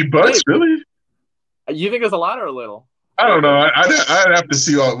 $50, really? You think it's a lot or a little? I don't know. I'd have to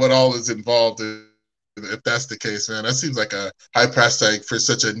see what all is involved if that's the case, man. That seems like a high price tag for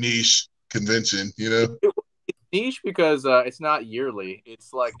such a niche convention, you know? It's niche because it's not yearly.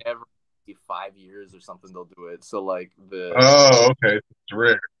 It's like every 5 years or something they'll do it. So like Oh, okay. It's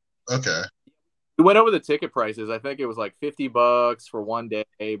rare. Okay. We went over the ticket prices. I think it was like $50 for one day,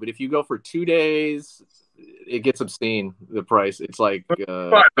 but if you go for 2 days, it gets obscene. The price. It's like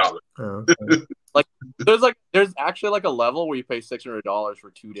 $5. like there's actually like a level where you pay $600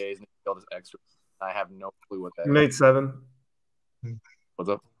 for 2 days and you get all this extra. I have no clue what that is. Mate 7. What's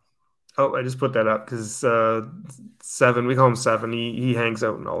up? Oh, I just put that up because 7, we call him 7. He hangs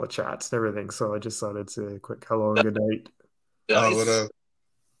out in all the chats and everything. So I just thought it's a quick hello and good night. Oh, what up?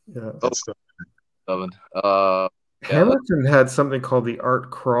 Yeah. Oh, 7. Hamilton had something called the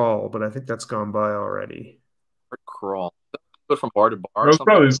Art Crawl, but I think that's gone by already. Art Crawl. Go from bar to bar. It was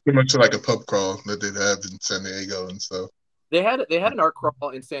probably too much like a pub crawl that they'd have in San Diego and stuff. They had an art crawl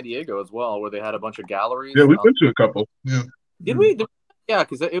in San Diego as well, where they had a bunch of galleries. Yeah, we went to a couple. Yeah. Did we? Yeah,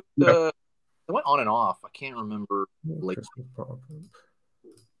 because it went on and off. I can't remember where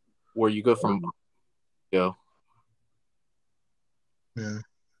you go from. Yeah.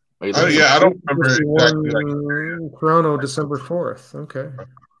 I don't remember exactly. Like Toronto, December 4th. Okay.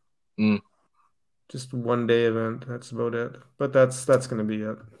 Mm. Just one day event. That's about it. But that's going to be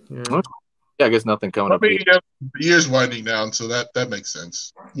it. Yeah. Yeah, I guess nothing coming up. The year's winding down, so that makes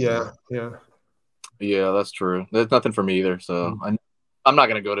sense. Yeah. Yeah, that's true. There's nothing for me either. So I'm not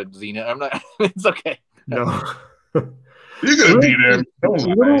gonna go to Xena. I'm not. It's okay. No. You're gonna be there.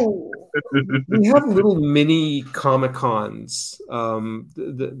 We have little mini Comic Cons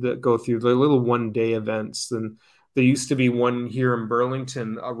that go through. They're little one-day events, and there used to be one here in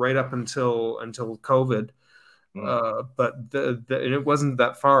Burlington right up until COVID. But it wasn't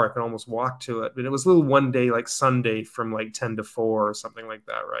that far. I could almost walk to it. But it was a little one day, like Sunday from like 10 to 4 or something like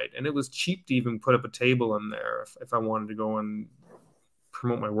that, right? And it was cheap to even put up a table in there if I wanted to go and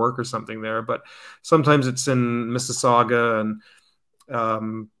promote my work or something there. But sometimes it's in Mississauga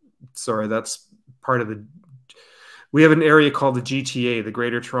and sorry, that's part of the. We have an area called the GTA, the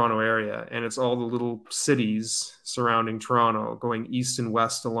Greater Toronto Area, and it's all the little cities surrounding Toronto, going east and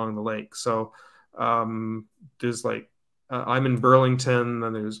west along the lake. So there's like I'm in Burlington,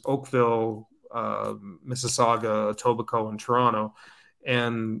 and there's Oakville, Mississauga, Etobicoke, and Toronto,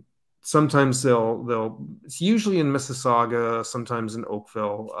 and sometimes it's usually in Mississauga, sometimes in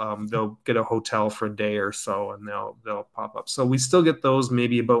Oakville. They'll get a hotel for a day or so, and they'll pop up. So we still get those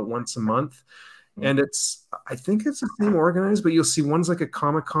maybe about once a month, and I think it's the same organized, but you'll see one's like a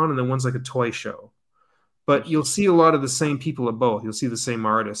Comic-Con and then one's like a toy show. But you'll see a lot of the same people at both. You'll see the same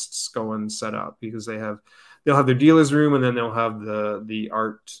artists go and set up because they'll have their dealer's room, and then they'll have the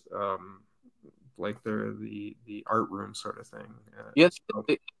art, like the art room sort of thing. Yes,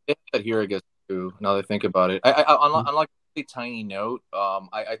 they have that here, I guess, too. Now that I think about it, on like a tiny note,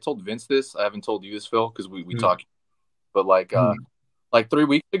 I told Vince this. I haven't told you this, Phil, because we talked. But like 3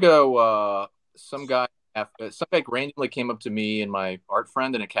 weeks ago, some guy randomly came up to me and my art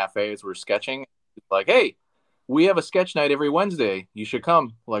friend in a cafe as we were sketching. He's like, hey, we have a sketch night every Wednesday. You should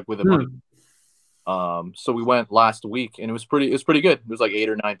come, like with a bunch. So we went last week, and it was pretty good. It was like 8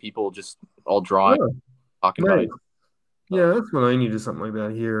 or 9 people just all drawing, talking about it. Yeah, that's when I needed something like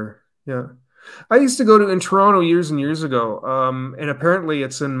that here. Yeah. I used to go in Toronto years and years ago. And apparently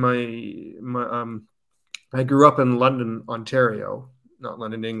it's in my I grew up in London, Ontario. Not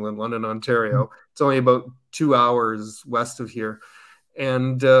London, England, London, Ontario. It's only about 2 hours west of here.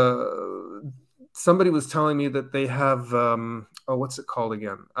 And somebody was telling me that they have what's it called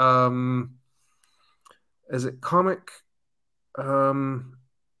again? Is it comic?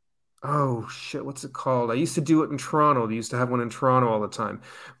 Oh shit, what's it called? I used to do it in Toronto. They used to have one in Toronto all the time,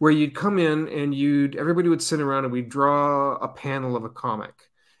 where you'd come in and everybody would sit around and we'd draw a panel of a comic,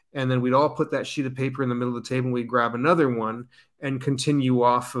 and then we'd all put that sheet of paper in the middle of the table, and we'd grab another one and continue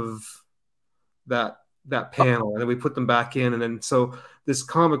off of that panel, and then we put them back in, and then so this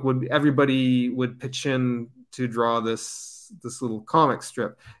comic everybody would pitch in to draw this little comic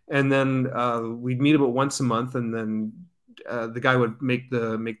strip, and then we'd meet about once a month, and then the guy would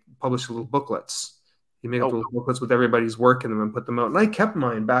publish little booklets. He made up Oh. little booklets with everybody's work in them and put them out. And I kept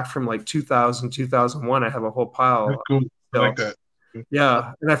mine back from like 2000, 2001. I have a whole pile. That's cool. I like that.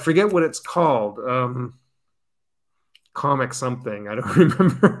 Yeah, and I forget what it's called. Comic something. I don't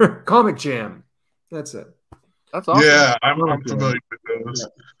remember. Comic Jam. That's it. That's awesome. Yeah, I'm familiar with those.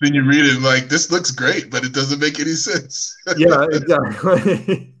 Yeah. Then you read it and like, this looks great, but it doesn't make any sense. Yeah,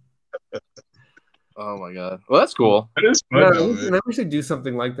 exactly. Oh my god. Well, that's cool. It is fun, and I wish I'd do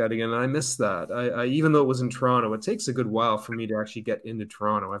something like that again. I miss that. I even though it was in Toronto, it takes a good while for me to actually get into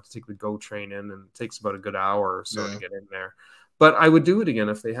Toronto. I have to take the GO train in, and it takes about a good hour or so to get in there. But I would do it again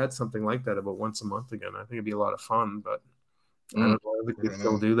if they had something like that about once a month again. I think it'd be a lot of fun, but I don't know if they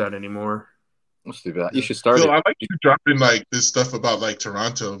still do that anymore. Let's do that. You should start. I like you dropping like this stuff about like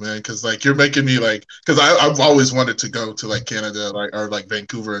Toronto, man, because like you're making me like, because I've always wanted to go to like Canada, like or like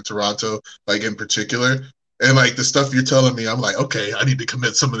Vancouver and Toronto, like in particular. And like the stuff you're telling me, I'm like, okay, I need to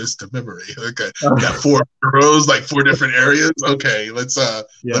commit some of this to memory. Okay, got 4 rows, like 4 different areas. Okay, let's let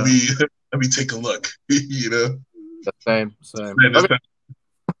me take a look. You know, the same.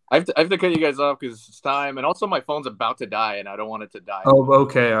 I have to cut you guys off because it's time, and also my phone's about to die, and I don't want it to die. Oh,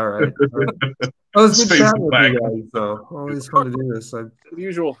 okay, all right. Oh, it's good chatting with you guys, though. Always fun to do this. As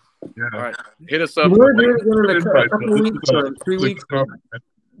usual. Yeah. All right, hit us up. You want to do it in a couple of weeks or in 3 weeks?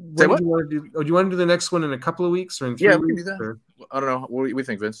 Say what? Do you want to do? Oh, do you want to do the next one in a couple of weeks or in 3 weeks? Yeah, we can do that. Or? I don't know. What do you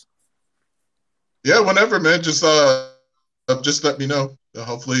think, Vince? Yeah, whenever, man. Just let me know.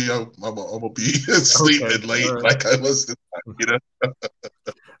 Hopefully, I will be sleeping late like I was this time, you know.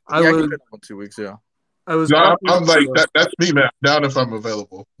 I can do it in 2 weeks. Yeah, I'm like that. That's me, man. Down if I'm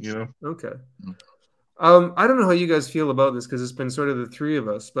available, you know. Okay. I don't know how you guys feel about this because it's been sort of the 3 of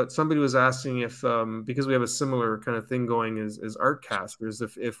us, but somebody was asking if, because we have a similar kind of thing going as Artcasters,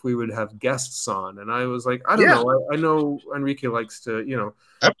 if we would have guests on, and I was like, I don't know. I know Enrique likes to, you know.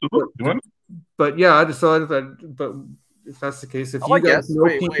 Absolutely. But yeah, I just thought that. But if that's the case, if you guys know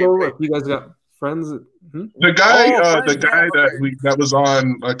people, if you guys got friends. The guy that was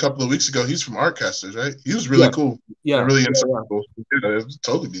on a couple of weeks ago, he's from Artcasters, right? He was really cool. Yeah, really insightful. Yeah, it was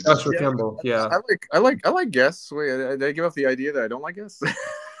totally. Joshua Campbell. Yeah, I like guests. Wait, did I give off the idea that I don't like guests?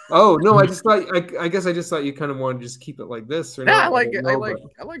 Oh no, I just thought. I guess I just thought you kind of wanted to just keep it like this. Or I like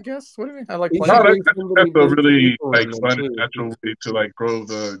guests. What do you mean? I like. That's a really like fun and natural way to like grow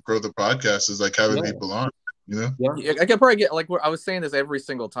the podcast is like having people on. You know? Yeah, I could probably get like I was saying this every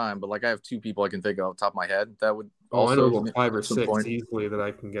single time, but like I have 2 people I can think of off the top of my head that would also. I know about 5 or 6 easily that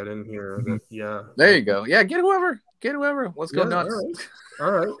I can get in here. Yeah. There you go. Yeah, get whoever. Let's go nuts.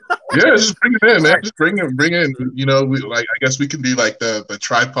 All right. Yeah, just bring it in, man. Just bring in. You know, we like. I guess we can be like the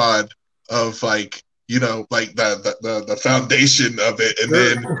tripod of like. You know, like the foundation of it, and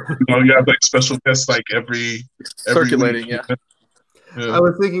then you have like special guests like every circulating. Week. Yeah. I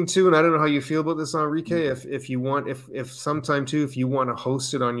was thinking too, and I don't know how you feel about this, Enrique. If you want, if sometime too, if you want to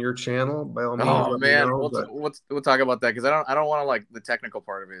host it on your channel, by all means. Oh man, we'll talk about that because I don't want to like the technical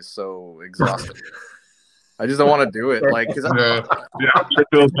part of it is so exhausting. I just don't want to do it, like because all right.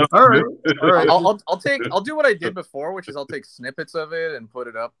 I'll do what I did before, which is I'll take snippets of it and put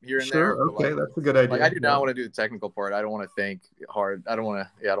it up here and there. Okay, like, that's a good idea. Like I do not want to do the technical part. I don't want to think hard. I don't want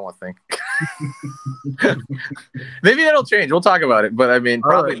to think. Maybe that'll change. We'll talk about it, but I mean,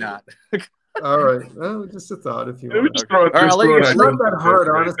 probably not. All right. Well, just a thought if you want. It's not that hard,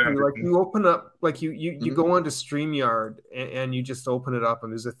 honestly. Like you open up, like you go onto StreamYard and you just open it up,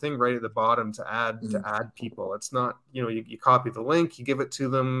 and there's a thing right at the bottom to add people. It's not, you copy the link, you give it to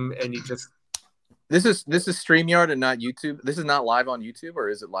them, and you just. This is StreamYard and not YouTube. This is not live on YouTube, or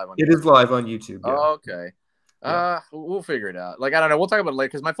is it live on? It is live on YouTube. Yeah. Oh, okay. We'll figure it out. Like I don't know. We'll talk about it later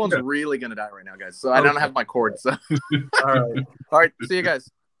because my phone's really gonna die right now, guys. So I don't have my cord. So. All right. See you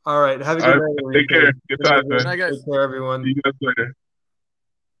guys. All right. Have a good night. Take care. Good time, man. Guys. Take care, everyone. See you guys later.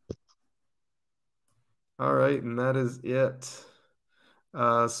 All right, and that is it.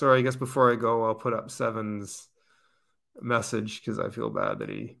 Sorry, I guess before I go, I'll put up Seven's message because I feel bad that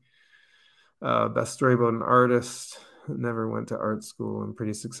he best story about an artist, never went to art school and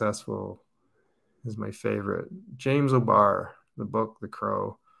pretty successful is my favorite. James O'Barr, the book, The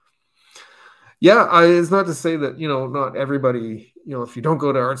Crow. Yeah, it's not to say that, not everybody, if you don't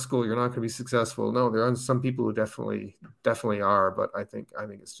go to art school, you're not going to be successful. No, there are some people who definitely are, but I think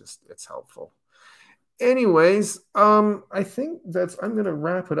it's helpful. Anyways, I think I'm going to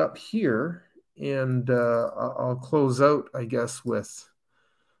wrap it up here, and I'll close out, I guess, with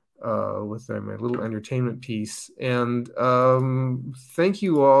my little entertainment piece. And thank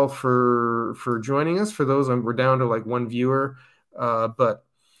you all for joining us. For those, we're down to like 1 viewer, but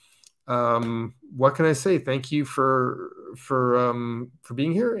what can I say? Thank you for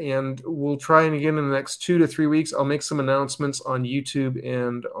being here, and we'll try and again in the next 2 to 3 weeks. I'll make some announcements on YouTube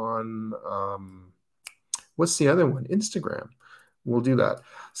and on what's the other one? Instagram. We'll do that.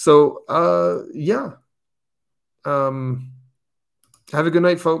 So yeah. Have a good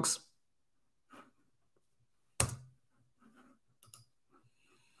night, folks.